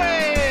Libre!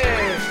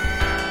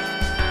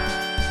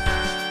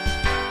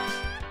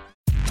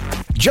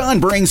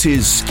 John brings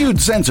his skewed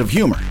sense of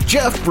humor.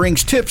 Jeff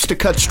brings tips to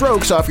cut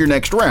strokes off your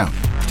next round.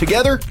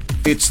 Together,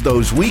 it's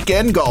those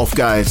weekend golf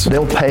guys.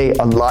 They'll pay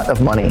a lot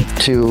of money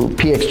to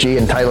PXG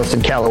and Titleist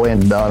and Callaway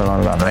and on and on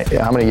and on, right?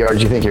 How many yards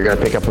do you think you're going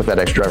to pick up with that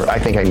extra driver? I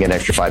think I can get an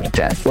extra 5 to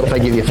 10. What if I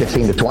give you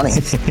 15 to 20?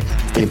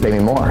 You pay me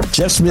more.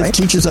 Jeff Smith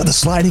teaches on a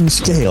sliding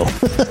scale.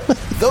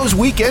 Those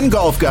Weekend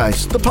Golf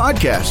Guys, the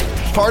podcast,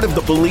 part of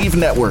the Believe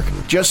Network.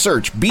 Just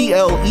search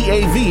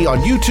BLEAV on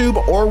YouTube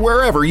or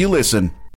wherever you listen.